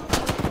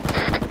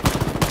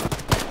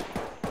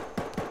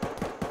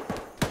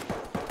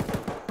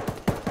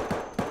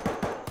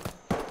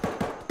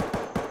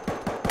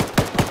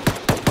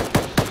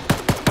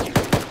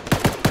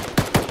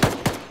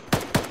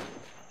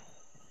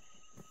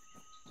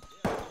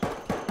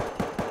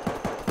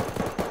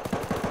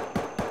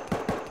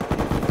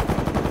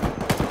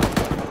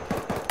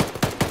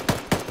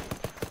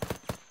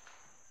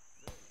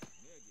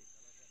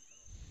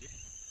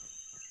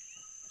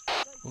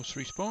 Almost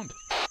respawned.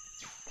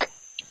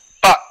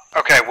 But,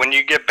 okay, when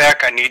you get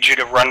back, I need you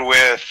to run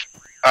with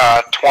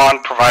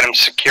Twan, provide him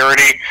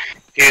security.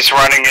 He's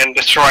running and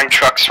destroying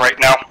trucks right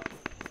now.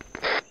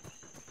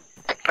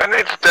 I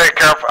need to take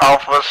care of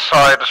Alpha's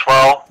side as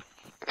well.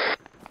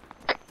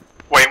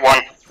 Wait,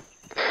 1.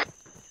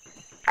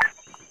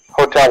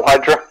 Hotel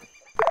Hydra.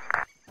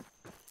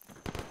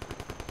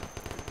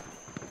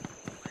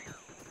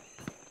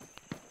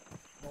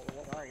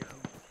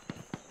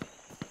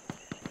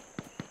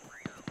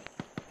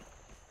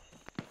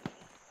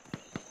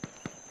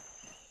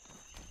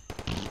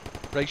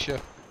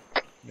 Ratio.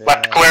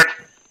 Left cleared.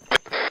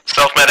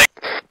 Self-medic.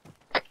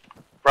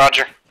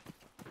 Roger.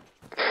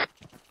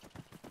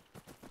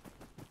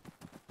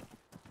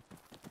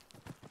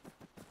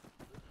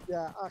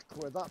 Yeah,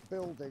 Aqua, that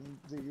building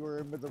that you were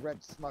in with the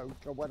red smoke,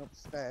 I went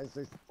upstairs,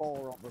 there's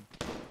 4 of them.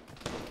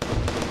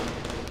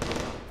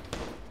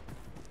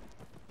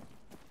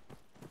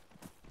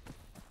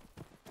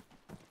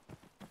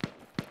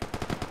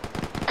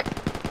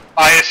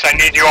 Ias, I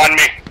need you on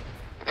me.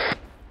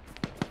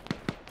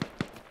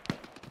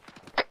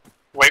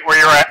 Wait where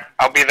you're at.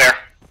 I'll be there.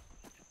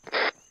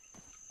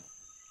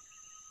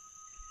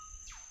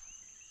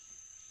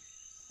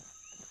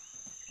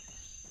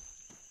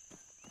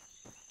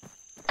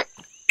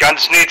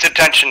 Guns needs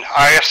attention,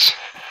 Ias.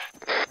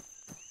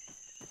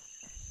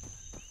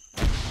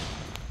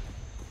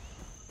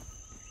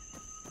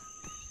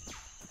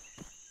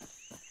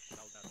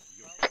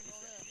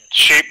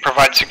 Sheep,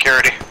 provide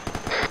security.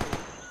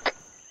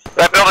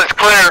 That building's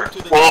clear.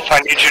 Wolf,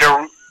 I need you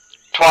to...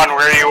 Twan,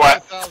 where are you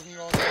at?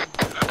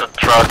 The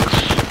trucks.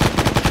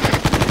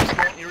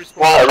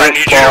 Wolf, I need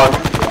you to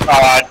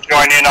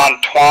join in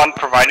on Twan,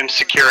 provide him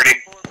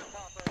security.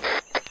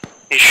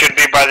 He should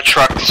be by the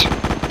trucks.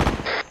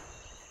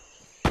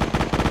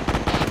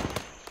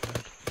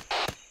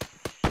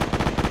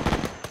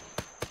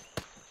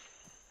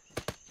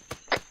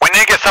 We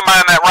need to get somebody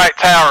in that right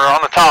tower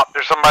on the top.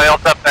 There's somebody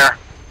else up there.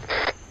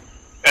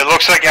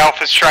 Looks like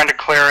Alpha's trying to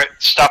clear it.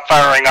 Stop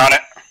firing on it.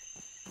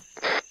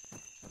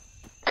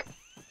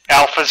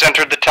 Alpha's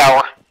entered the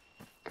tower.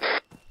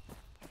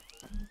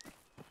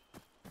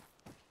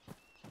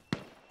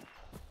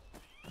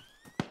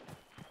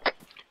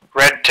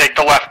 Red, take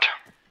the left.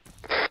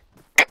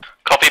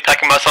 Copy,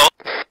 packing myself.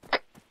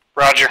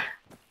 Roger.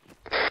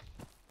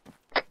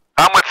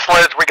 I'm with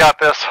Sledge, we got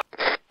this.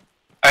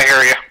 I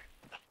hear you.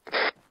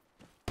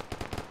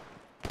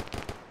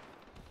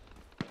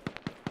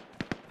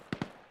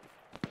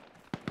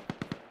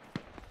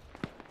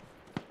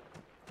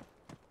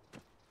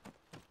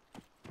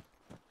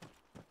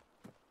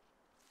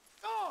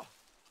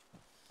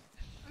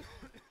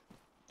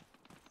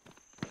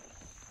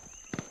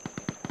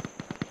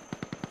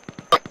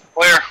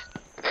 Clear.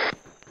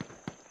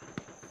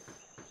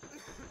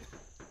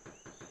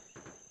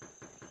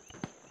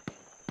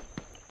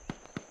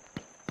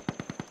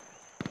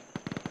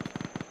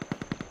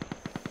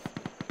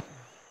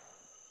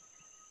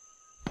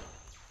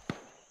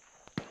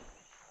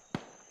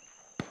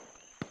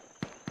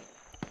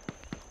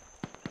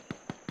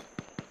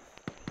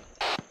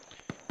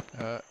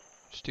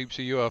 Stoops,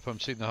 are you up? I'm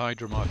seeing the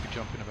Hydra marker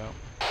jumping about.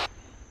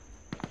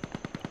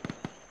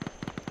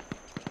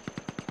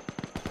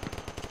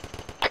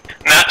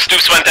 Nah,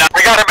 Stoops went down.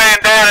 We got a man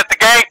down at the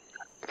gate.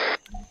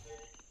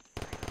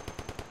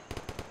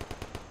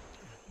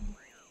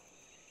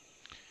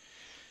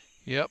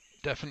 Yep,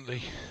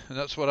 definitely. And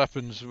that's what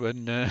happens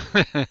when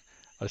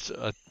I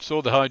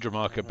saw the Hydra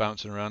marker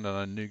bouncing around and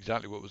I knew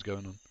exactly what was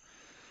going on.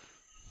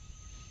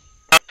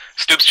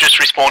 Stoops just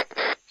respawned.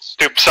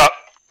 Stoops up.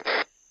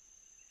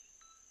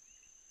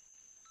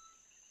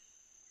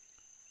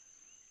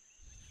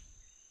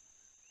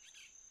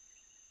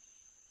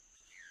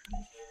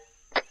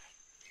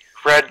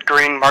 Red,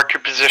 green, mark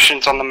your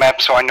positions on the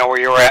map so I know where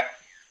you're at.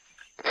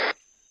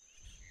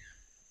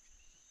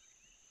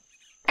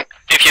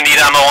 If you need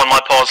ammo on my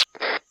pause.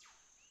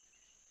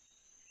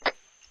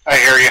 I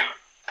hear you.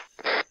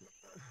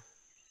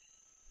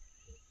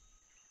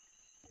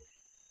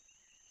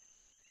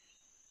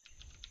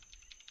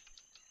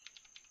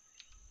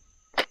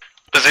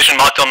 Position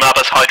marked on map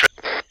as Hydra.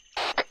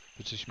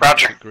 Position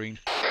Roger. marked at green.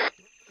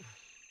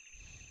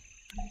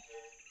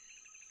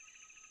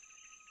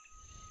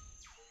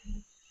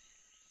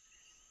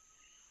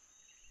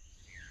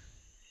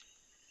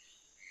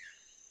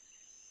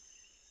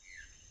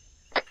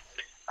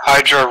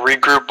 Hydra,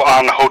 regroup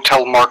on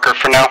hotel marker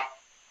for now.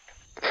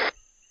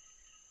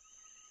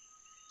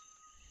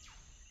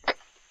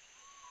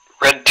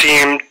 Red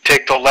team,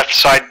 take the left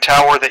side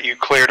tower that you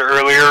cleared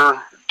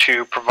earlier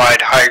to provide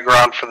high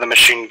ground for the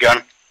machine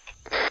gun.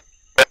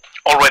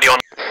 Already on.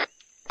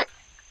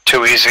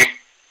 Too easy.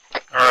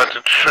 Alright,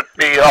 it should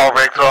be all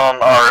rigs on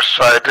our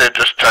side. They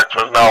just checked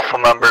with an Alpha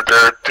member.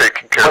 They're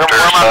taking care of their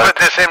side. Where am I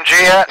putting this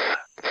MG at?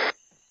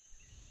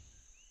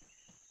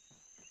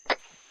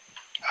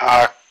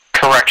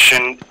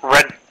 Correction.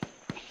 Red.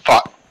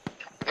 Fuck.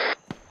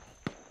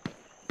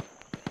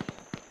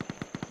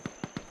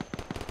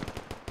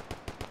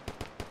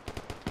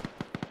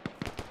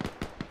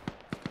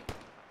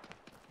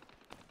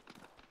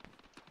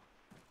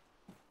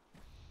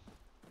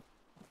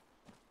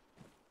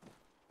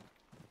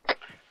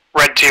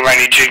 Red team, I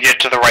need you to get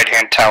to the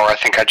right-hand tower. I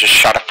think I just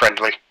shot a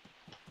friendly.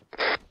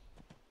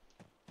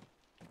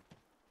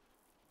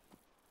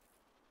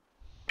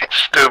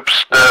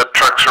 Stoops, the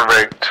trucks are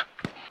rigged.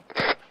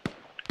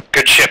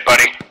 Good shit,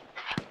 buddy.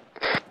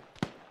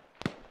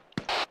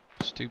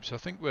 Stoops, I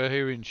think we're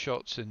hearing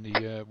shots in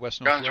the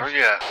west Guns, northwest. where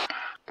you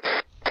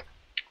at?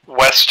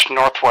 West,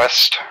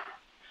 northwest.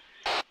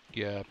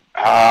 Yeah,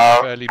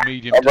 Uh, fairly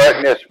medium. I'm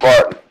right near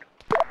Spartan.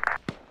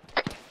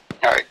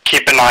 Alright,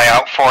 keep an eye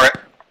out for it.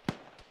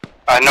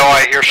 I know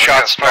I hear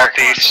shots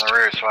northeast. In the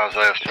rear, so I was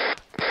asking.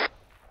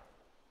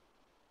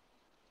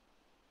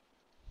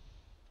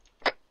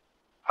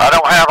 I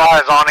don't have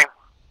eyes on him.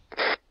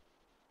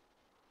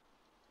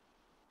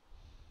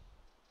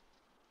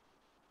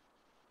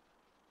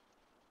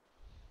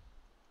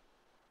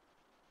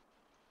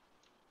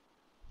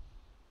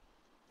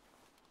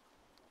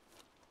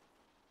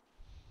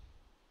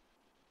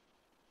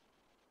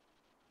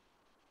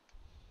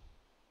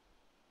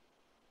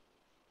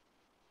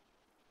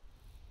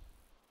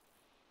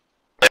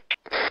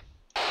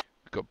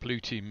 We've got blue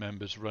team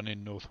members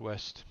running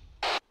northwest.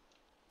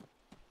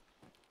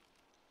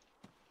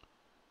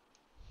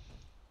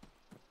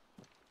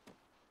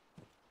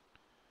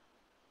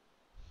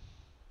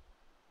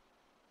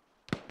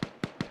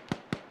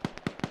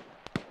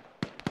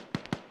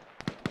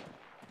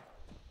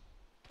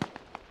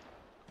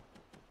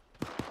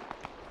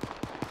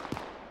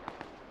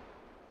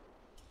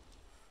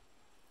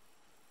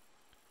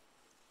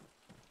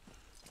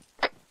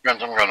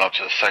 Guns, I'm going up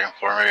to the second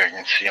floor. Maybe I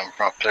can see them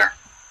from up there.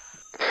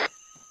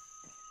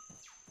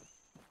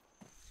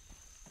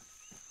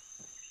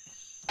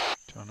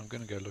 John, I'm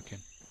going to go looking.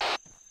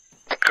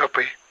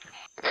 Copy.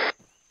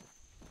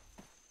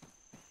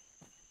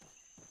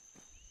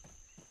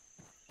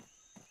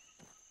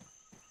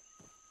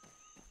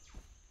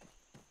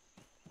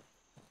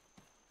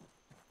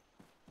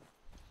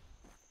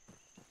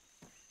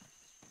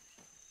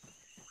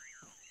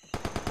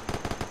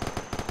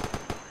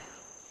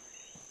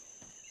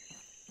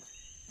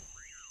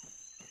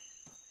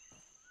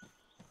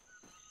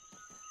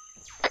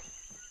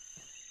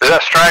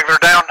 that straggler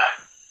down?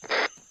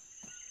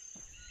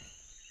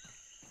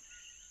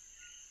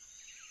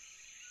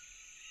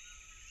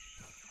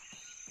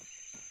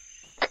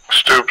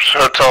 Stoops,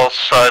 hotel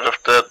side of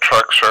the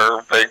trucks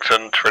are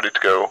vacant, ready to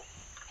go.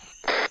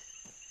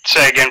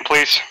 Say again,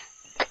 please.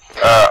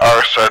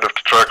 Our side of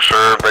the trucks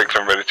are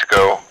vacant, ready to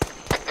go.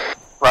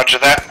 Roger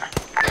that.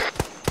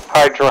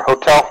 Hydra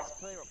Hotel.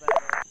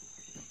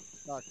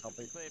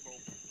 Copy.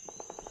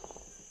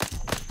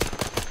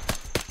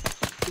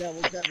 Yeah,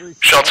 we'll get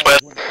shots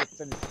fired.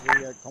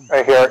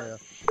 Right here.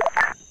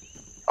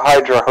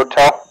 Hydra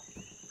Hotel.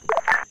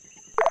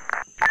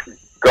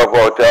 Go for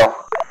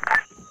hotel.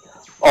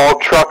 All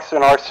trucks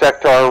in our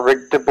sector are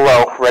rigged to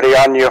blow. Ready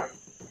on you.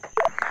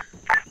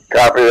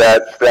 Copy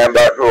that. Stand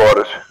by for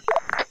orders.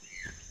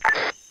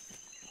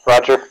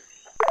 Roger.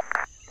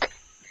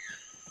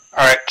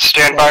 Alright,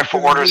 stand by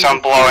for orders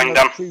on blowing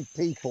them. 2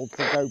 people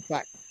to go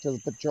back to the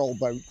patrol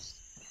boats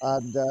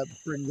and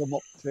bring them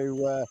up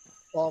to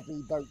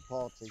RV boat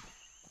party.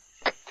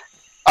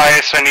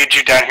 IS, I need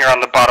you down here on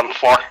the bottom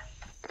floor.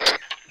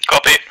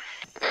 Copy.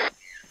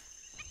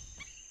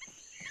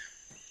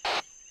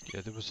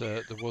 Yeah, there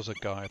was a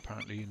guy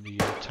apparently in the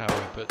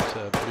tower, but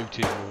blue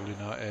team were all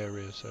in our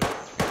area, so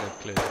they're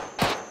clear.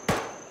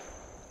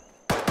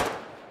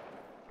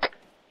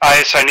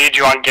 IS, I need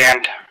you on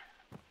Gand.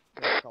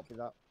 Yeah, copy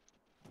that.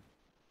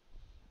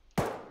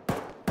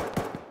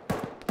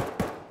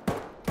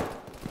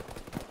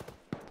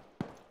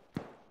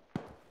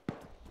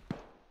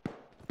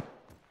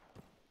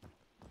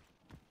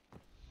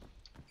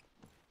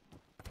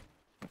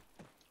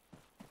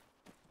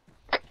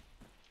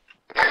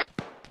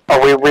 Are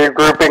we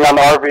regrouping on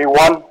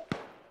RV1?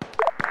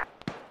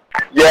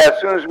 Yeah, as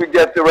soon as we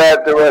get the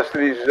rest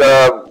of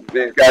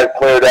these guys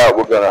cleared out,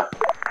 we're gonna.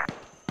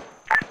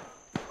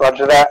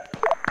 Roger that.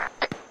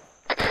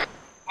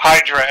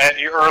 Hydra, at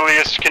your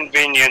earliest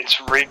convenience,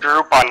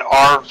 regroup on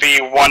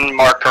RV1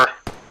 marker.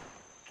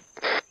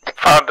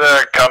 Found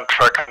a gun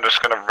truck, I'm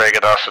just gonna rig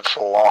it us, it's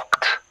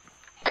locked.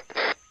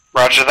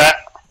 Roger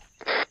that.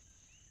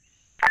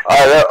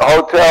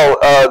 Hotel,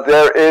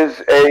 there is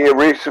a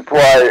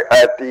resupply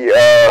at the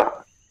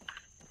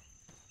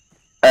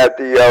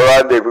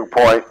rendezvous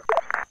point.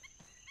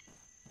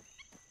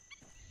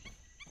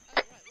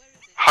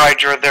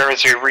 Hydra, there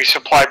is a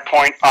resupply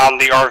point on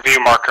the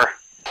RV marker.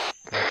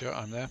 Roger,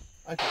 I'm there.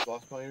 I just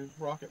lost my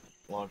rocket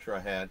launcher I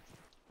had.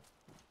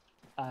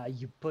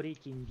 You put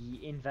it in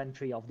the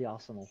inventory of the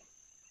arsenal.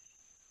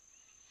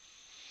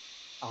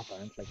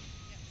 Apparently.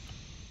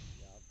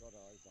 Yeah, I've got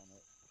eyes on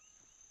it.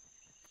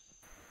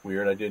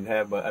 Weird,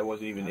 I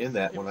wasn't even in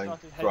that when I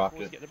dropped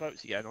it. Get the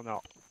boats again or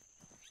not?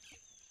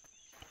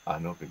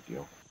 No big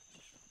deal.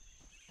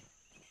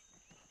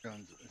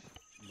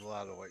 A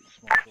lot of white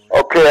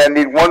smoke. Okay, I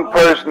need one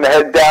person to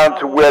head down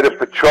to where the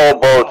patrol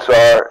boats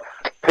are,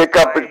 pick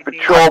up his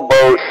patrol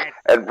boat,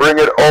 and bring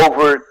it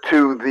over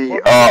to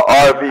the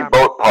RV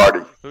boat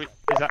party. Is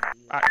that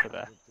actor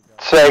there?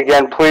 Say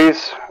again,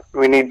 please.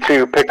 We need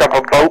to pick up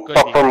a boat,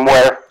 but from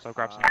where? So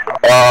grab some.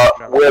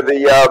 Where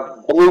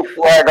the blue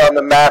flag on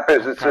the map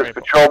is, it says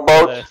patrol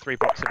boats. 3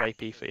 boxes of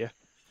AP for you.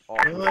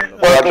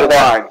 Roger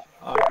that.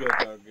 I'm good,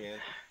 again.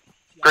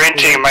 Green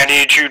team, I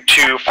need you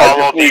to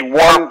follow the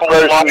one purple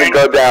person to line.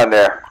 go down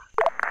there.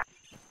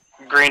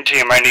 Green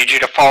team, I need you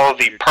to follow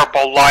the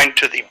purple line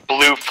to the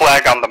blue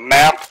flag on the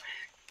map.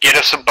 Get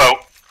us a boat.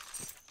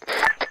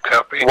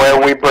 Copy. Where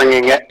are we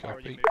bringing it?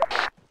 Copy.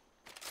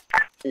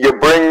 You're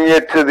bringing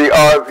it to the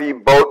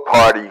RV boat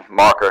party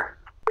marker.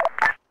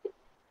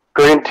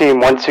 Green team,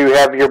 once you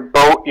have your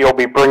boat, you'll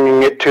be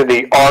bringing it to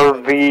the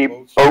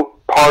RV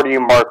boat party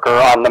marker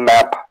on the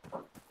map.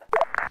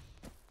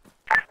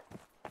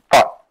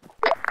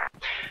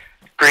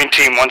 Green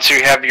team, once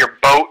you have your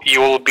boat, you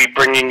will be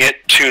bringing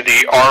it to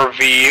the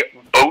RV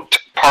boat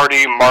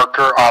party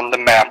marker on the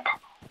map.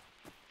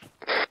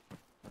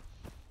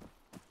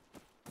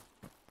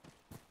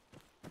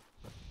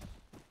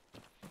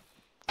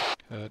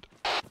 Heard.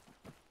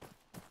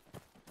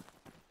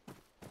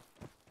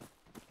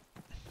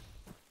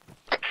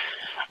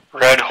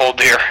 Red,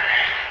 hold here.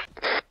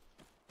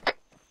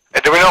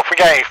 Hey, do we know if we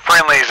got any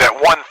friendlies at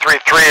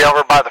 133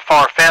 over by the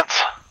far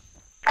fence?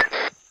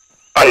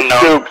 Hey,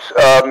 Stoops,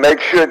 make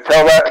sure,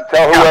 tell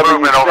whoever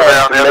you over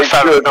there on the to other make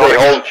side of sure the they building.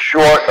 hold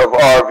short of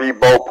RV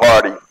boat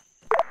party.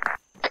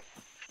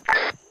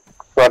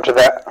 Roger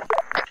that.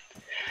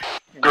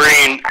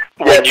 Green,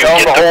 Yeah, when you tell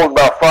them get to the... hold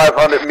about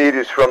 500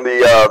 meters from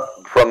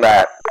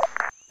that.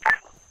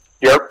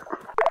 Yep.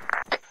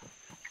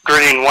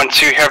 Green,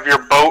 once you have your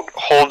boat,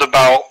 hold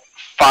about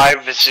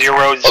 500 Okay,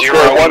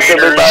 once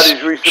everybody's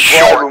meters resupplied,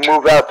 short we'll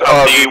move out to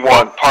of the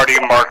RV1. party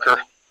marker.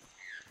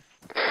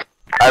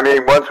 I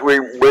mean, once we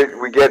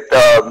get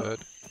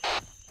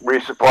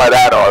resupplied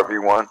at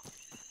RV1.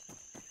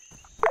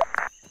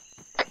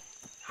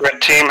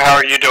 Red team, how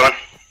are you doing?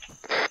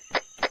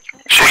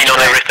 Green on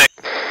everything.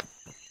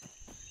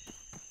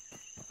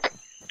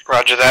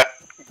 Roger that.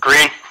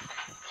 Green.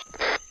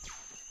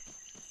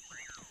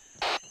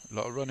 A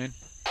lot of running.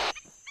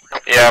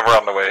 Yeah, we're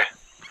on the way.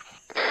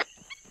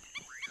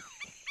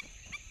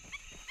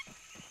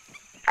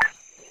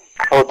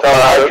 Hotel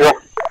Hydra.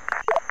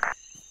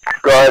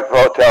 Go ahead,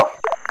 Hotel.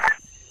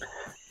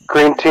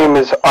 Green team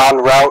is en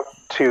route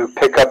to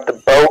pick up the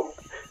boat.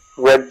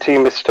 Red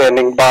team is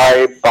standing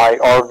by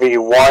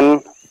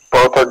RV1.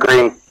 Both are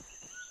green.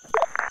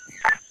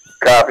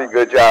 Copy,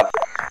 good job.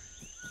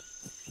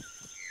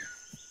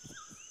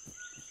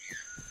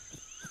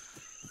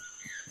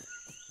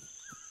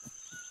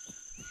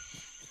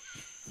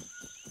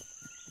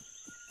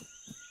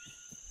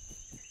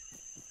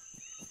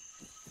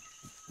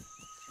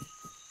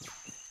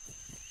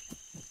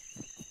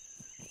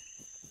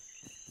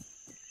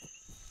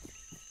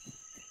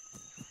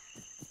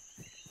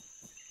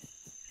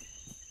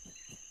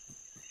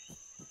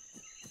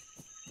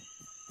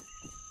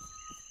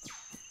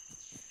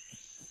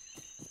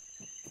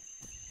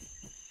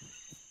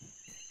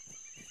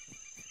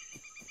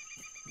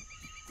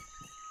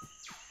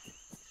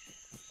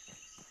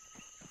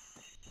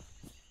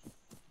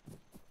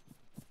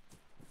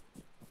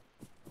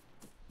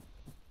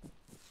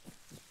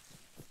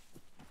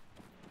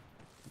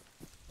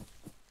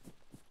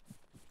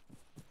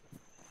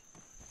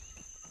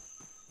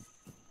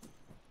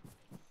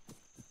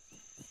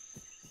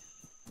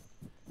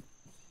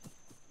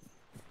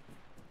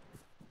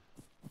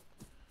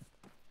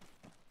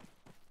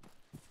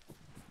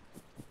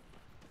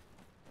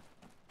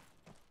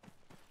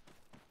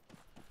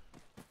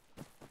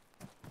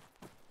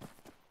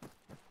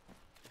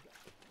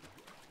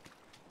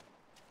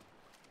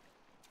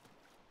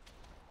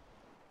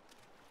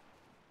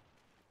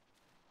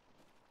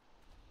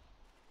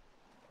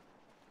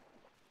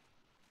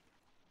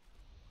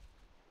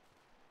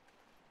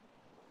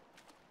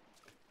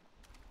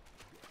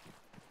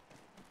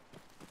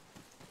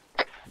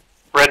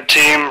 Red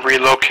team,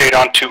 relocate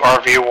onto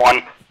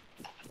RV1.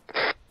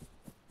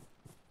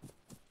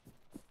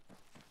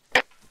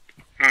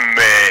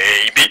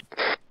 Maybe.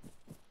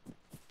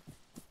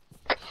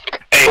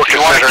 Hey,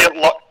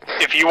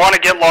 if you want to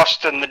get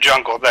lost in the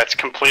jungle, that's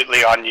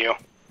completely on you.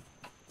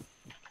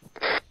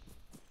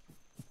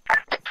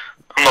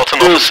 I'm not an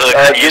officer.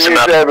 Can you use do a me a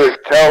map? favor.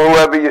 Tell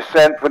whoever you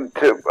sent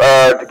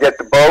to get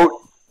the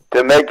boat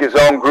to make his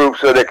own group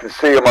so they can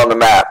see him on the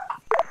map.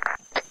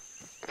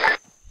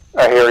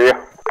 I hear you.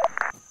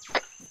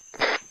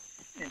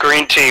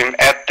 Green team,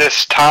 at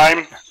this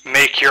time,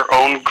 make your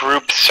own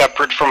group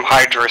separate from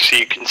Hydra so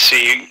you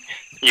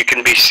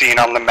can be seen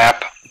on the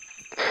map.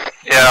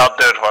 Yeah, I'll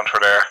do it once we're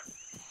there.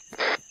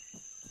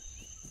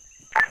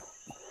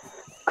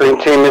 Green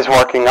team is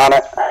working on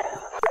it.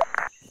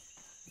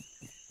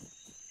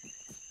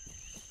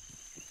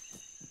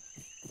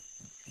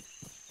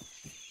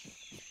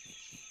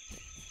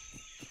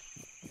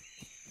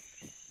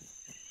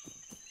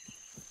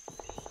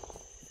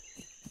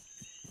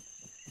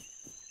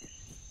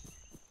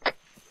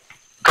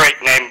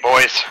 Great name,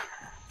 boys.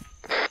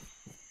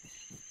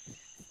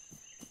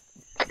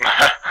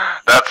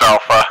 That's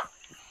Alpha.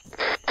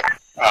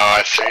 Oh,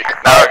 I see.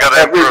 Now I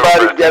gotta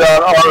Everybody get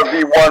on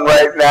RV1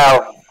 right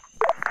now.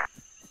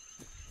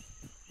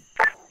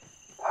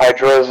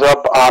 Hydra is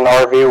up on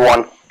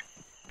RV1.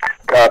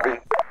 Copy.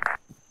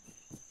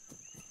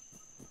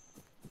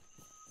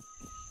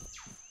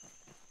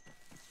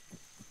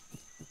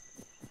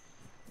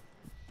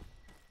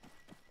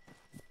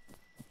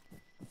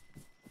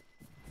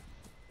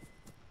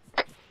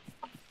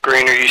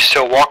 Green, are you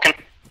still walking?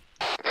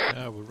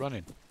 Yeah, we're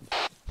running.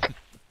 Oh.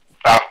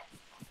 Well,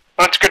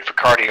 that's good for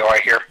cardio, I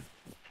hear.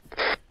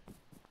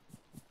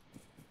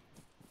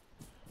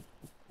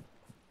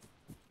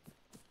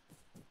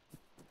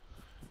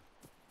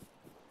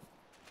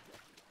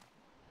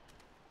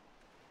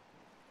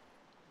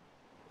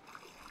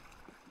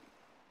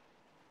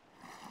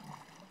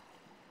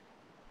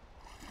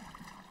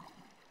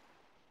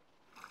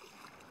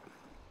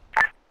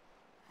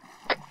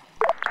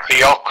 Are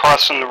y'all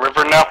crossing the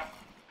river now?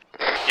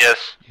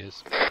 Yes.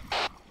 Yes.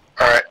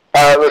 Alright.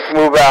 Alright, let's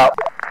move out.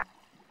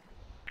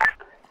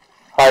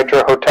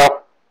 Hydra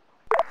Hotel.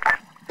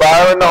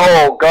 Fire in the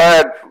hole. Go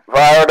ahead.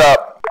 Fire it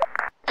up.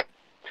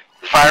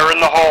 Fire in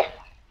the hole.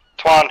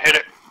 Twan, hit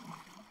it.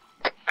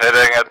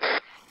 Hitting it.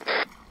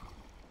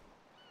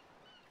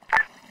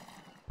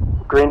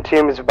 Green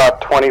team is about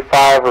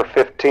 25 or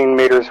 15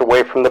 meters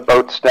away from the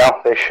boats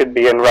now. They should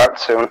be en route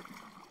soon.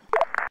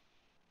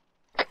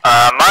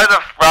 Might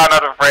have run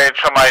out of range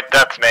from my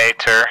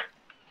detonator.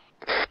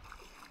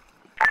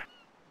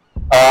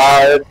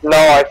 No,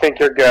 I think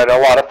you're good. A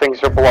lot of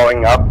things are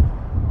blowing up.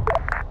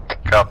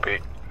 Copy.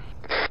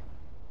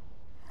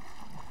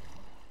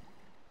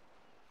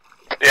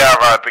 Yeah,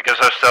 right, because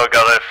I've still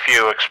got a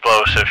few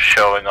explosives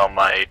showing on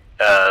my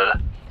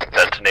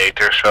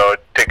detonator, so I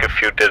think a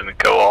few didn't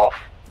go off.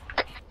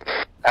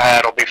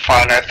 It'll be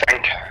fine, I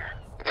think.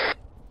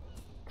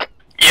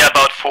 Yeah,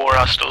 about 4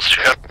 hostiles.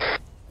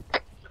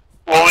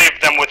 We'll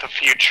leave them with a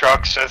few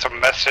trucks as a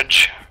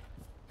message.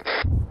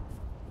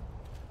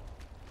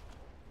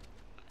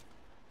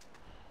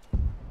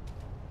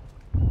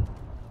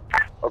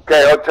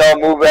 Okay, hotel,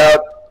 move out.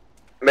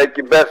 Make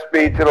your best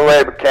speed to the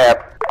labor camp.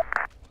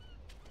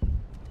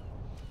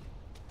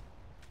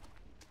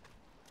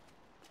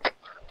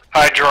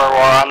 Hydra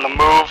are on the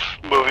move,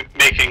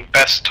 making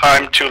best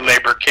time to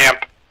labor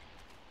camp.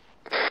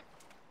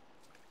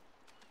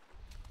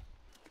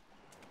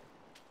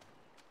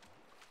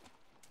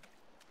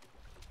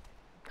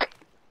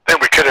 Then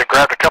we could have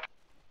grabbed a couple.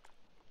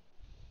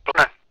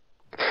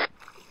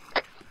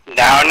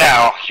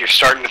 Now, you're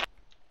starting to.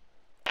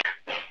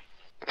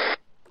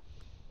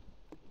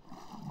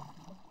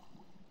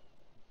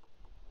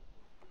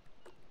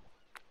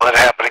 Let it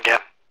happen again.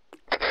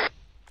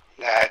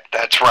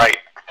 That's right.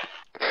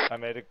 I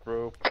made a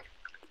group.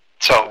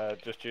 So,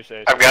 just use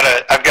it.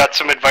 I've got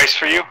some advice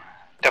for you.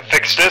 To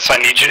fix this, I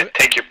need you to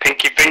take your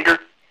pinky finger,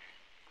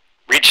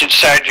 reach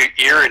inside your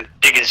ear and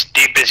dig as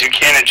deep as you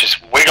can and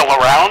just wiggle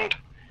around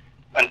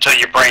until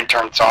your brain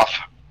turns off.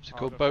 It's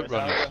called boat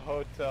runners.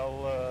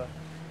 Hotel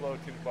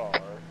floating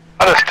bar.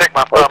 I'll just stick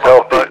my thumb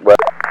up the butt.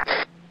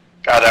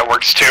 That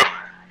works too.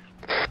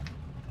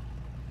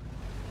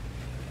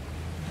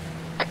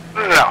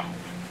 No. I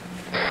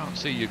can't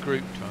see your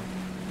group, Tom.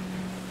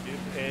 Use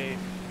A.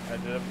 I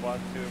didn't want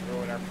to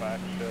ruin our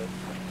faction.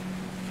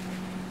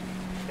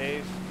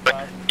 A's.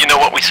 You know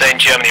what we say in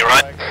Germany,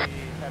 right?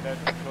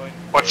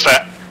 What's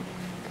that?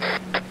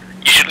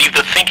 You should leave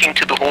the thinking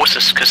to the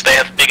horses, because they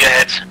have bigger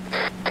heads.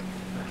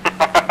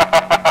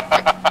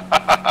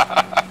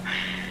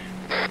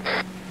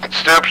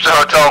 Stoops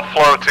Hotel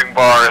floating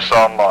bar is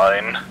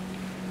online.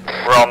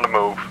 We're on the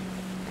move.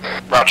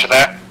 Roger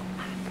that.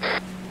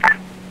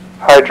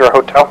 Hydra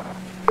Hotel.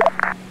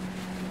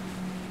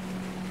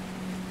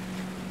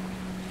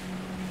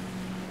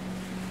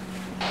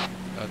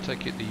 I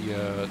take it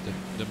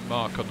the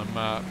mark on the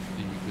map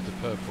with the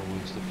purple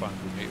is the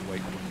 500 meter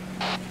waypoint.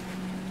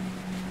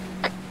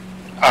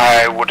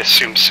 I would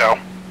assume so.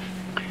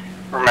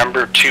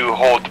 Remember to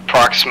hold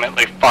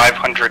approximately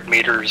 500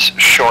 meters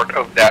short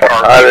of that RV.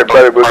 Alright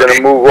everybody, we're going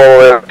to move all the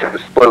way up to the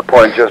split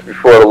point just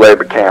before the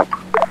labor camp.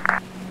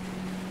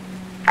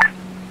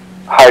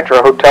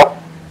 Hydra Hotel.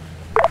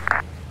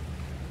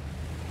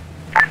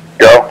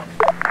 Go.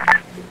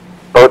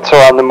 Boats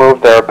are on the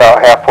move, they're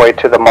about halfway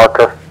to the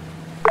marker.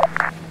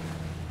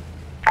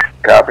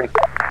 Copy.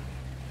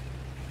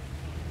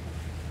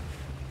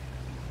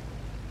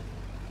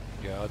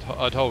 Yeah,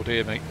 I'd hold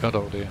here, mate. I'd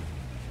hold here.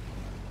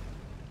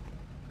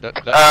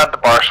 The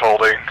bar's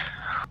holding.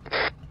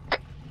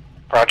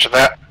 Roger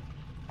that.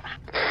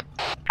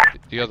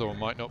 The other one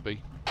might not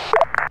be.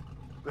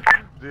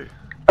 The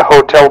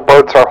hotel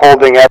boats are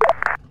holding up.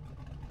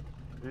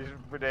 He's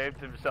renamed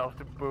himself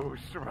to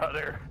Boost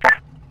Runner.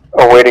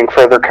 Awaiting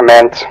further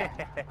commands.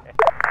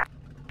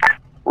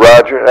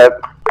 Roger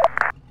that.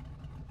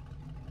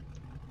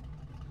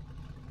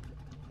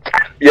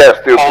 Yes,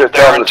 dude, just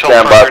tell them to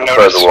stand by for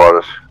further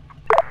waters.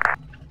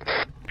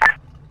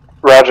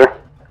 Roger.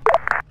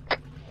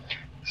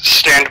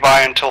 Stand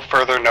by until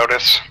further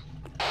notice.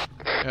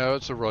 Yeah,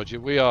 that's a roger.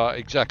 We are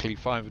exactly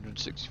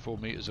 564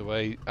 meters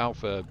away.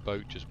 Alpha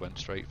boat just went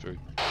straight through.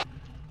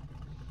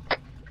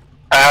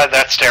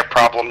 That's their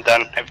problem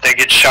then. If they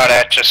get shot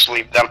at, just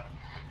leave them.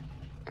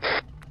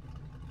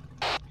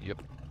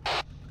 Yep.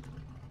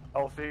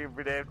 Also, he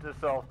renamed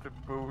himself to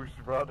Boost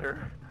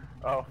Runner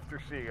after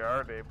seeing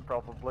our name,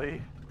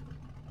 probably.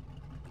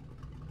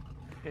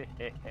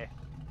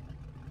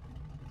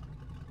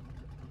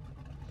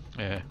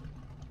 Yeah.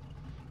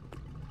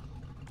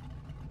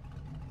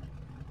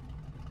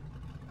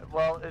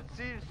 Well, it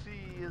seems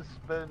he has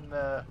been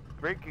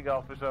drinking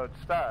off his own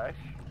stash.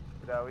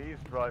 Now he's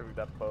driving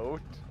that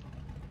boat.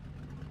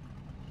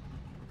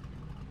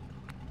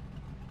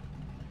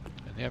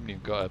 And they haven't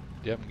even got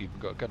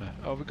a gunner.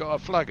 Oh, we got our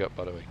flag up,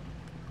 by the way.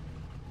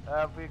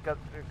 We got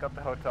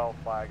the hotel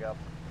flag up.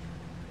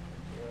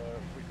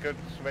 We could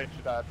switch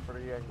that for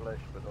the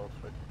English, but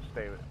also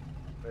stay with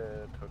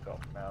hotel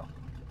for now.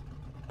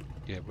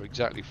 Yeah, we're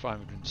exactly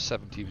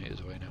 570 meters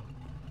away now.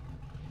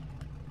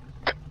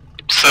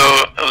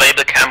 So,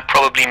 labor camp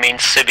probably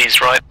means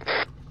civvies, right?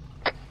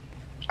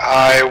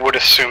 I would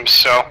assume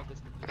so.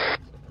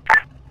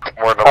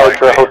 We're the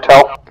Hydra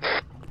Hotel.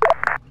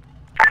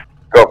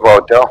 Go for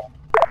hotel.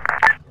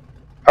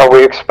 Are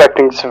we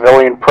expecting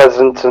civilian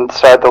presence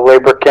inside the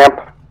labor camp?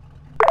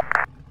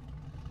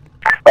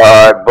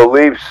 I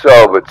believe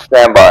so, but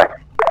stand by.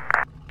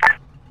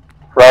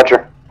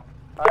 Roger.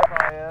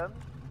 Hi, Ryan.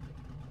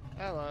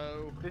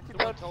 Hello. Did you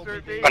not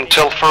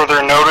Until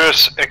further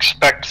notice,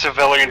 expect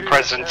civilian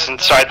presence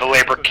inside the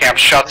labor camp.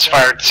 Shots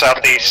fired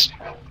southeast.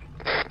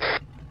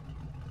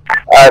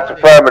 It's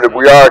affirmative.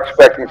 We are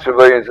expecting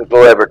civilians at the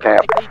labor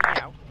camp.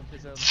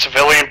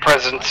 Civilian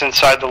presence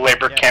inside the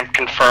labor camp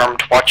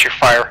confirmed. Watch your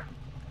fire.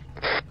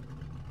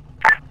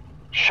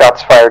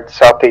 Shots fired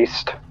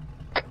southeast.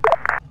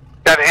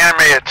 Got an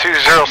enemy at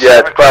 207. Yeah,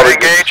 it's probably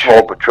just a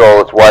small patrol.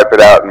 Let's wipe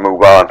it out and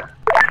move on.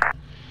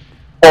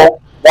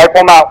 Well, wipe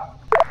them out.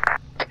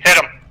 Hit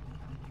them.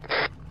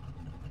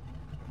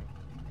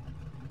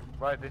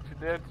 Right, did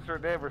you answer your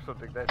name or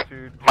something? That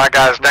you. My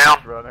guy's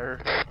down. Runner.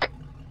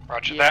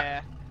 Roger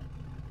that.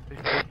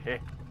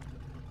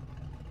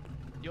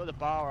 You're the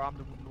bar, I'm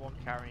the one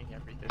carrying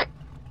everything.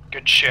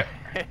 Good shit.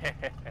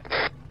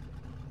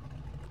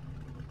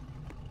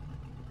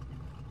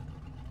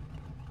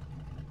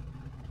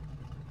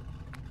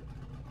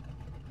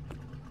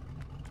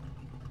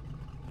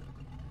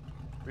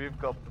 We've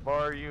got the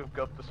bar, you've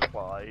got the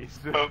supplies.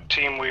 Boat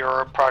team, we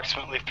are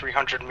approximately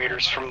 300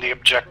 meters from the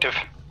objective.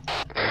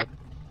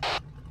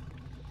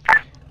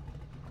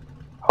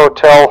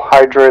 Hotel,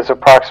 Hydra is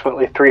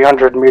approximately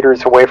 300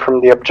 meters away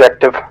from the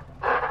objective.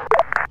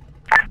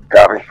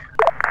 Copy.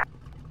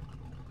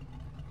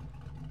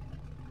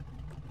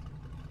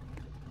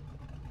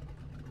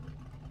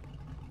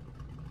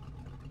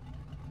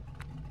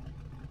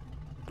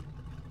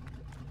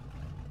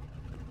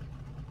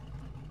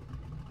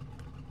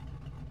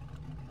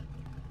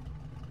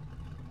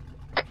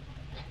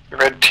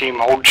 Red team,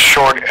 hold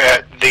short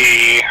at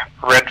the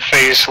red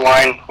phase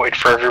line. Wait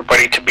for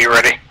everybody to be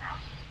ready.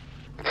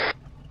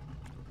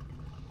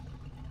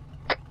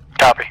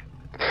 Copy.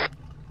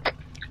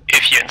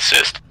 If you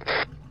insist.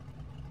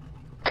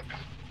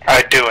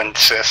 I do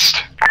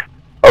insist.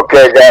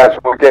 Okay, guys,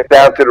 we'll get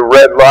down to the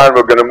red line.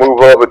 We're going to move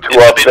over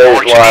to our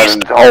phase line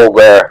and hold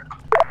there.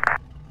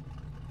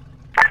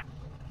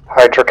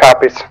 Hydra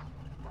copies.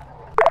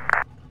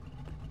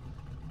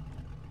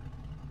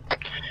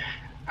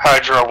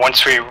 Hydra,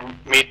 once we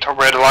meet the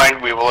red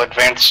line, we will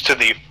advance to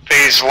the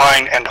phase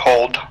line and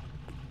hold.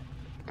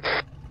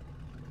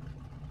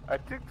 I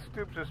think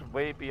Stoops is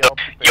way beyond the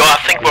phase Yo, I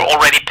think we're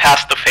already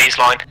past the phase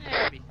line.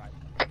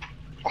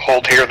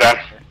 Hold here then.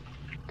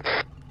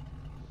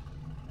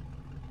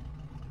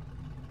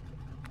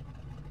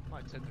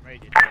 Might turn the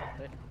radio a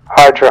bit.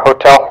 Hydra,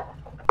 hotel.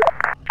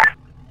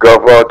 Go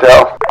for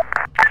hotel.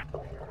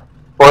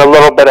 We're a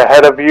little bit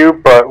ahead of you,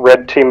 but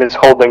red team is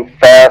holding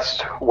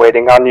fast,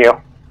 waiting on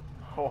you.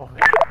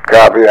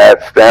 Copy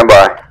that. Stand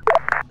by.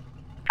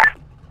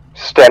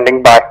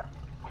 Standing by.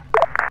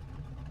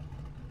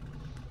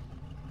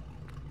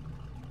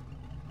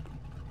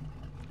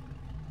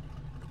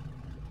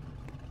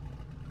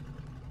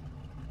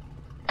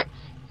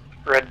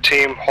 Red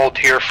team, hold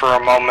here for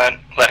a moment.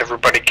 Let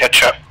everybody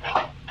catch up.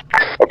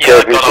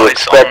 Okay, people,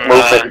 expect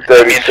movement in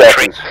 30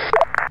 seconds.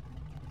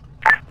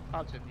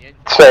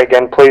 Say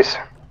again, please.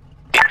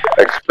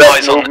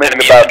 Expect movement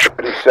in about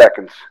 30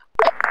 seconds.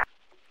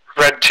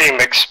 Red team,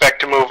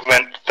 expect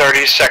movement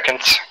 30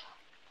 seconds.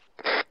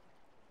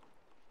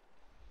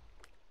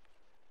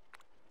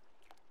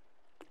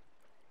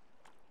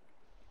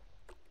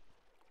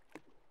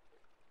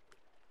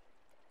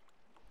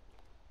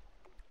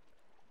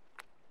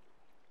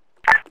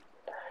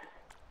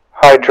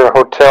 Hydra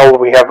Hotel,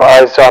 we have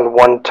eyes on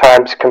 1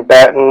 times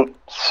combatant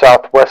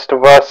southwest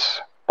of us,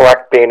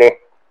 black beanie.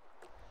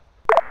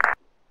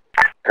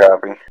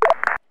 Copy.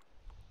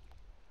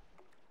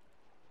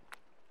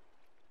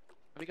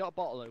 Have we got a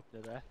bottle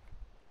opener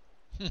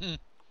there?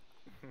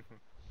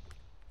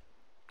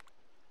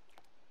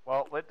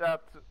 Well, with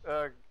that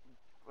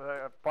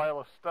pile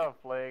of stuff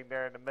laying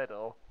there in the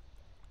middle,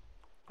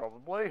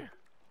 probably.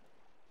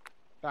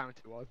 Bound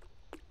to one.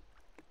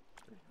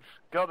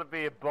 Gotta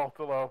be a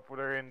bottle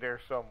opener in there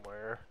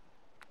somewhere.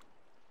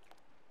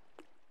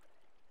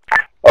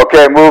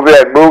 Okay, move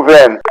in, move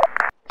in.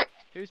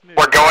 Who's moving?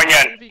 We're going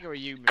in. Or are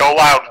you moving? Go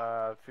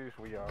loud. Seems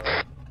we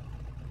are.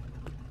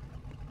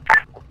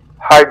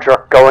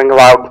 Hydra, going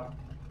loud.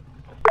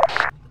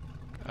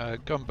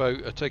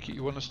 Gunboat, I take it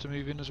you want us to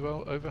move in as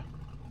well? Over?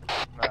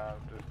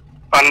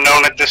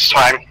 Unknown at this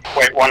time.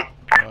 Wait, 1.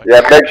 Right.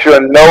 Yeah, make sure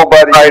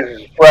nobody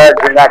uses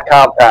flags in that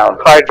compound.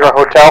 Hydra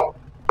Hotel.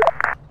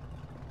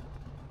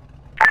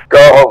 Go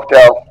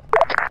hotel.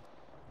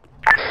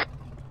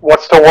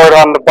 What's the word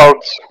on the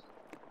boats?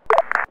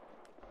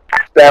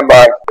 Stand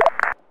by.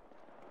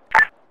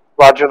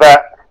 Roger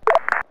that.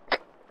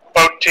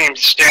 Boat team,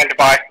 stand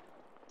by.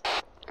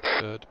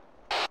 Third.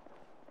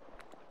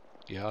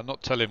 Yeah, I'll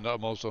not tell him that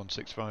I'm also on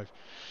 6-5.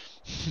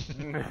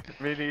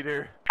 Me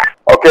neither.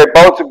 Okay,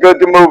 boats are good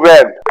to move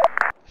in.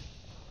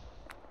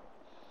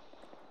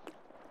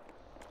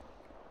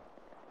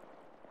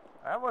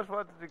 I almost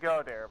wanted to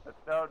go there, but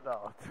no,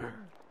 not.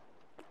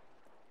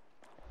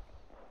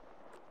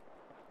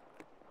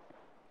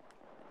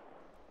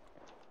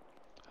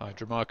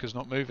 Hydra marker's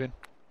not moving.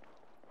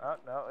 Oh,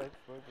 no, it's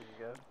moving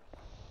again.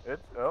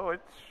 It's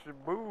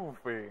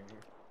moving.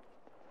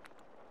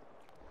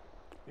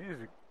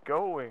 He's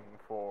going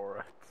for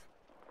it.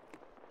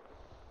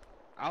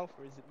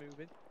 Alpha, is it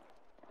moving?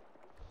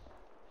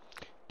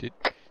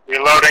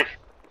 Reloading.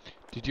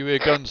 Did you hear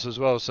guns as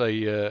well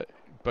say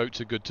boats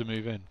are good to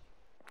move in?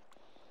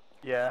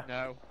 Yeah.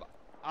 No, but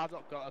I've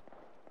not got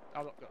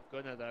a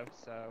gunner though,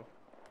 so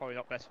probably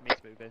not best for me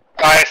to move in.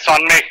 Eyes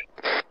on me.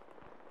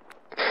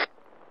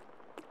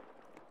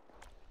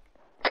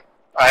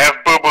 I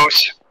have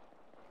boo-boos.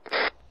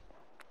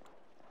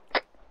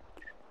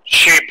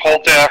 Sheep,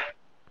 hold there.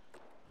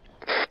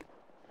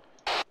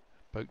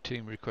 Boat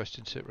team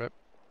requesting sit rep.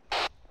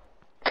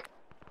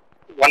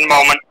 1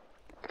 moment.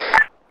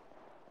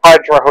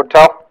 Hydra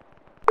Hotel.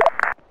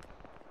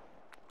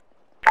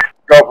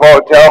 Go for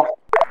hotel.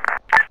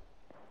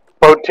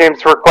 Boat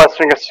team's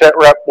requesting a sit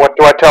rep. What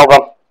do I tell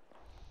them?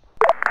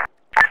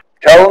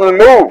 Tell them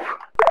to move.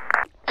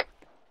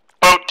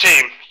 Boat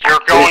team, you're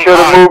They going should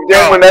have moved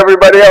in when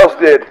everybody else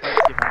did.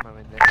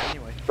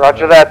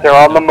 Roger that, they're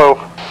on the move.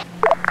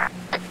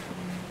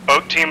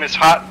 Boat team is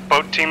hot.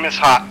 Boat team is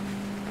hot.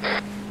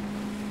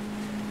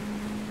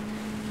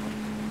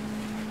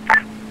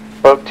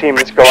 Boat team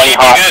is going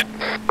hot.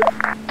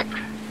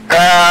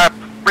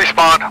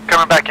 Respawn. I'm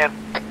coming back in.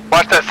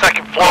 Watch that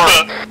second floor.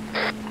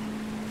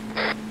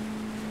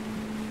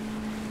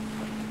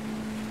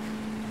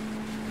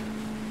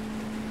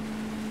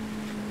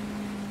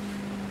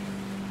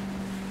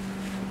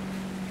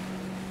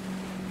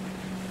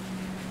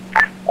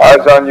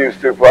 Eyes on you,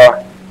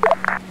 Stupa.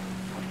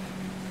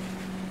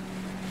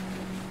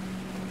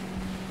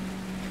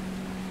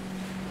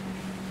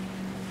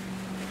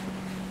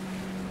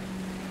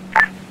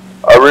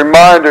 A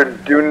reminder,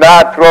 do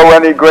not throw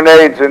any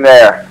grenades in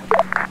there.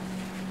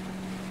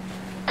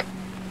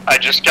 I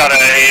just got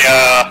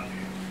a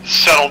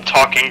settled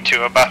talking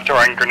to about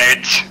throwing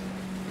grenades.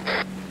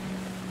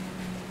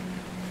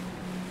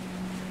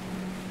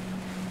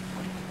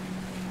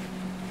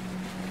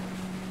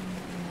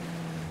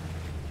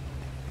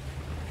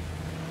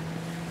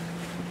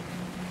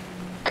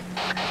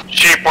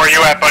 Sheep, where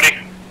you at, buddy?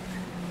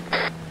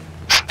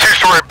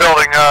 Two-story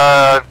building,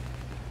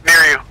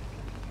 near you.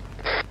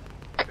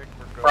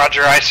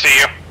 Roger, I see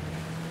you.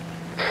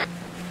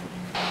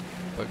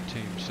 Both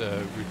teams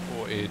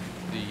reported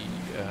the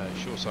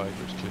shoreside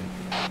was clear.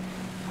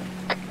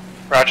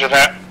 Roger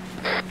that.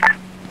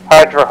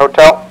 Hydra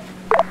Hotel.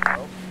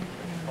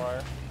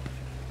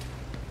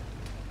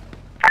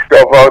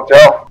 Go for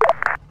hotel.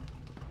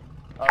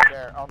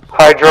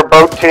 Hydra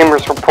boat team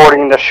is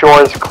reporting the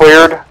shore is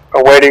cleared,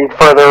 awaiting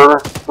further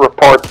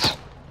reports.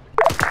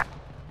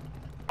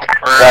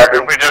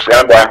 We just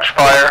got beach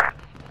fire.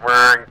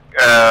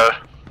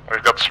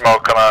 We've got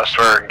smoke on us.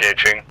 We're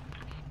engaging.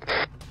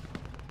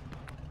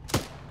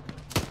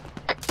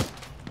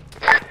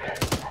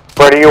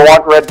 Where do you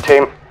want red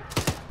team?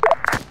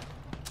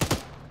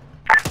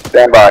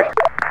 Stand by.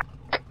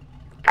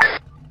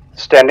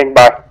 Standing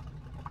by.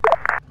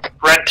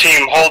 Red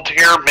team, hold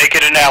here, make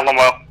it an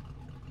Alamo.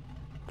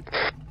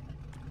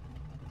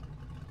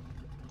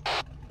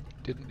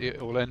 Didn't it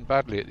all end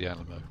badly at the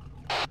Alamo?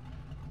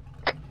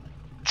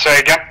 Say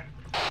again?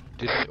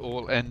 Didn't it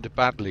all end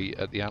badly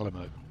at the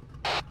Alamo?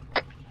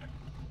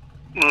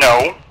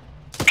 No,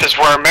 because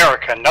we're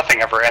America,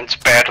 nothing ever ends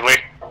badly.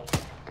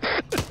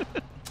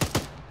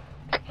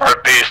 Or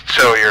at least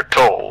so you're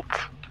told.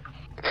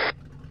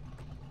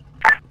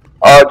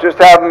 Just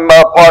have them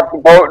park the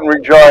boat and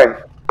rejoin.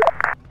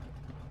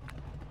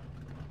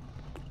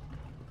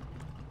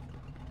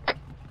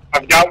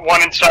 I've got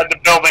one inside the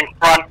building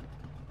front.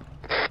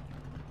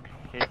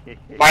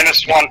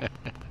 -1.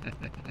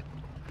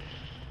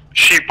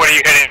 Sheep, what are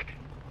you hitting?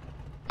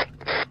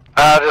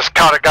 I just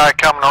caught a guy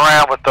coming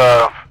around with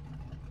the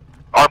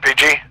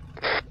RPG.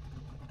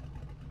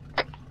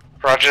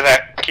 Roger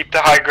that. Keep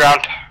the high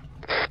ground.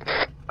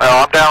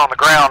 I'm down on the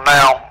ground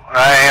now.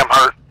 I am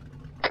hurt.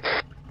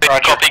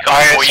 Roger.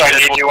 I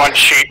need you on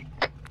sheep.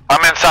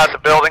 I'm inside the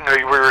building that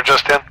we were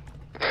just in.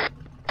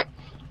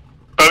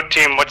 Boat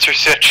team, what's your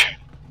sitch?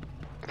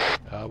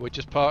 We're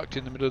just parked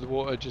in the middle of the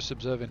water, just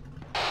observing.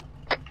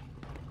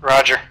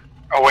 Roger.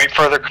 Await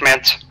further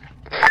commands.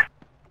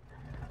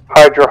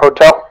 Hydra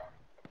Hotel.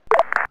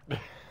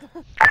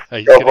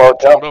 Hey, Go for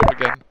hotel. up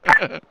again.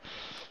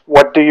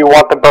 What do you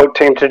want the boat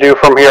team to do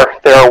from here?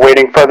 They're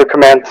awaiting further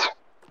commands.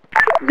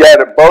 Yeah,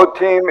 the boat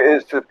team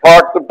is to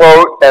park the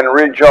boat and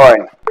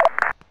rejoin.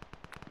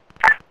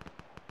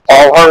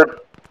 All heard.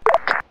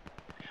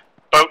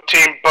 Boat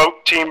team,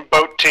 boat team,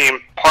 boat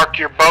team. Park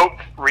your boat,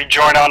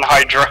 rejoin on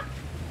Hydra.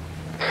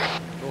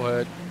 Go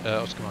ahead,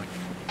 Oscar Mike.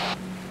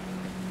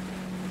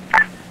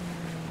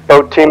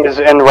 Boat team is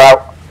en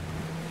route.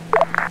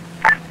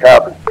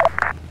 Copy.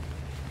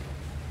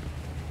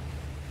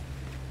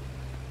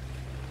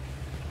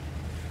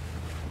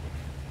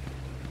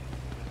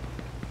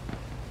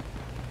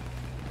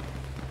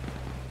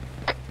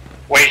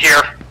 Wait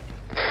here.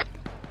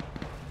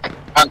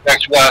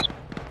 Contact west.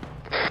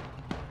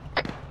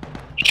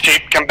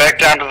 Sheep, come back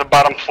down to the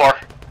bottom floor.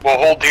 We'll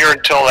hold here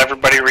until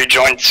everybody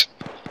rejoins.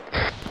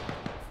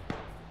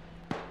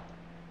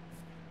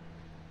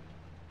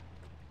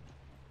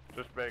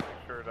 Just making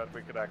sure that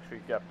we could actually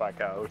get back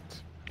out.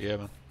 Yeah,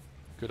 man.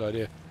 Good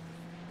idea.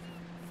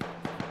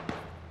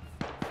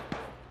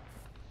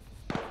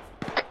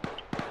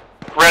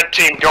 Red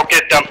team, go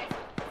get them.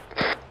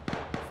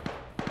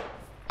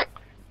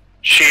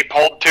 Sheep,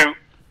 hold 2.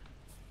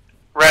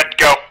 Red,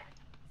 go.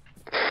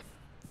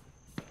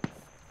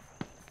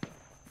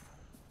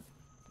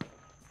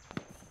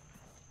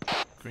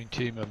 Green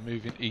team are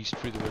moving east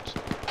through the woods.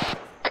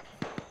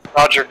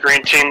 Roger,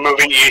 green team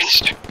moving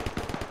east.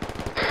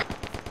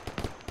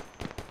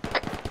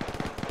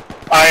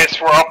 Eyes,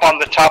 we're up on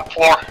the top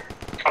floor.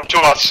 Come to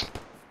us.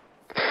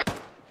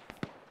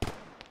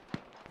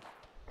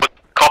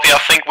 Copy, I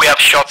think we have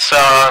shots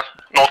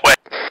northwest.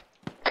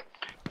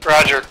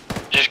 Roger,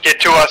 just get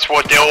to us,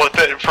 we'll deal with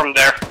it from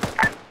there.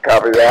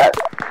 Copy that.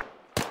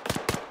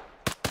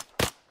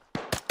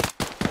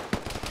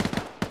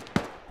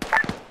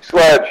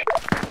 Sledge.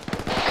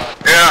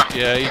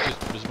 Yeah, he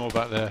just was more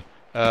back there.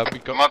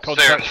 We've got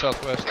contact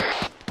southwest.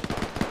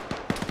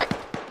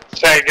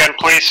 Say again,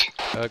 please.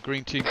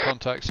 Green team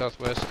contact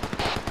southwest.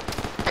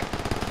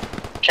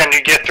 Can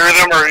you get through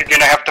them, or are you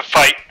gonna have to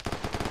fight?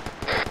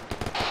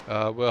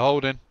 We're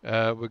holding.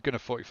 We're gonna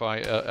fortify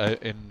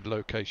in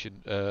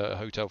location.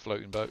 Hotel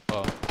floating boat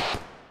bar.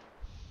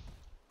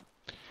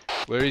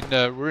 We're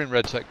in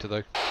red sector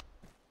though.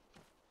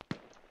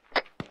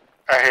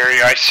 I hear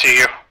you. I see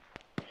you.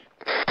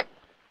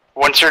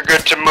 Once you're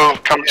good to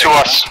move, come to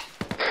us.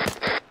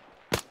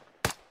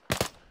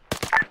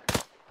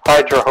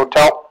 Hydra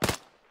Hotel.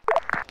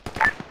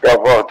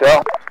 Bravo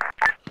Hotel.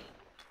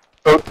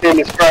 Boat team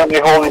is currently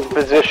holding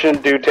position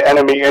due to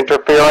enemy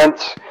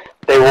interference.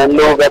 They will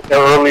move at their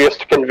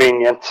earliest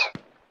convenience.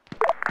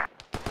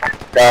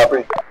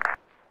 Copy.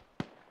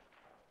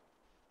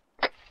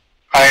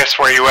 Highest,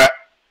 where you at?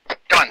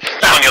 Come on,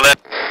 down your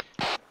left.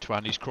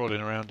 Twan, he's crawling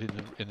around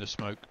in the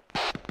smoke.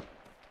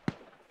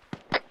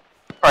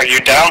 Are you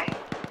down?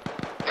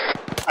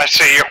 I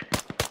see you.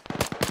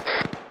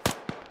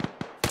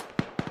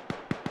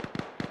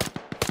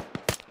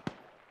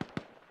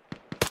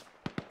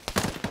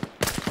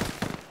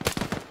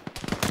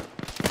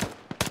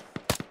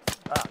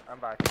 I'm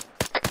back.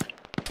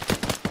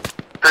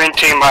 Green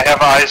team, I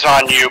have eyes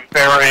on you,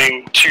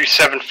 bearing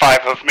 275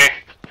 of me.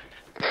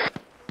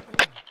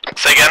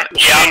 Say again?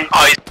 Yeah,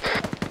 I...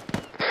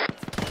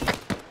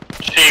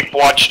 Sheep,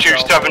 watch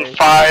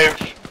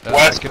 275,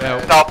 west,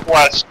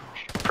 southwest.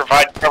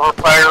 Provide cover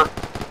fire.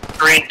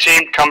 Green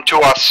team, come to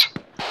us.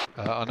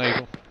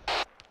 Unable.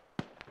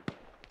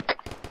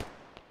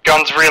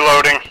 Guns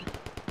reloading.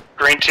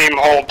 Green team,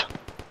 hold.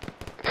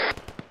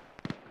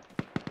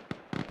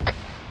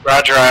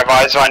 Roger, I have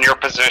eyes on your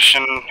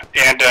position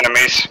and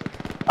enemies.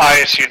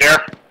 Is you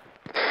there?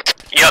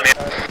 Yeah, man.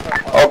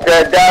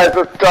 Okay, guys,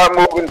 let's start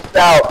moving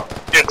south.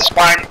 It's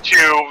time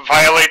to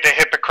violate the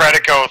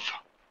Hippocratic Oath.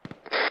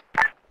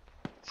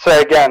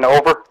 Say again,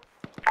 over.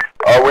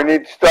 We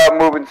need to start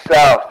moving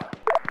south.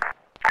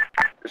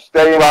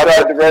 Stay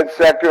inside the red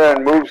sector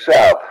and move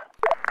south.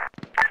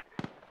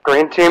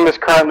 Green team is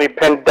currently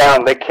pinned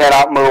down. They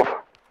cannot move.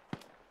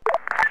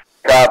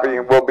 Copy.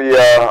 We'll be,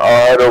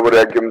 I'll head over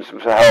there, give them some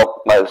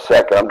help in a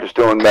second. I'm just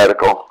doing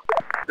medical.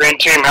 Green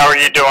team, how are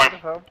you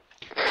doing?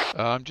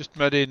 I'm just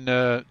medding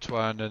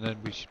Twan, and then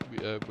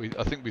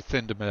I think we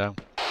thinned him down.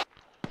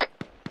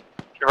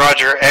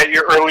 Roger, at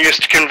your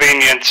earliest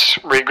convenience,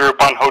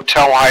 regroup on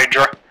Hotel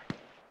Hydra.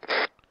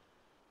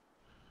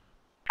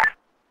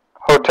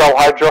 Hotel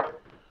Hydra.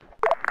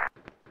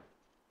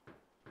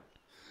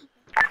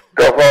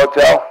 Go for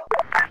hotel.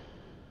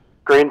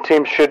 Green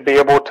team should be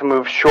able to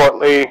move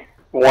shortly.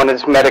 One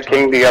is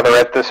medicing the other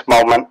at this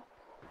moment.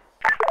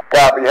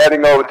 Copy.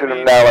 Heading over to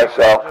them now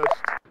myself.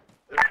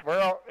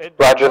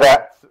 Roger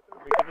that.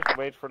 We can just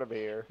wait for them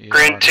here.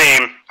 Green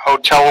team,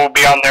 hotel will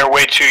be on their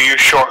way to you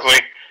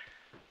shortly.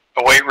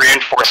 Await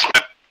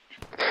reinforcement.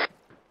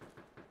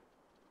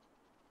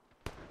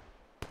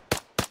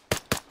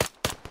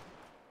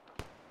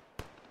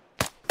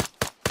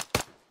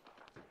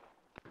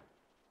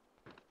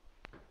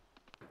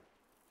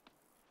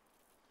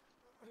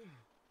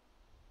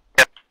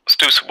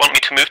 Stu, want me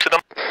to move to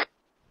them?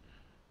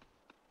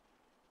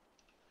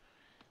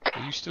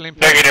 Are you still in?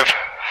 Negative.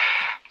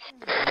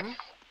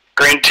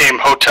 Green team,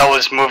 hotel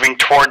is moving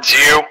towards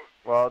you.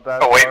 Well,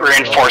 that's await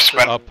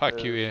reinforcement. I'll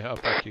pack you here. I'll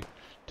pack you.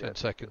 10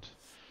 seconds.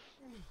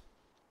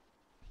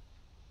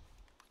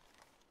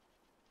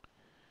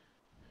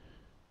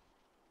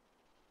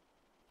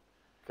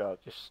 God,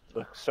 just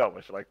looks so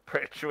much like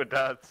Pritch with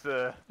that.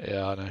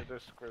 Yeah, I know.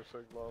 With square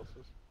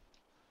sunglasses.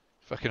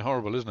 Fucking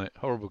horrible, isn't it?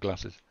 Horrible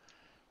glasses.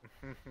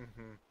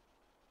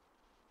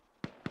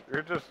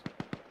 You're just.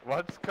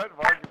 What kind of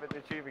argument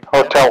achieving?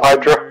 Hotel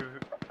Hydra.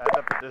 End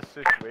up in this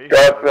situation.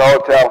 Go to the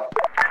hotel.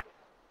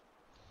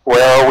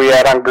 Where are we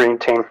at on green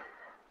team?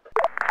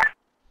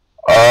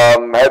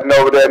 Heading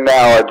over there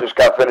now. I just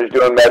got finished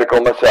doing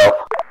medical myself.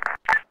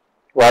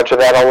 Roger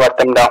that, I'll let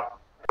them know.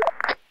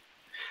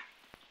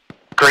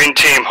 Green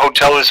team,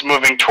 hotel is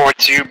moving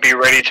towards you. Be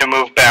ready to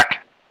move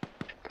back.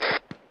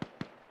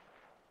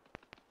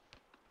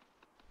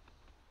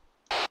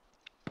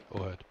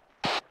 Word.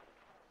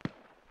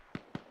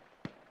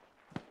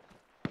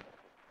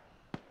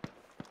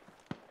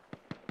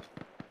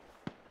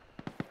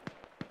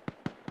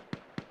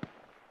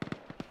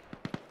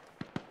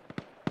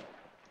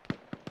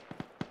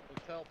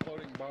 Hotel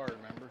floating bar,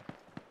 remember?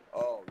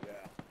 Oh,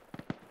 yeah.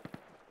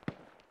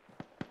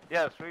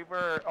 Yes, we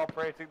were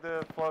operating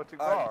the floating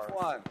bar.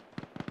 Twan.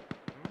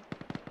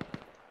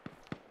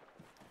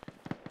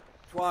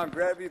 Twan,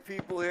 grab your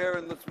people here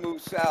and let's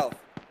move south.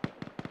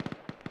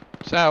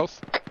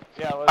 South?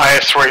 Yeah,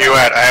 IS, where you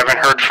at? I haven't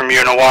heard from you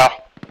in a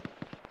while.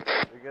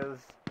 Because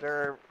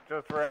there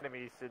just were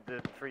enemies in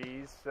the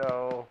trees,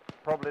 so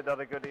probably not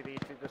a good idea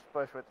to just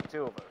push with the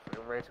two of us.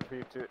 We're waiting for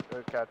you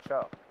to catch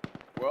up.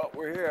 Well,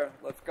 we're here.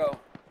 Let's go.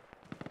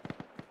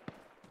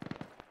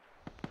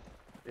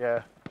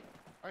 Yeah.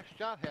 I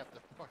shot half the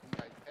fucking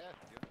guys past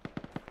you.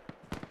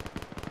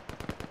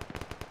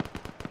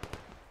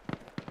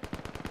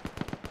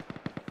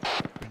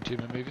 Green team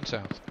are moving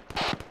south.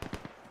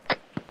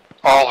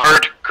 All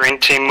heard. Green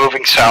team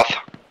moving south.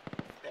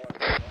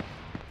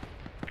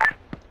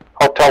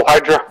 Hotel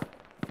Hydra.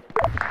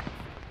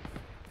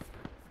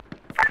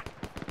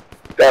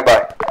 Stand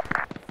by.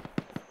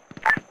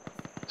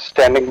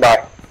 Standing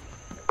by.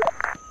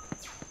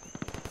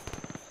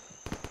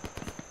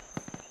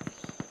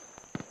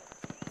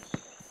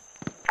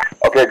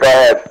 Okay, go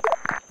ahead.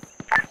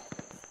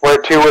 Where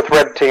to with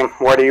red team?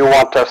 Where do you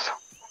want us?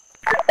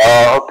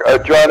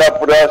 Join up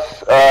with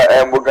us,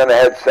 and we're gonna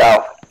head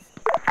south.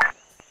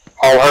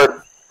 All heard.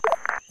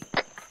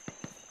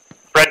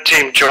 Red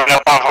team, join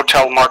up on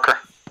hotel marker.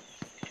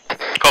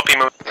 Copy,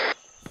 move.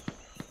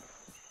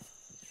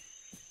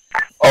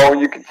 Oh,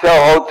 you can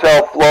tell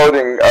Hotel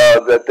Floating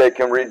that they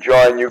can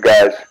rejoin you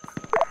guys.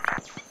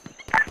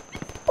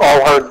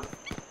 All heard.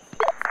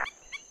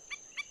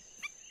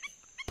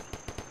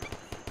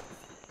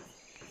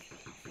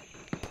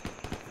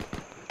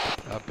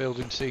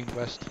 Building scene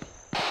west.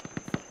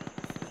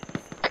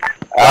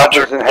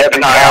 Alpha's in heavy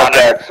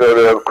contact, so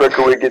the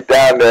quicker we get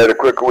down there, the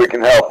quicker we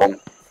can help them.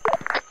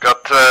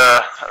 Got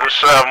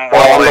some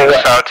walling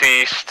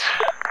southeast.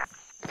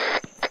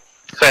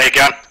 Say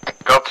again.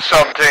 Got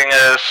something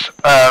is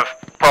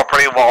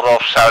properly walled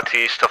off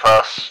southeast of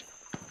us.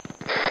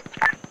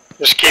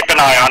 Just keep an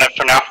eye on it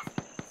for now.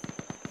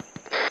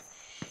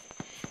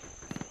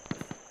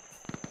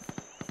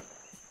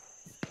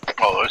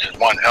 Oh, this is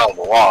one hell of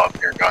a wall up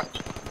here, guns.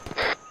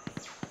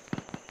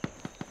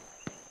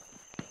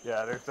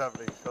 Yeah, there's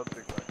definitely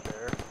something right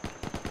there.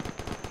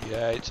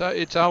 Yeah,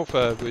 it's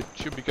Alpha. We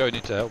should be going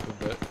in to help them,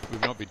 but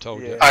we've not been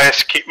told yet.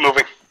 IS, keep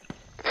moving.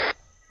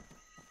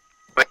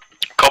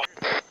 Copy.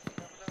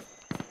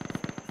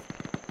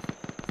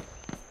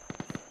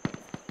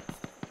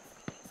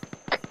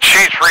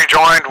 Chiefs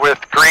rejoined with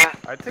Green.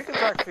 I think it's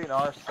actually in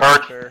our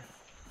Heard. sector.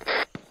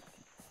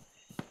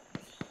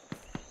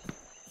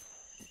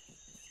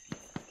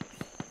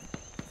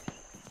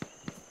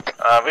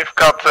 We've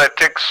got, I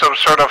think, some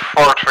sort of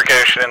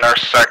fortification in our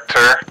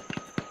sector.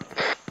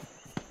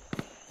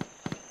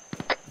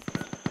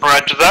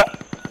 Roger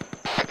that.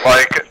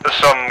 Like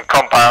some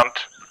compound.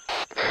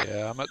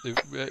 Yeah, I'm at the.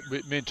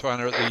 Me and Twine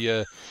are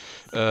at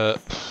the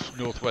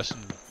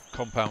northwestern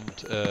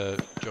compound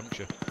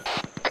juncture.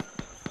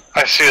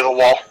 I see the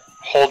wall.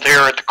 Hold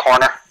here at the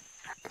corner.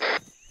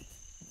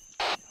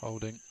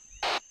 Holding.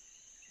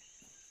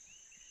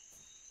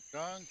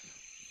 Guns.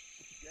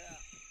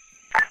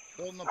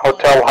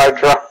 Hotel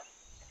Hydra.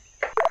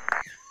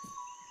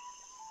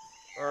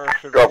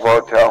 Go for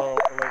Hotel.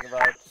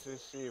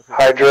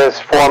 Hydra is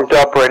formed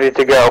up, ready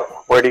to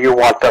go. Where do you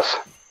want us?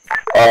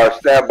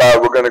 Stand by,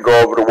 we're gonna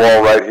go over the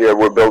wall right here.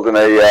 We're building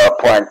a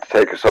plank to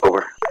take us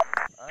over.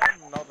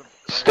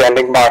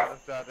 Standing by.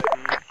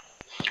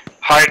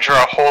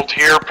 Hydra, hold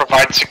here,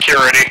 provide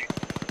security.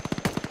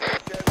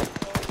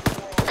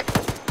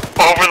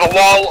 Over the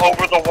wall,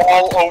 over the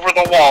wall, over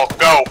the wall,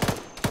 go.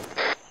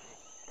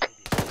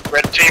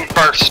 Red team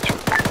first.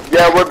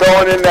 Yeah, we're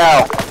going in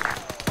now.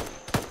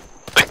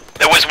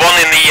 There was one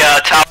in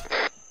the tower.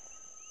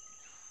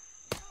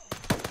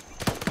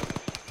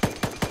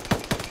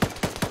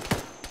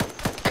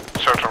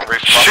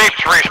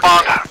 Chiefs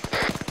respond.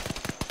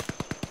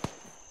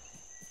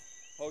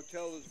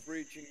 Hotel is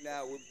breaching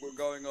now. We're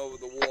going over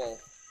the wall.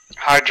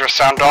 Hydra,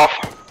 sound off.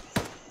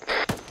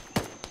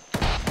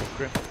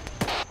 Grim.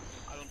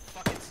 I don't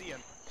fucking see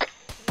him.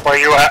 Where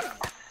you at?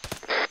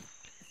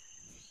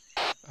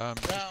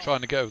 Just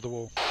trying to get over the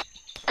wall.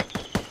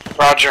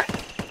 Roger.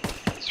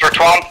 Sir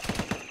Twan?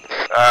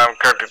 I'm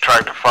currently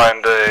trying to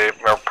find a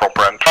more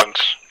proper entrance.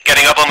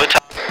 Getting up on the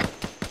top.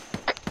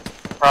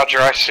 Roger,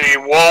 I see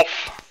Wolf.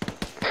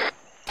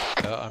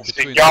 I'm I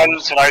see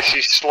guns, and I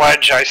see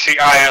Sledge, I see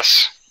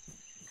IS.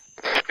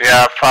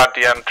 Yeah, I found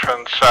the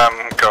entrance,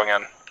 I'm going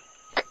in.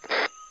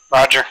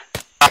 Roger.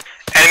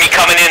 Enemy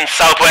coming in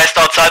southwest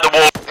outside the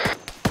wall.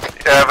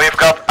 Yeah, we've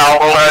got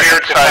Alpha here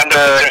inside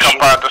the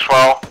compound as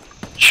well.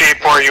 Chief,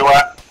 where you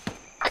at?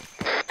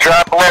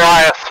 Drop below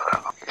IS.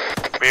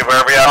 We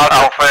have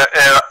Alpha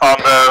on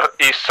the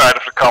east side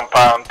of the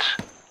compound.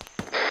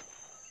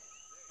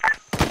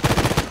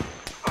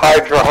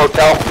 Hydra,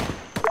 Hotel.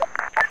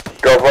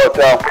 Go for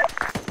Hotel.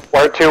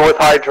 Where to with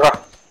Hydra?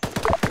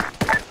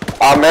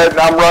 I'm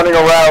running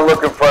around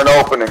looking for an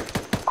opening.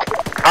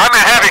 I'm in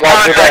heavy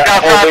contact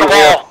outside the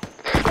wall.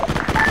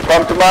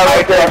 Come to my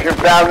location,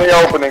 found the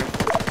opening.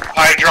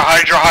 Hydra,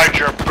 Hydra,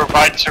 Hydra.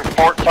 Provide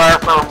support fire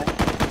for,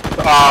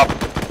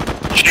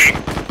 Chief.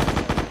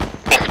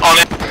 On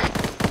it.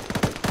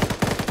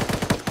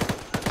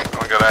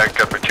 I'm gonna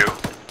get with you.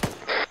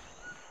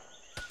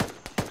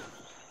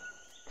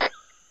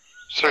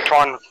 Sir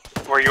Twan,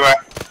 where you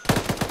at?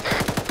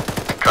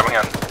 Coming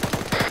in.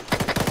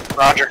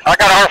 Roger. I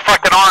got our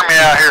fucking army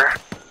out here.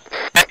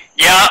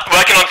 Yeah,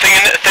 working on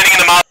thinning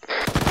them out.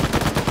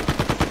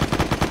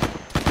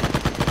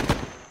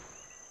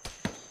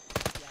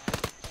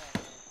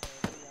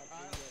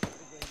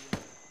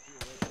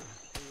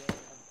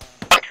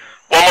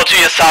 One more to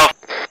your south.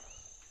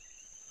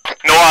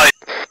 No eyes.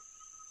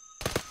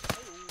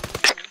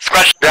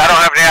 Scratch. Yeah, I don't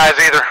have any eyes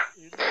either.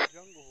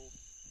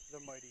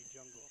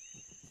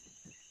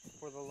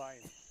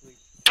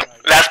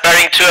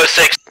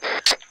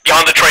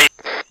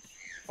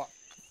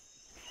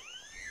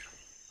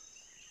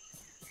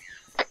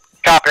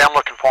 Copy, I'm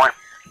looking for him.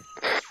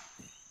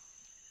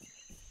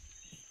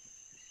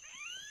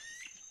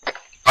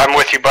 I'm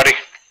with you, buddy.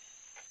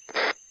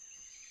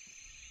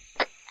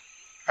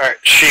 Alright,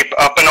 sheep,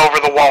 up and over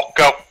the wall,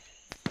 go.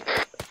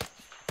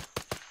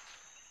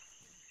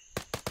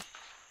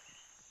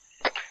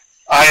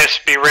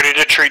 ISB ready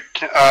to treat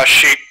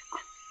sheep.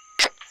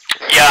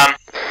 Yeah.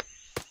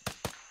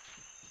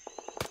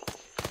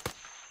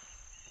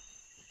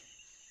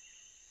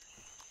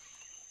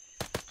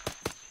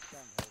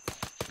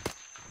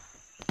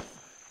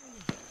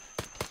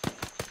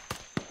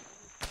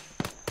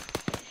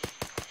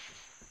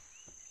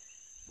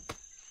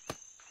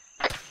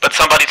 But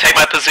somebody take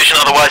my position,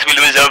 otherwise we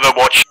lose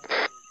Overwatch.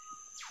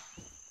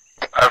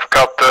 I've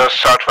got the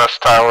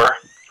southwest tower.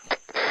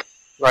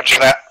 Roger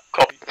that.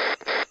 Copy.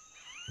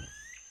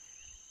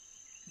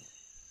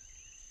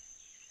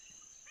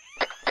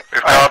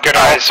 We've got good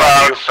eyes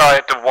on you.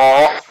 outside the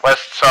wall,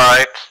 west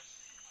side.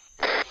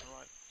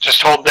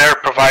 Just hold there,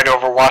 provide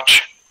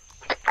overwatch.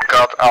 We've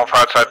got Alpha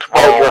outside the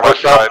wall,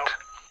 west side.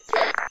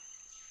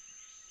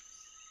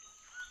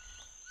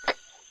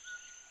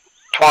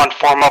 Twan,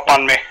 form up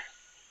on me.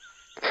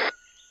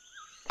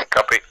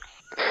 Copy.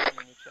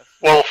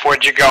 Wolf,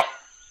 where'd you go?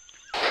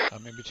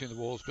 I'm in between the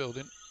walls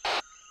building.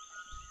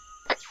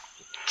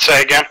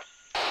 Say again.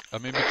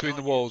 I'm in between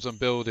the walls, I'm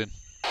building.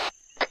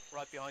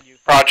 Right behind you.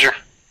 Roger.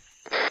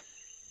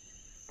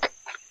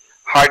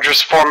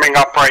 Hydra's forming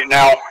up right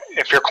now.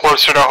 If you're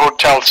closer to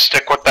hotels,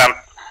 stick with them.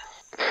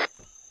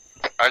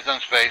 Eyes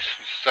on space,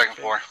 second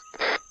floor.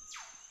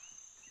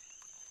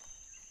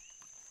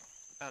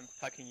 I'm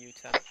packing you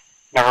 10.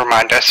 Never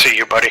mind, I see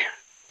you, buddy.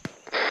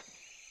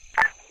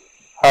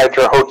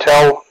 Hydra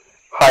Hotel.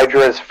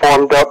 Hydra is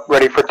formed up,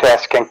 ready for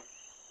tasking.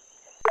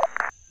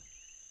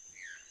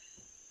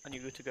 And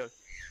you're good to go.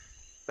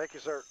 Thank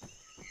you, sir.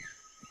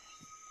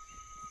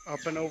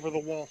 Up and over the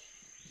wall.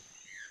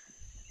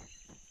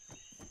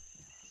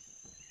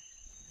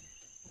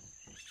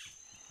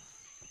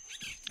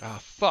 Ah,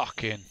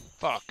 fuck.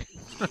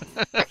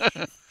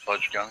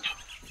 Sludge guns.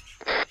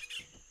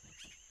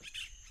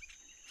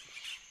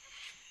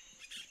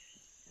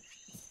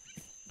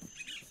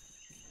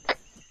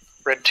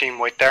 Red team,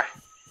 wait there.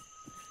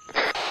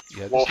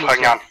 Yeah, Wolf,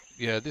 hang on.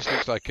 Yeah, this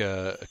looks like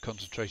a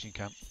concentration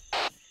camp.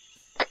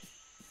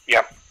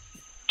 Yep.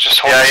 Just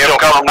hold still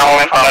for a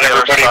moment, let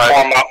everybody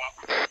form up.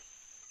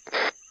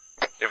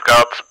 You've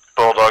got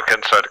Bulldog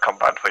inside the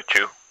compound with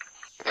you.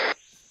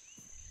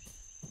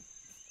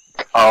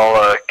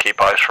 I'll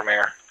keep eyes from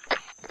here.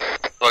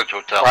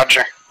 Hotel.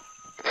 Roger.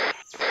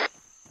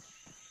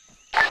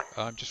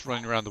 I'm just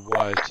running around the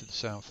wire to the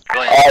south.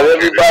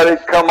 Everybody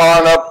come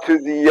on up to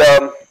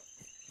the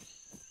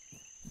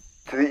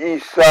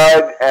east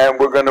side, and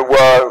we're gonna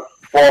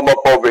form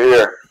up over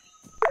here.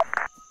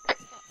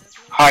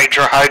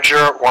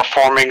 Hydra, we're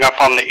forming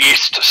up on the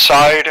east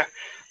side.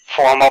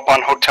 Form up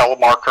on hotel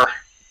marker.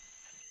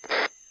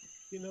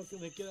 You're not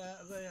going to get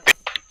out of there.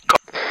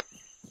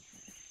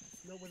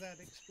 Not without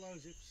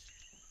explosives.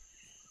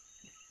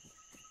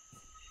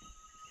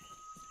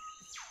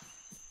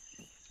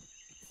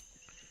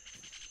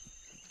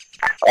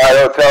 Alright,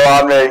 hotel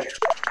on me.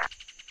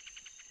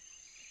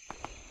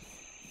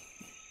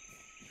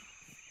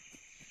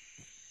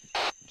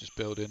 Just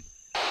building.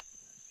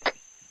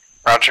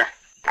 Roger.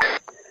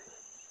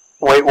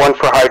 Wait one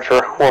for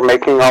Hydra. We're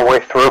making our way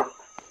through.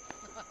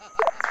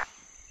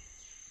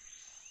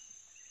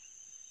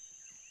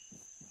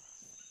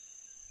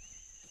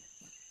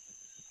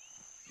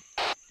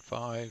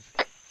 Five,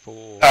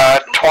 four.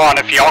 Twan,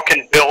 if y'all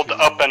can build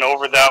up and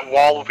over that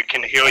wall, we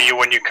can heal you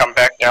when you come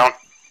back down.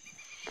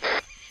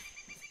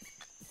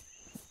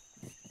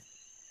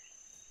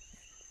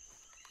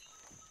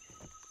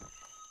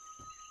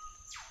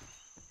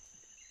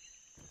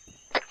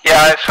 Yeah,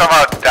 I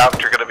somehow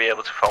doubt you're gonna be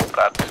able to fold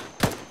that.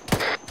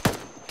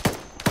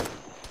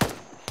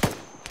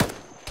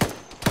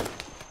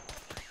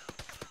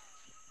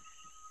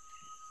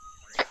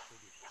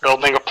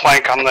 Building a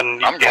plank on the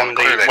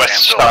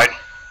west side.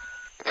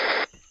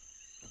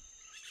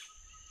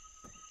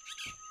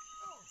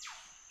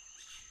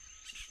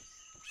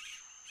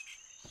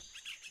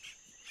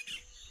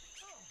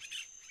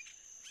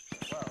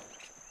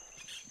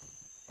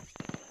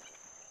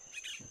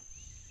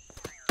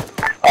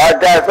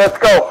 Alright guys, let's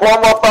go.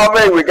 Form up on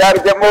me. We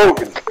gotta get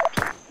moving.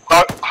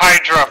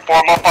 Hydra,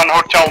 form up on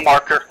hotel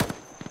marker.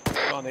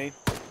 Johnny.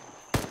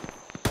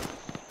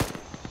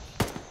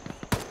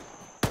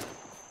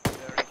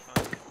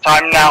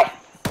 Time now.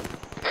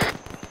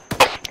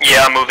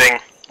 Yeah, I'm moving.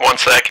 1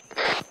 sec.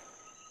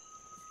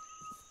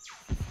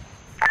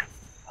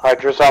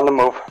 Hydra's on the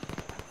move.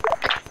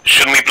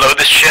 Shouldn't we blow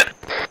this shit?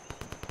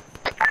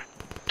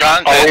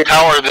 John, that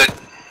tower that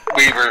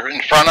we were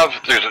in front of,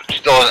 there's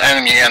still an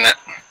enemy in it.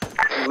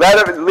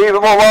 Leave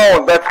him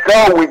alone. Let's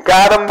go. We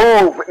gotta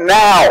move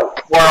now.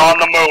 We're on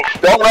the move.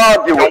 Don't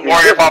argue with me. Don't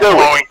worry about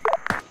blowing.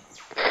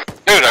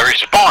 Dude, I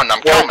respawned.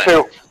 I'm coming.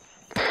 Too.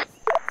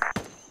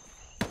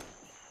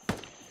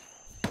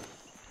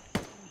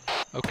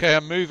 Okay,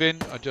 I'm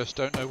moving. I just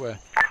don't know where.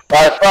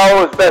 Alright,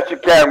 follow as best you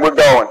can. We're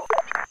going.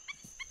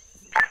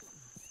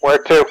 Where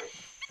to?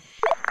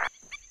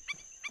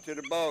 To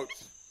the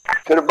boats.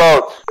 To the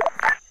boats.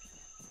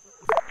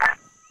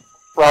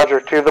 Roger,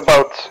 to the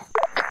boats.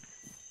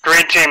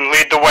 Green team,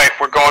 lead the way.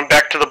 We're going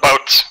back to the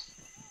boats.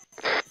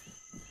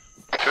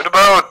 To the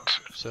boat!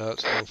 So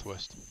that's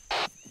northwest.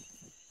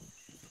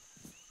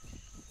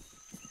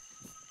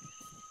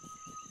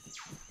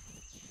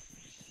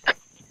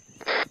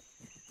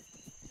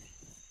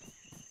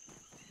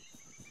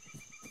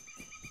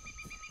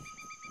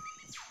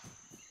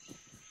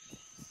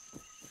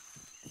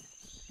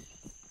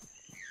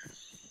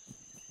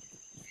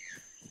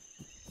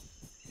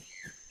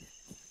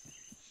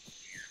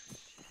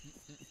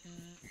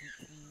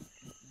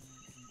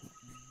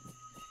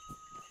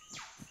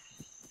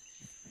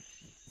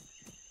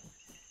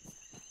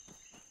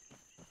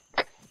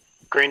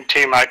 Green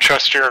team, I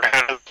trust your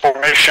head of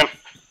formation.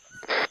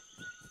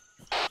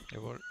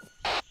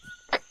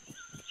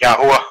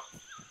 Yahuwah.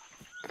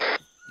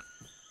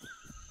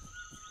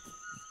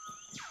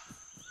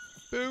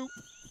 Boo.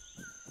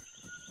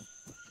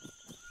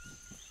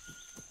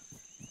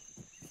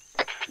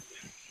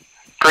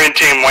 Green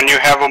team, when you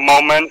have a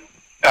moment,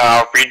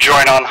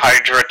 rejoin on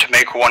Hydra to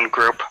make one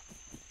group.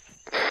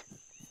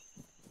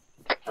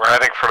 We're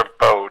heading for the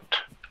boat.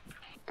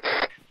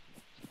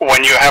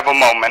 When you have a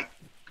moment.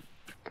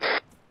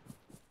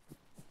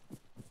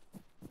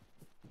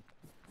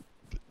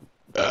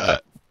 Does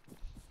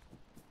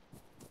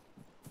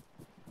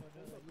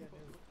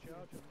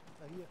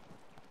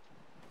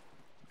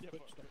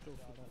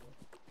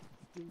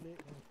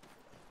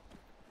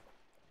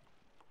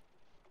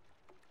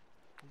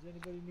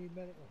anybody need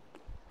medical?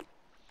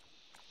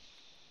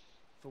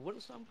 For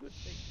once, I'm good.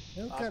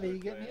 No, Caddy, you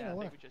getting in or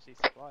what?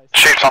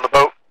 Chief's on the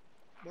boat.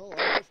 Well,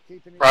 I'm just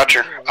keeping it.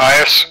 Roger.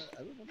 Ias.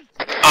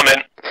 I'm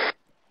in.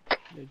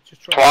 Yeah,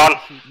 just Twan. to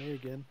shoot me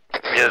again.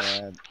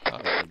 Yes.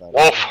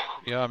 Wolf.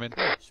 Yeah, I'm in.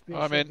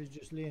 I'm in.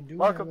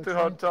 Welcome to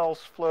Hotel's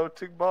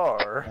floating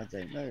bar. I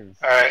don't know.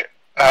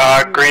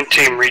 Alright. Green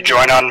team,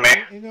 rejoin on me.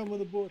 Hang on with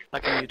the boat. I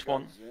can mute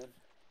one.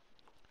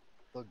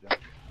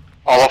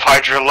 All of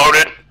Hydra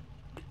loaded.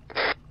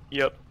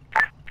 Yep.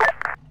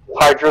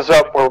 Hydra's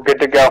up, we're good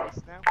to go.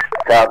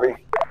 Copy.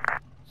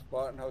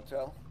 Spartan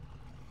Hotel.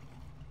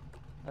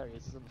 There he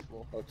is, he's on the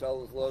floor.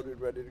 Hotel is loaded,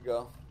 ready to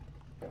go.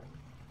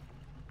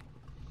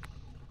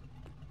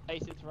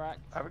 Ace interact.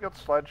 Have we got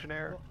Sledge in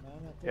here?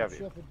 Yeah,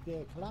 Yeah,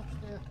 collapsed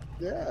there.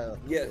 Yeah.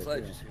 Yeah,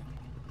 Sledge is here.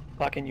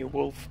 Back in you,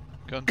 Wolf.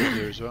 Guns are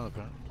here as well,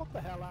 apparently. What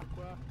the hell,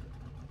 Aqua?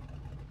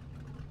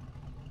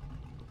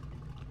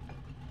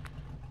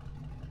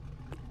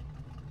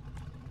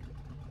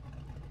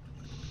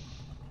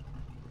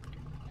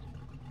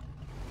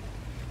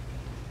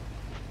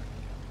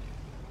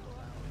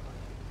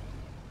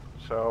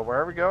 So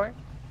where are we going?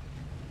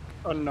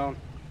 Unknown.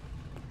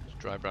 Just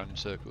drive round in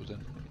circles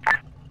then.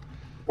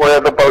 Where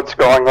are the boats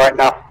going right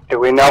now? Do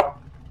we know?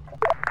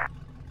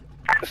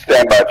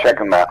 Stand by,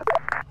 checking map.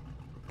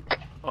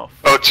 Oh,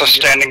 Boats are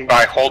standing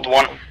by, hold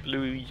one.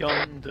 Blue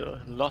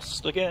yonder,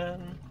 lost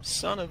again,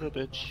 son of a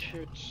bitch.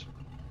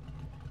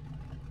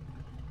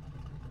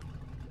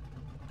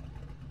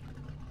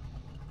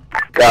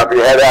 Copy,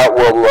 head out,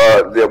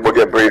 we'll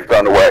get briefed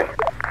on the way.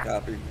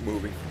 Copy,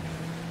 moving.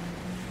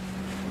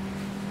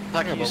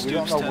 Back Yeah, in you, but we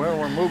don't Stoops, know where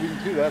we're moving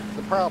to, that's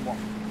the problem.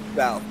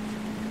 South.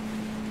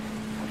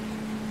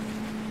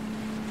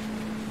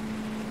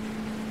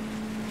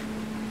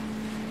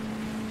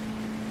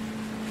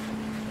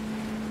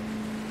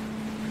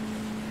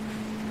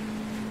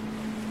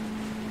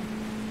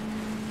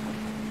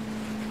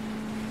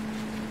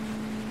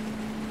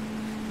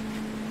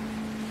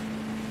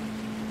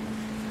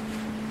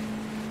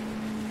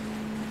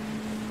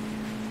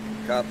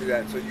 Copy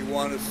that. So you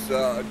want us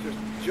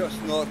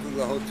just north of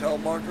the hotel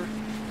marker?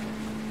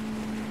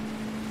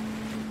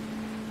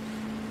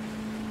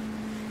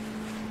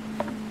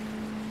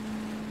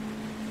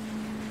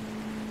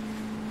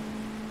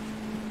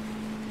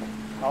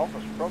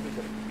 Alpha's probably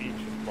going to beach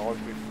it long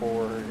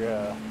before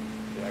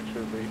they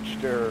actually reach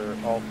their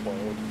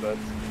offload. That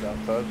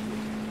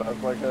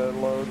sounds like a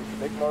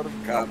big load of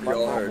Copy,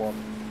 all heard.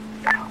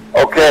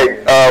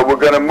 Okay, we're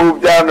going to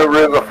move down the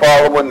river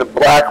following the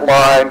black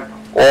line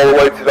all the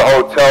way to the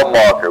hotel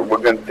marker. We're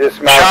going to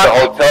dismount the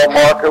hotel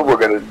marker. We're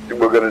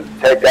going to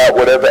take out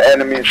whatever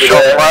enemies are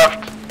there,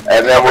 left.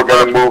 and then we're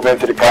going to move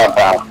into the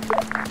compound.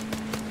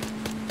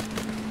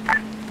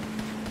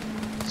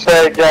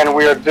 Say again,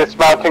 we are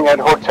dismounting at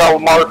hotel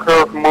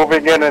marker,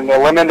 moving in and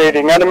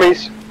eliminating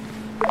enemies.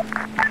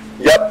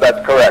 Yep,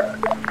 that's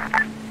correct.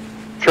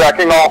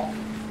 Tracking all.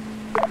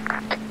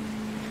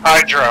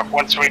 Hydra,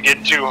 once we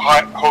get to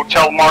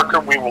hotel marker,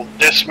 we will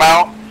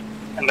dismount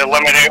and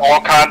eliminate all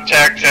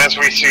contacts as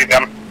we see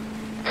them.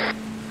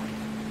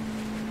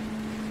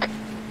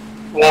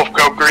 Wolf,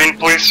 go green,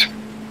 please.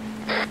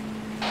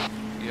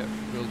 Yep,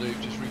 will do.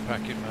 Just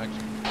repack it, Max.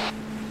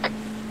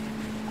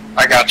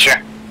 I got you.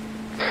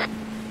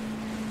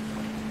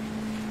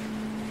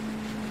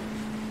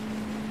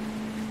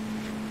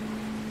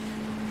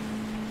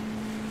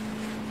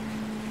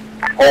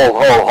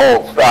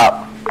 Hold,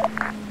 stop.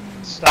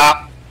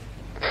 Stop.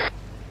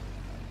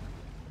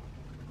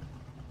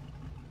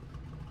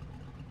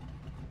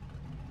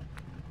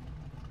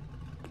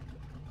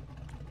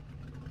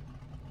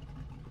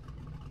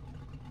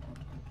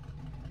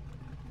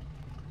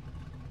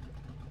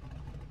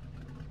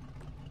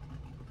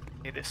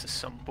 This is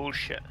some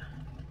bullshit.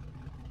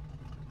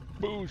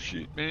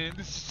 Bullshit, man.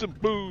 This is some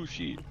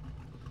bullshit.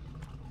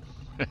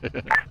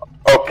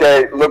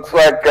 Okay, looks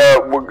like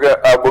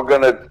we're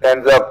gonna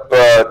end up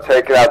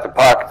taking out the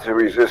pockets of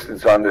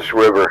resistance on this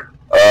river.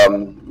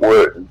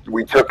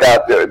 We took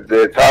out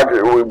the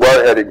target we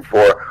were heading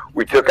for.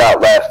 We took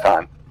out last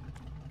time,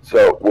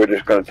 so we're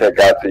just gonna take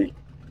out the.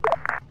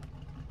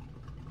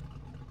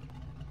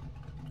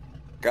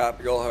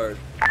 Copy, all heard.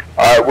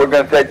 All right, we're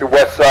gonna take the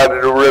west side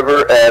of the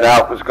river, and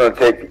Alpha's gonna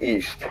take the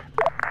east.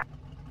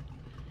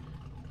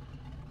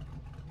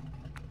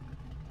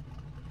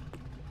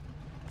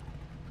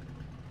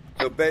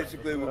 So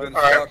basically, we're going to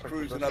start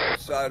cruising up the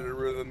side of the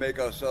river, make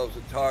ourselves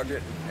a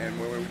target, and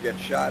when we get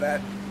shot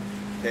at,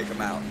 take them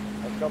out.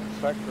 I've got the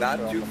sectors.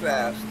 Not too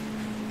fast.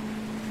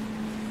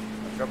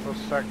 I've got those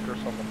sectors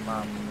on the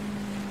map.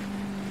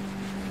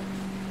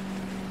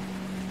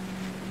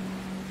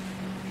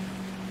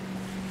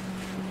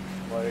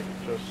 Like,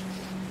 just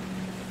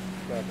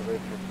stand away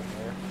from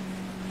there.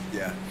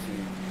 Yeah,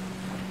 see.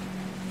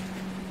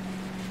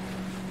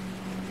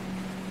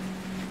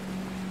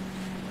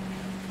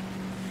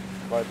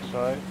 Right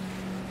side.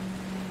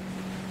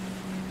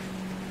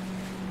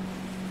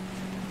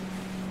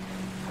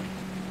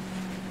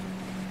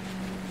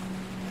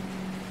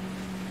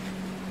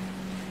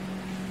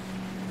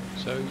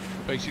 So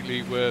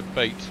basically we're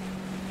bait.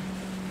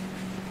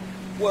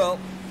 Well,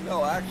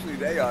 no, actually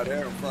they are.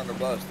 They're in front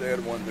of us. They're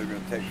the ones that are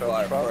going to take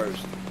fire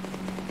first.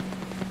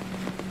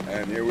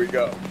 And here we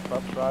go.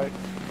 Front right.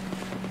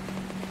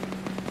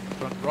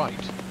 Front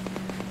right.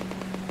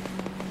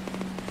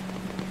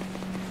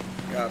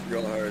 Copy,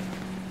 all heard.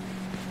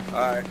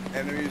 Alright,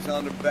 enemies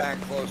on the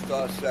bank close to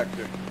our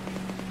sector.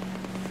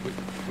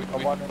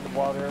 One in the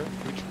water.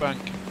 Which bank?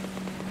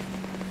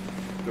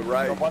 The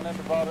right. The one in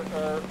the water,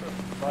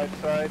 right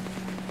side.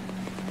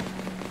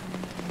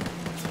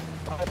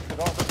 Get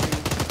off the beach.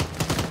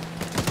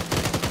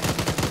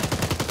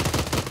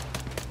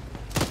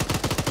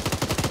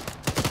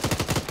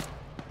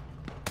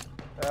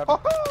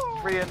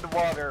 3 in the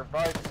water,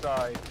 right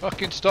side.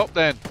 Fucking stop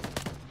then.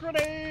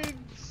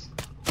 Grenades!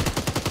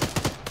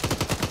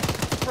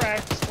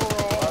 Cracks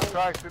for all. I'm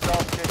trying to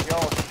not get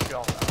your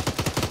shot out.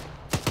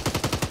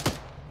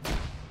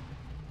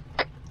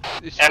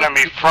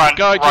 Enemy front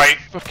guy right.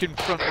 Just fucking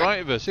front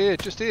right of us. Here,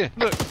 just here.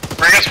 Look.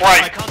 Bring us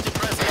right. I can't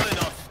depress well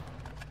enough.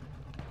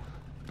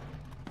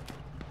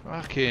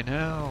 Fucking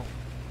hell.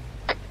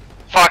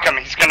 Fuck him,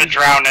 he's gonna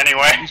drown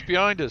anyway. He's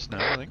behind us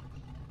now, I think.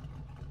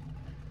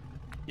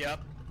 Yep,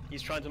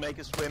 he's trying to make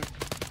us swim.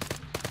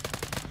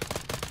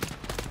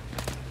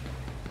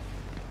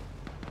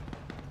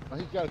 Well,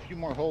 he's got a few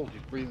more holes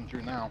he's breathing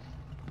through now.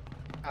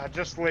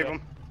 Just leave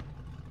him.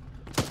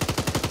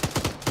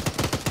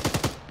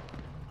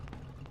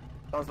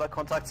 Sounds like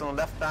contacts on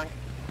the left bank.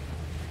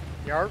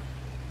 Yard.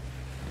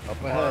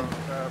 Up ahead.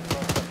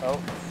 Oh.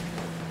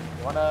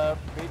 You wanna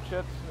beach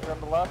it on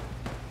the left?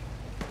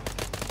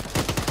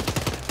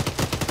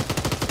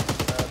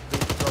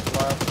 Beach it on the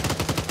left.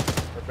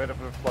 A bit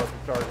of a floating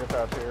target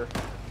out here.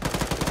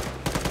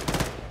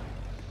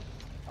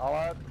 All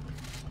out.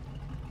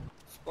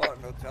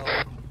 Spartan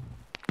Hotel.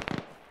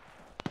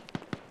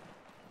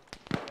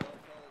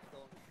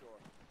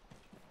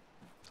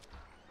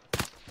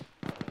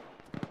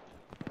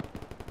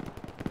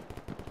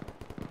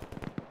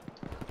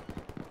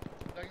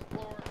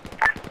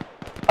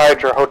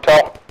 Hydra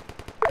Hotel.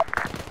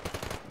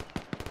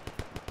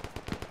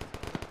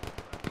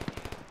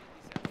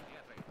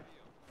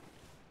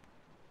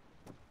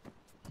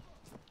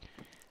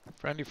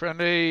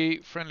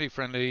 Friendly.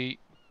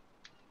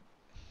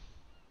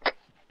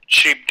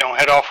 Sheep, don't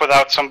head off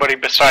without somebody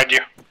beside you.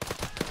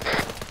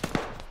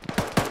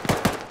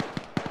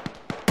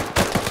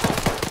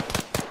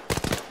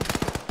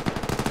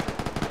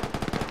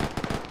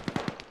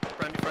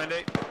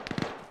 Friendly.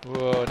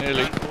 Whoa,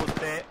 nearly.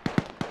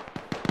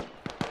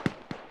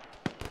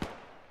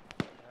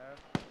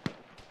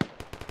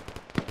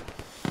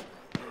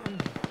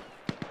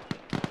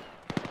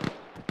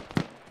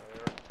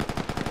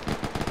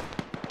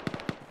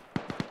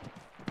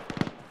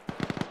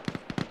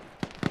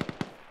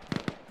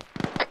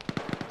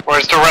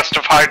 Where's the rest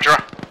of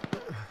Hydra?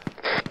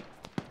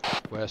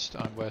 West,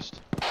 I'm west.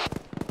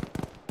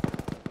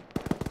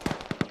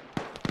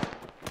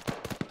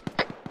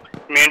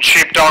 Me and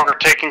Sheepdog are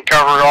taking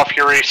cover off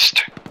your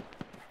east.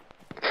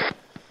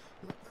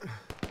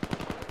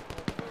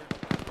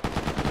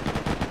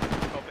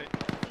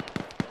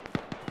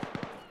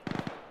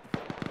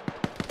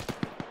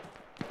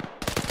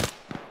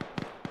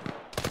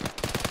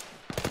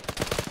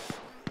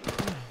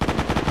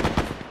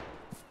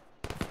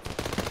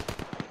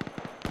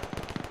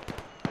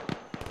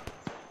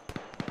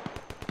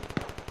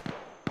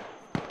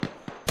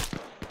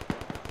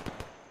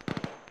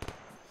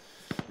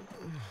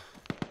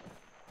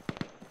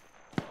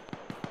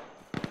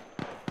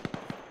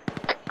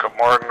 Good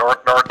morning,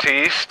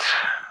 northeast.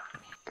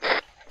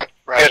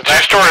 Right, yeah,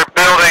 two-story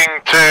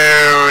building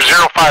to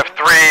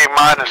 053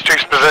 minus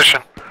Chief's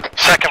position.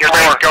 Second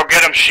floor. Go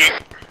get him, Sheep.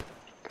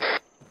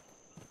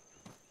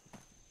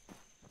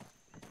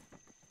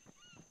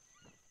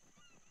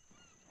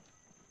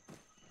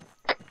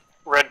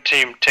 Red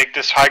team, take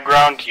this high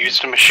ground,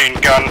 use the machine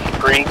gun.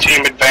 Green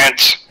team,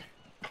 advance.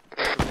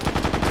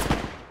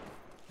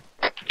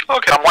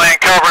 Okay, I'm laying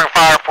covering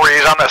fire for you.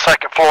 He's on that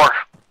second floor.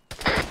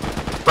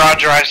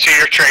 Roger, I see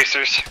your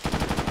tracers.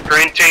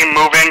 Green team,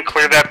 move in,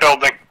 clear that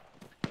building.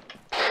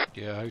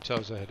 Yeah,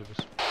 hotel's ahead of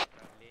us.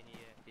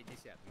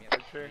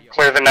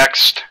 Clear the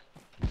next.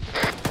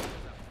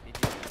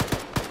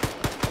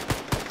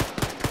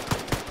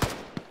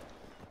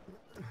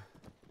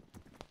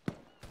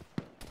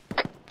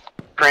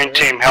 Green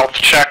team, health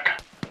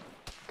check.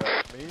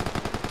 That's me.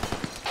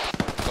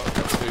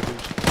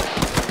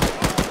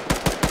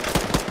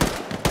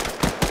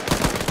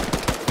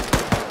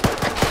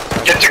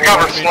 Get to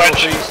cover,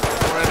 Sledge.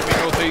 More enemy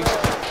northeast.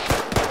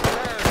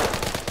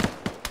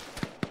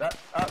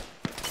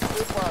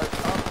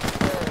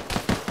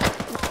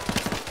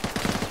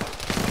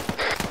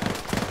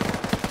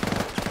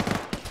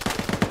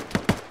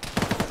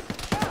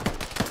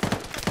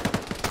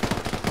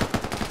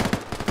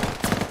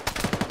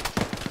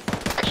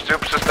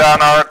 Stoops is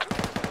down, Art.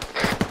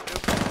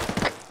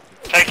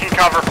 Taking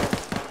cover.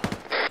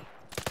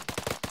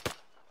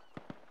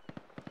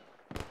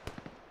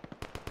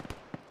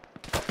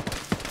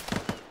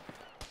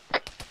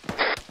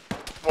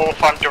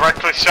 Wolf, I'm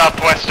directly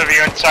southwest of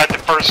you inside the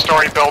first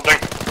story building.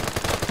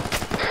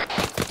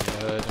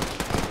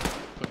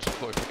 Put some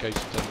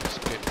fortifications on this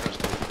kit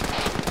first.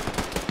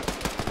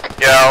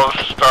 Yeah, I'll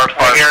start I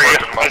firing. hear you.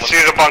 I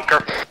see the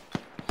bunker.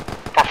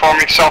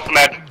 Performing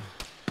self-med.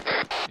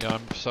 Yeah,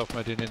 I'm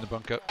self-medding in the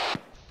bunker.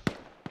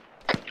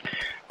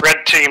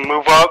 Red team,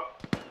 move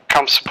up.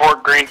 Come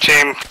support green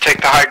team.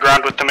 Take the high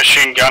ground with the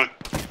machine gun.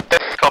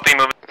 Copy,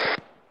 moving.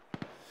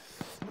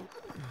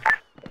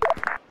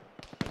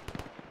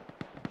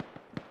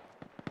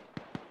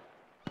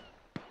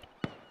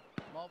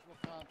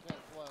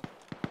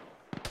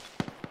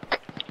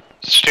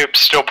 Stoops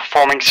still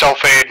performing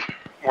self-aid.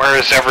 Where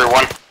is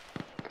everyone?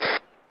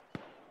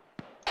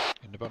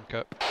 In the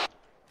bunker.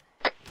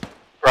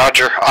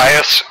 Roger.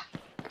 Ias.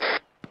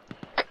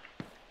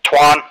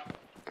 Twan.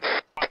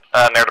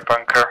 Near the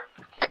bunker.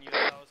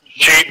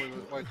 Cheat.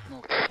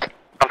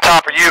 On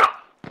top of you.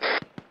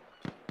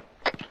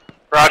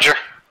 Roger.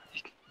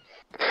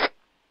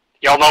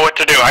 Y'all know what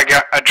to do.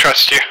 I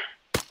trust you.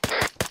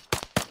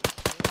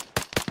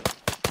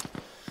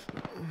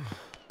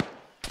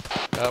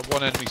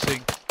 One enemy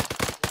seen.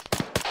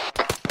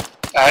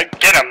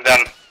 Get him then.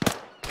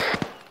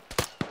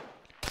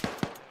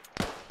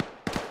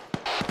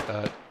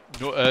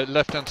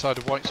 Left hand side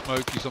of white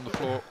smoke, he's on the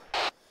floor.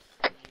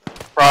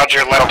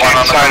 Roger, left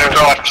hand side of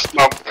left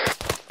smoke.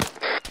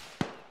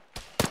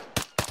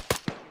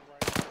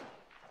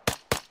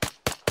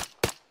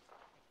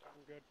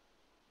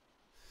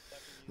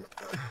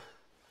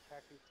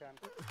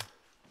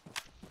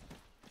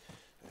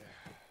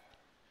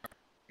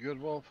 Good,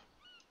 Wolf?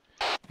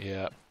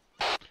 Yeah.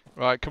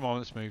 Right, come on,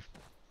 let's move.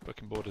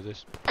 Fucking bored of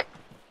this.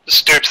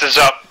 Stoops is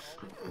up.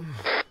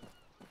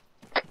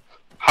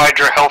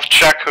 Hydra health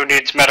check. Who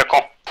needs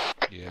medical?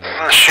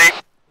 Yeah. Sheep.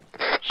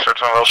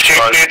 Search on those Sheep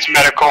supplies. needs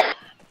medical.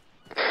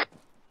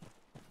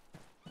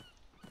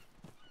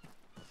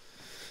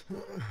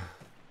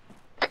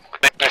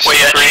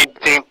 Green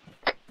team.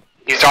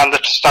 He's on the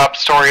top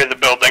story of the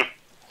building.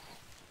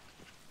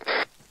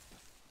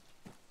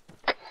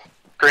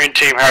 Green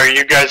team, how are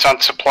you guys on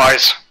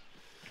supplies?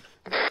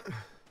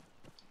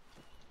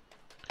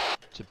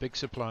 It's a big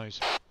supplies.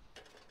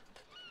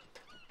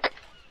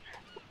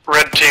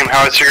 Red team,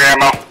 how is your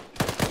ammo?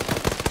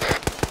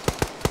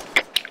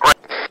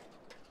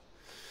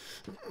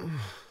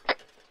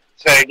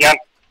 Say again.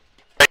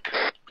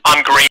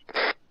 I'm green.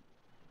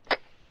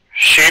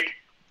 Sheep.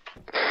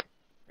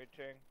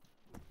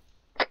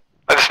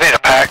 I just need a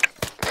pack.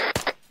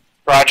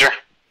 Roger.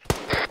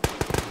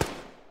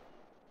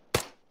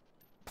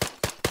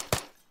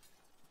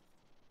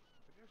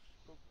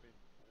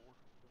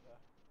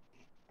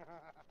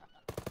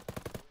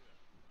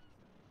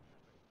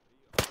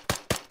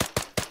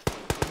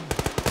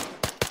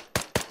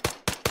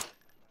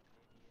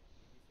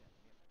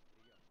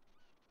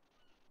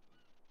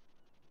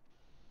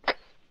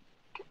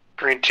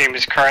 Green team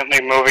is currently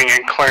moving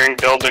and clearing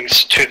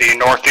buildings to the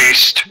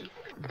northeast.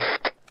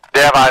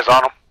 They have eyes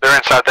on them. They're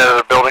inside that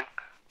other building.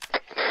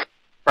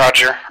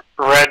 Roger.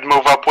 Red,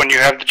 move up when you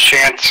have the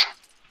chance.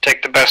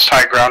 Take the best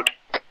high ground.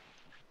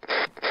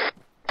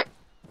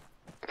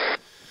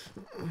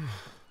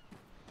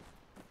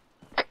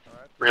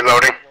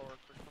 Reloading.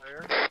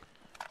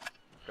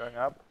 Going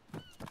up.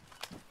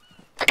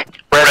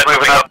 Red's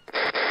moving up.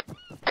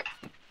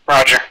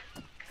 Roger.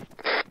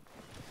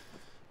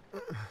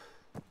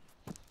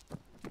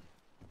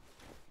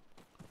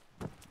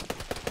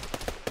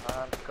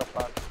 And come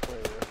back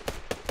clear.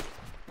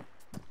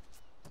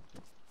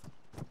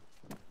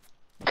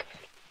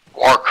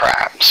 War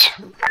crimes.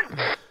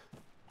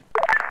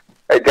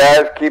 Hey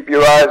guys, keep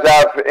your eyes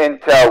out for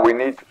intel. We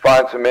need to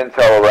find some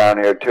intel around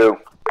here too.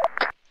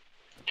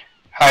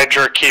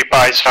 Hydra, keep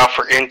eyes out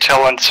for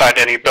intel inside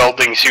any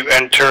buildings you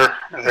enter.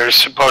 There's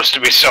supposed to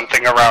be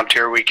something around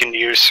here we can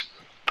use.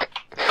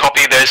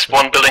 Copy, there's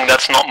one building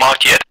that's not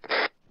marked yet.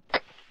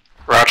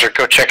 Roger,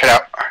 go check it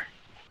out.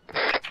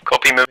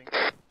 Copy, moving.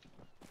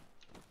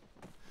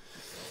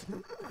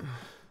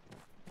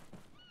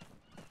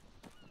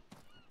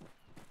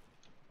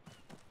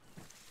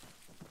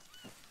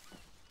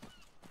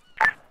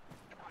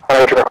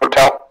 Roger,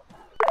 hotel.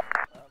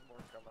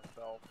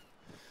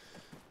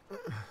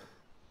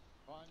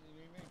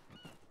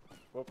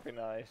 Would be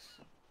nice.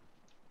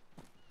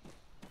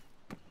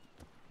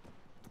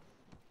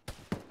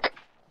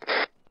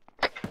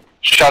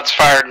 Shots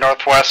fired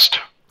northwest.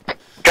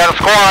 Got a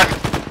squad.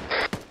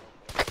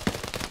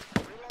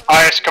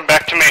 IS, come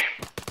back to me.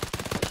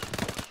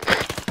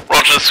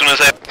 Roger, as soon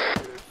as I...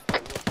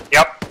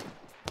 Yep.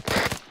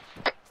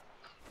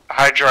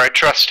 Hydra, I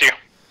trust you.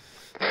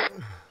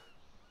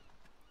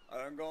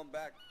 I'm going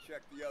back to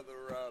check the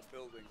other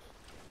buildings.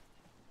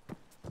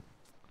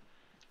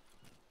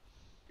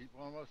 Keep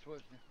almost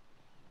with me.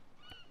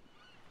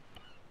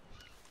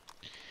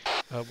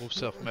 We'll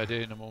self-med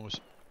in, I'm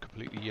almost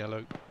completely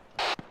yellow.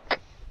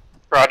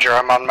 Roger,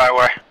 I'm on my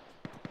way.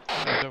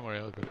 No, don't worry,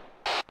 I'll get it.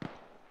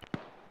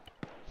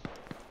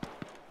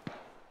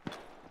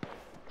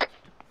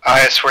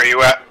 IS, where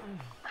you at?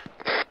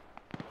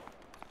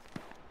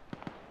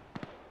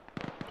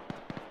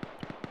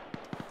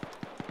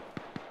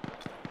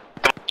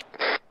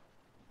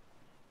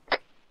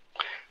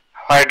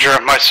 Hydra,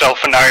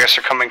 myself, and IS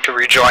are coming to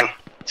rejoin.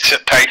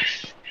 Sit tight.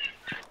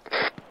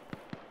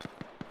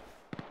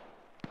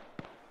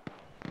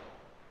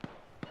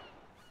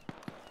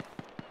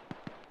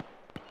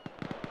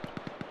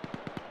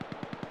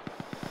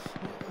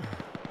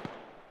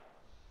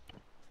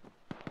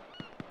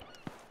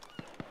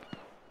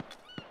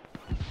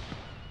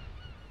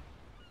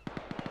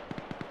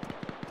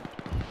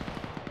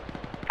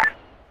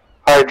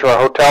 Hydra,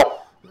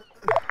 hotel.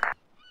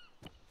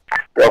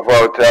 Go for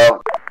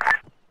hotel.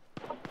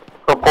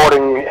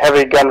 Reporting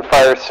heavy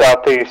gunfire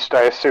southeast.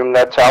 I assume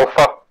that's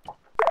Alpha.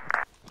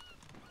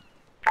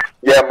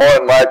 Yeah, more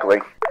than likely.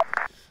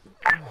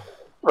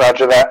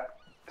 Roger that.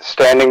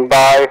 Standing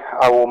by.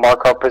 I will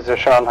mark our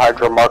position on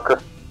Hydra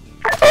marker.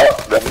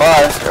 Oh, never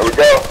mind. Here we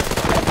go.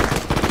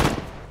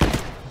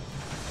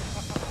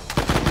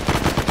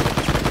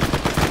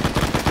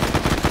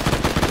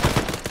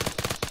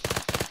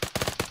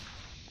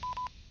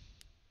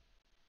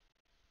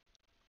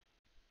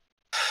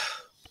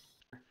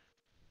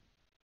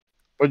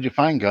 What'd you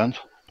find, Guns?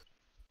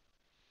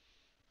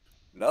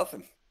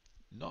 Nothing.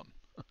 None.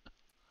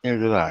 Neither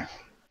did I.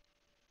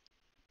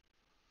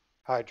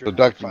 Hydra, The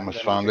document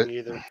must found it.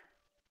 Either.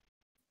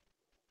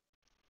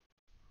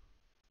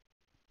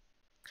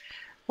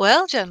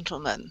 Well,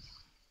 gentlemen,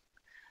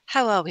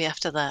 how are we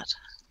after that?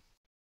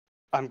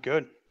 I'm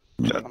good.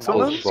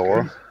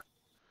 Sore.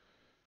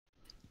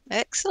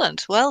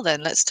 Excellent. Well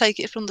then, let's take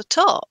it from the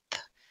top.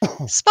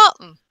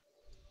 Spartan.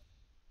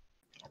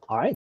 All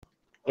right.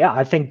 Yeah,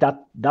 I think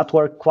that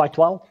worked quite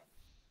well.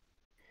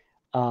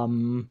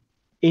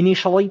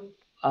 Initially,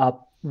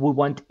 we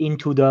went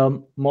into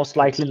the most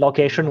likely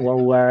location where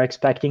we were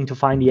expecting to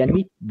find the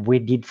enemy. We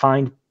did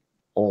find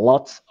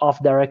lots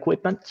of their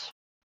equipment.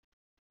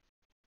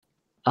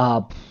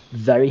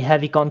 Very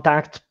heavy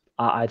contact.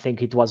 I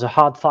think it was a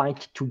hard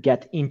fight to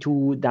get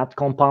into that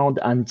compound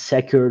and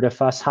secure the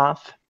first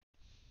half.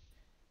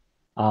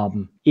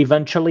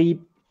 Eventually,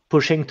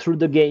 pushing through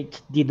the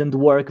gate didn't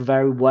work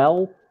very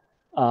well.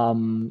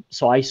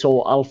 So I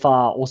saw Alpha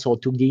also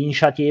took the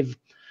initiative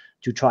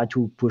to try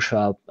to push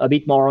a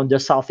bit more on the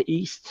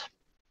southeast.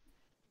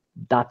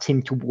 That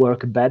seemed to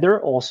work better,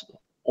 also,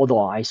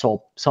 although I saw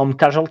some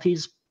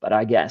casualties, but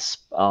I guess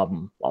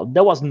well,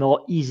 there was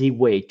no easy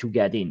way to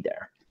get in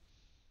there.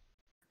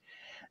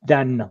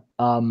 Then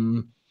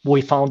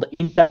we found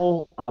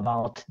intel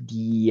about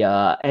the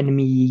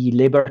enemy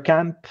labor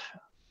camp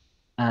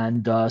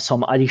and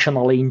some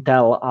additional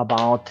intel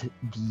about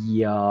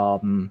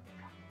the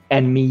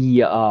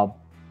enemy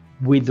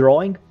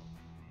withdrawing.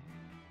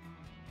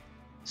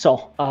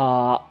 So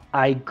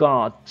I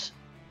got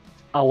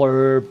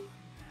our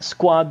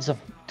squads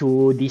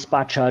to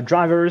dispatch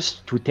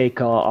drivers to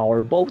take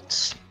our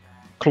boats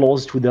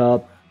close to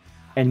the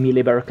enemy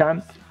labor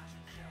camp.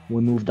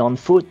 We moved on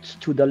foot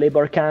to the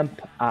labor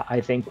camp.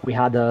 I think we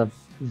had a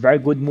very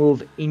good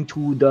move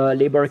into the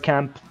labor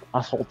camp,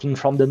 assaulting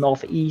from the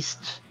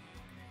northeast.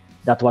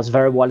 That was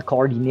very well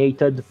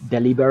coordinated,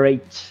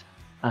 deliberate,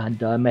 and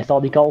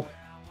methodical.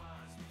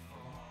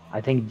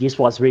 I think this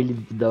was really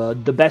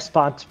the best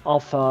part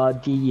of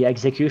the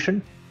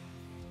execution.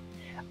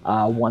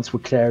 Once we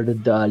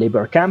cleared the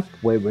labor camp,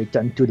 we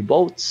returned to the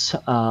boats,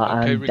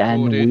 and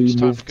then we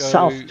moved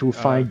south to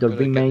find the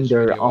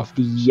remainder of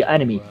the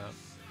enemy.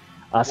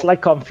 A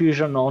slight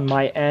confusion on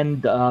my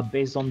end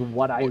based on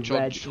what I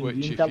read in the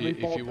intel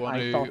report.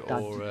 I thought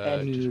that the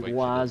enemy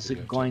was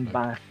going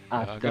back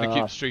at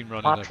the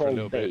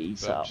patrol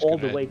base all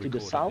the way to the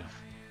south,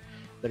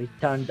 but it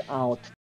turned out